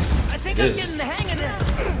 I think It I'm is. getting the hang of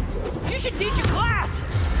this. You should teach a class.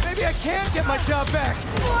 Maybe I can get my job back.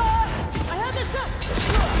 I have this up.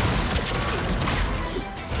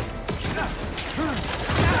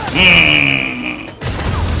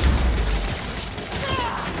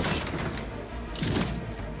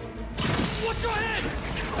 Watch your head!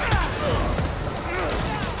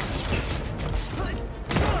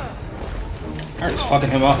 Alright, just fucking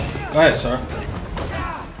him up. Go ahead, sir.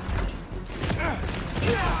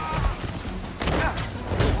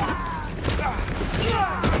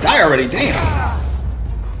 Die already, damn.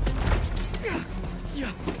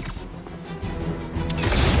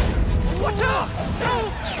 Watch out!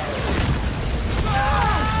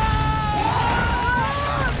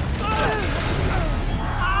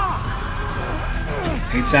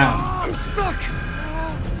 Hate sound. I'm stuck.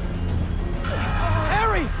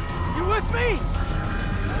 Harry, you with me?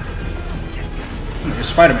 You're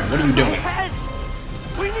Spider-Man. What are you doing? Head.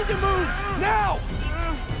 We need to move now.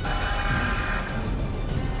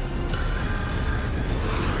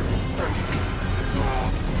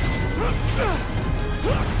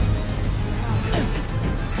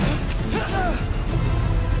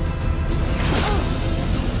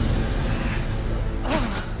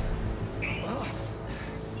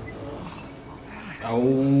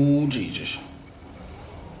 Oh, Jesus.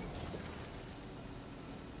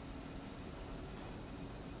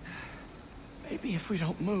 Maybe if we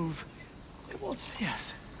don't move, it won't see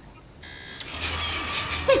us.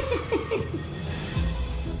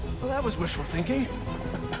 Well, that was wishful thinking.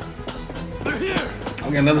 They're here.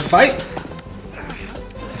 I'll get another fight.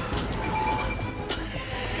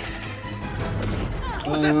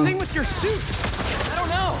 What's that thing with your suit? I don't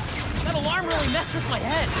know. That alarm really messed with my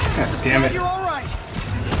head. God damn it. You're all right.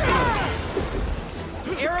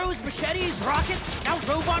 Arrows, machetes, rockets, now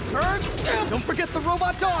robot birds. Don't forget the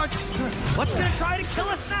robot dogs. What's gonna try to kill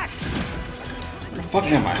us next? Where the fuck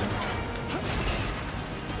am I?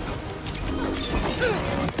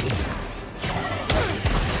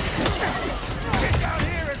 Get down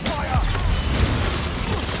here and fire.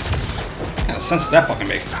 What kind of sense does that fucking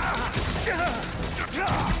make?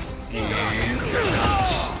 And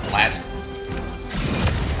splat.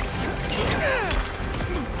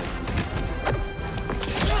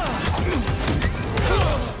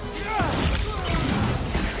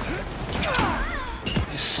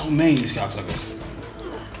 There's so many of these cocksuckers.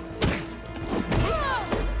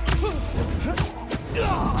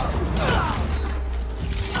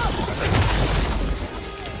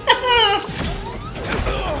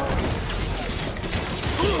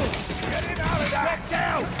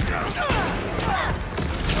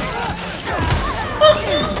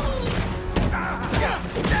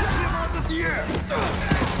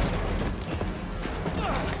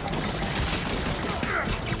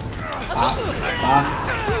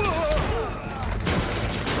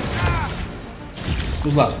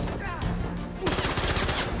 Who's left?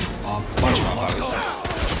 A bunch of motherfuckers.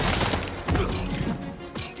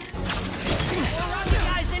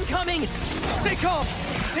 Guys incoming! Stay calm.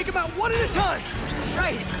 Take them out one at a time.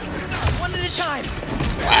 Right. One at a time.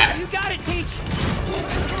 You got it, Teach.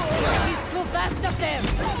 He's too fast up there.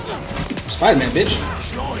 Spider-Man, bitch.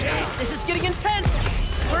 This is getting intense.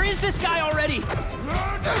 Where is this guy already?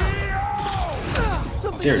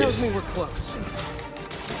 Something There it tells is. me we're close.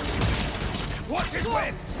 Watch his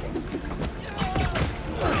webs.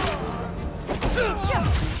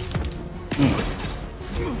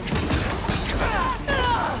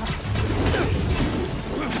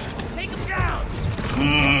 Take him down.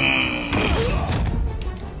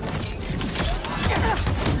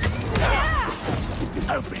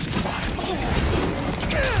 Open fire.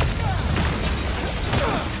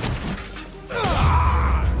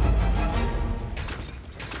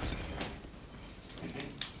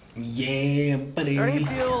 Yeah, buddy. Starting to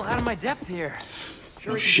feel out of my depth here.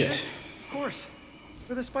 Oh shit. Of course.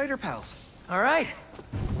 We're the Spider Pals. All right.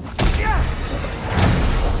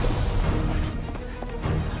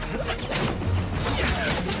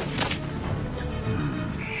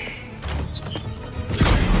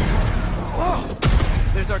 Whoa!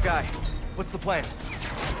 There's our guy. What's the plan?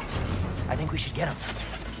 I think we should get him.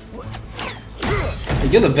 Hey,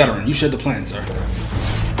 you're the veteran. You shared the plan, sir.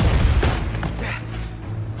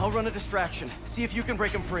 I'll run a distraction. See if you can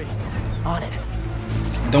break him free. On it.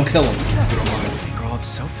 Don't kill him. If you don't mind. They grow up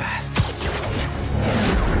so fast.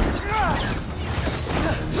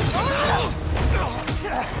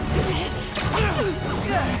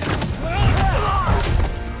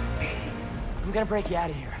 I'm gonna break you out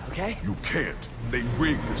of here, okay? You can't. They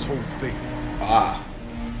rigged this whole thing. Ah.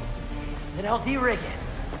 Then I'll de-rig it.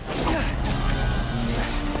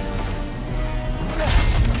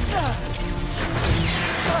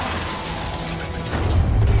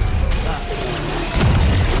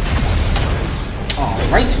 All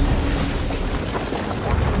right.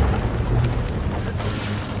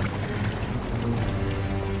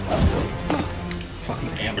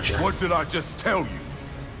 did I just tell you?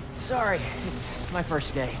 Sorry, it's my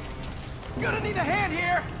first day. Gonna need a hand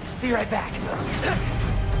here. Be right back.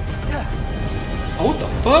 Oh, what the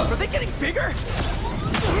fuck? Are they getting bigger?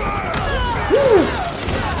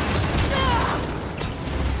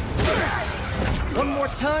 One more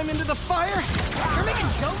time into the fire. You're making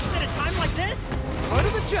jokes at a time like this? Part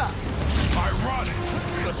of the job. Ironic.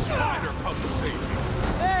 The spider comes to save me.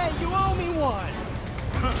 Hey, you owe me one.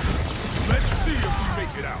 Let's see if you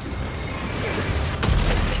make it out.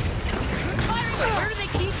 Where do they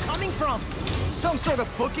keep coming from? Some sort of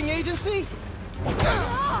booking agency?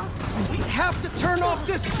 We have to turn off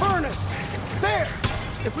this furnace. There.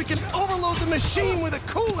 If we can overload the machine with a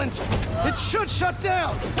coolant, it should shut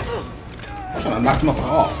down. I'm trying to knock the motherfucker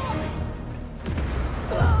off.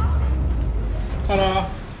 Ta-da.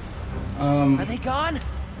 Are they gone?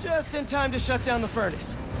 Just in time to shut down the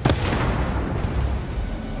furnace.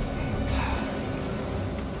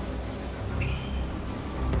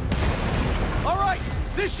 All right,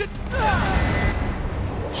 this should...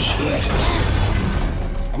 Jesus.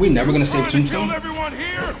 Are we never gonna save Tombstone? Kill everyone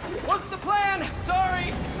here? Wasn't the plan.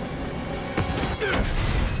 Sorry.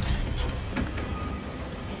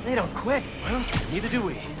 They don't quit. Well, neither do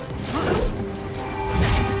we.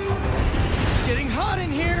 Getting hot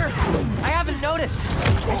in here. I haven't noticed.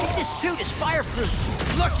 I think this suit is fireproof.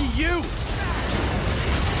 Lucky you.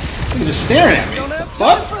 You're just staring at me. Don't have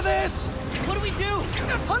What? time for this. What do we do?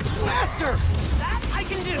 Punch faster. That I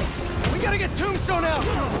can do. We gotta get Tombstone out.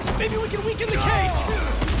 Maybe we can weaken the cage.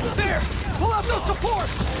 There. Pull out those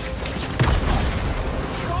supports.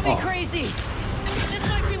 Call me crazy. This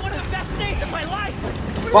might be one of the best days of my life.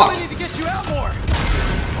 We Fuck. really need to get you out more.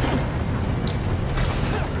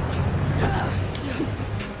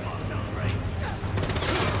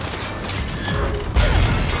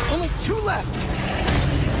 Only 2 left.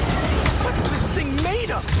 What's this thing made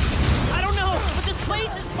of? I don't know, but this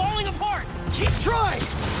place is falling apart. Keep trying.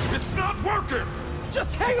 It's not working.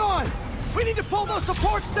 Just hang on. We need to pull those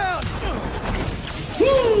supports down.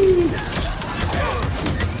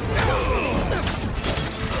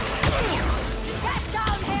 Get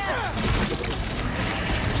down here!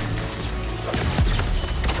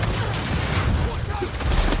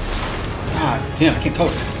 Ah, damn, I can't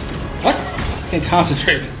cope. What? I can't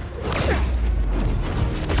concentrate.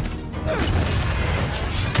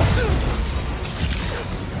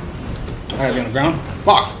 I gotta be on the ground.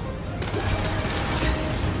 Fuck.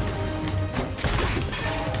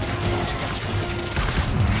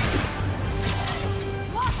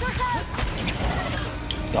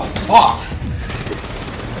 The fuck?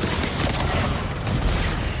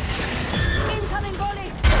 Incoming volley!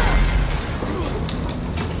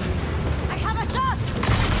 I have a shot!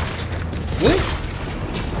 Really?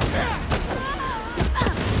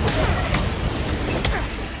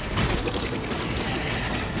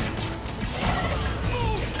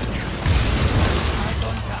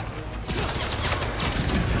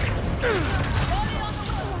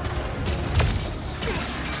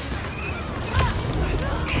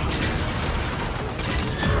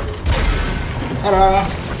 Ta-da!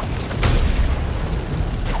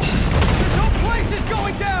 This whole place is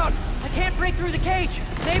going down. I can't break through the cage.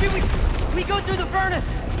 Maybe we go through the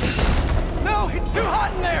furnace. No, it's too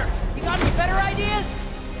hot in there. You got any better ideas?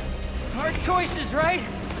 Hard choices, right?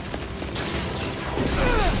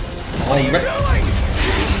 Oh, you ready?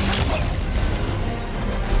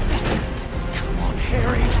 Come on,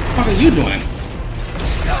 Harry. What the fuck are you doing?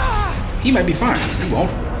 He might be fine. You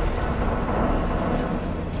won't.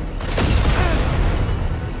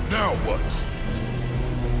 Now what?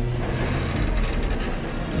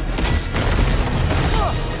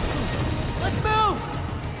 Let's move!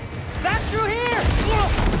 Back through here!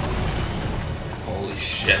 Holy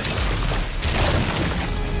shit.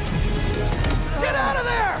 Get out of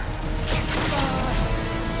there!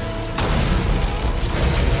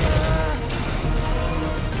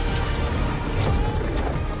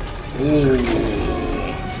 Ooh.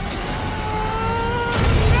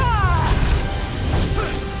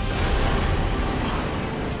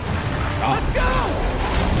 Let's go!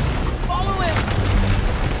 Follow him!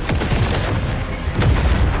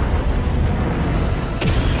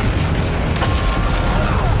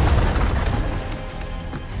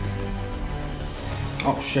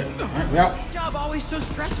 Oh shit. Alright, we out. This job always so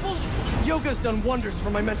stressful? Yoga's done wonders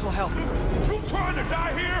for my mental health. You trying to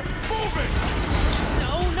die here? Move it!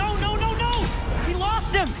 No! We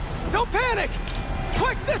lost him! Don't panic!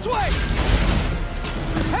 Quick, this way!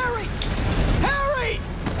 Harry! Harry!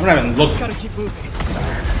 I'm not even looking. Gotta keep moving.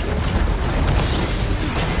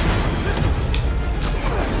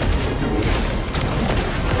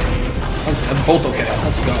 I'm both okay.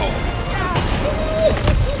 Let's go.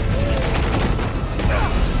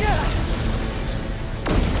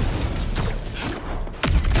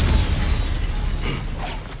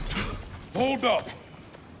 Hold up.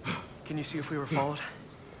 Can you see if we were followed?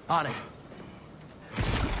 On it.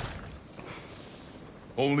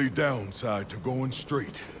 Only downside to going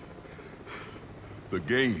straight. The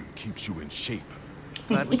game keeps you in shape.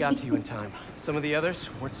 Glad we got to you in time. Some of the others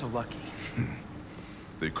weren't so lucky.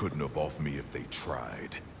 They couldn't have off me if they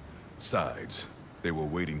tried. Besides, they were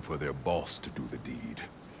waiting for their boss to do the deed.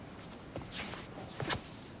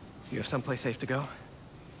 You have someplace safe to go?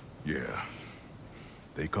 Yeah.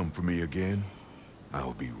 They come for me again,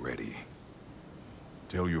 I'll be ready.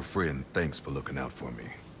 Tell your friend thanks for looking out for me.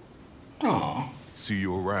 Aww. See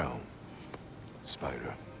you around,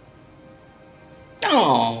 Spider.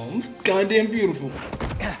 Oh, goddamn beautiful.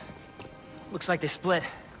 Looks like they split.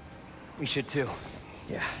 We should too.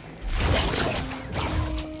 Yeah.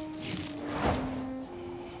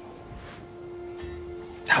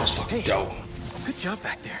 That was fucking dope. Good job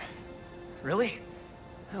back there. Really?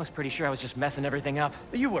 I was pretty sure I was just messing everything up.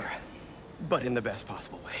 You were, but in the best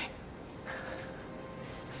possible way.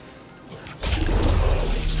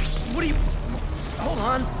 What are you... Hold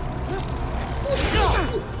on.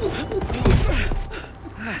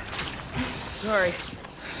 Sorry.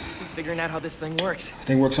 Still figuring out how this thing works.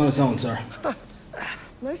 Thing works on its own, sir.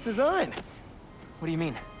 Nice design. What do you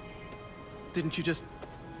mean? Didn't you just...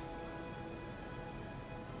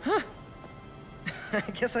 Huh. I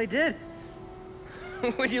guess I did.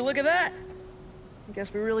 Would you look at that? I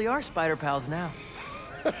guess we really are spider pals now.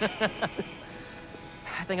 I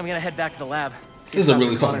think I'm gonna head back to the lab. This is a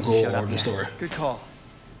really fucking cool origin story. Good call.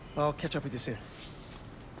 I'll catch up with you soon.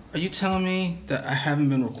 Are you telling me that I haven't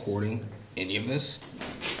been recording any of this?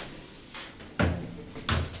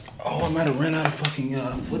 Oh, I might have ran out of fucking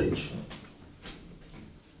footage.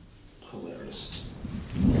 Hilarious.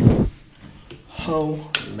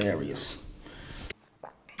 Hilarious.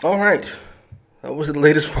 All right. That was the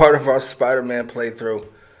latest part of our Spider-Man playthrough.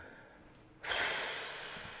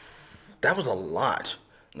 That was a lot.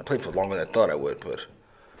 And I played for longer than I thought I would, but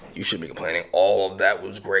you shouldn't be complaining. All of that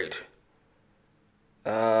was great.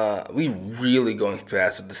 We really going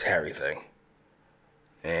fast with this Harry thing.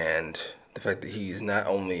 And the fact that he's not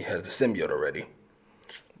only has the symbiote already,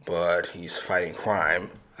 but he's fighting crime,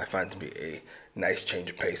 I find to be a nice change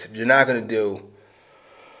of pace. If you're not going to do...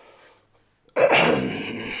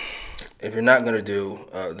 if you're not going to do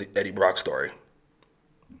the Eddie Brock story,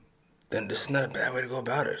 then this is not a bad way to go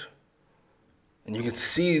about it. And you can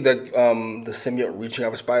see that the symbiote reaching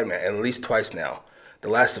out for Spider-Man at least twice now. The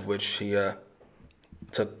last of which he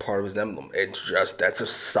took part of his emblem. It's just, that's a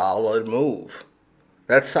solid move.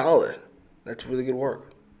 That's solid. That's really good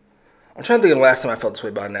work. I'm trying to think of the last time I felt this way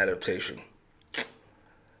about an adaptation.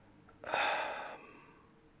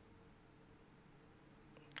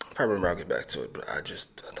 If I remember, I'll get back to it, but I thought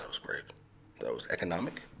it was great. I thought it was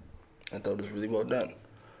economic. I thought it was really well done.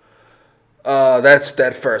 That's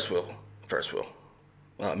that first wheel,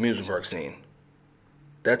 Musenberg scene.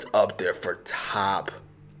 That's up there for top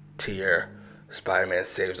tier Spider-Man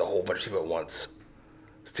saves a whole bunch of people at once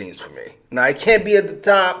scenes for me. Now, I can't be at the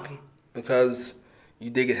top because you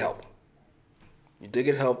did get help. You did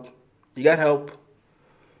get help. You got help.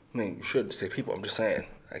 I mean, you should save people. I'm just saying.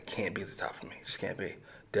 I can't be at the top for me. Just can't be.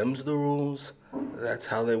 Them's the rules. That's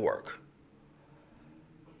how they work.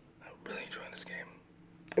 I'm really enjoying this game.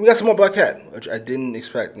 And we got some more Black Cat, which I didn't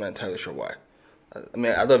expect. I'm not entirely sure why. I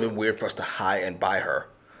mean, I thought it'd be weird for us to high and buy her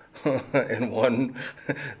in one,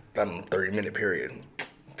 I don't know, 30-minute period.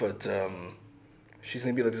 But she's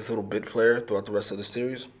going to be like this little bit player throughout the rest of the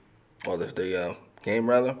series. Or the game,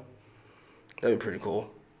 rather. That'd be pretty cool.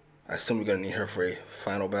 I assume we're going to need her for a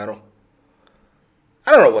final battle.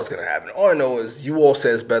 I don't know what's going to happen. All I know is you all say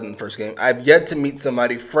it's better than the first game. I've yet to meet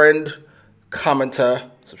somebody, friend, commenter,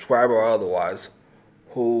 subscriber, or otherwise,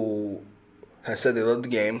 who has said they love the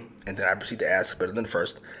game, and then I proceed to ask better than the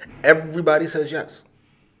first. Everybody says yes.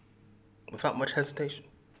 Without much hesitation.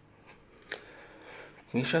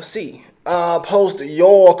 We shall see. Post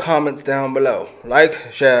your comments down below.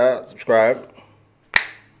 Like, share, subscribe.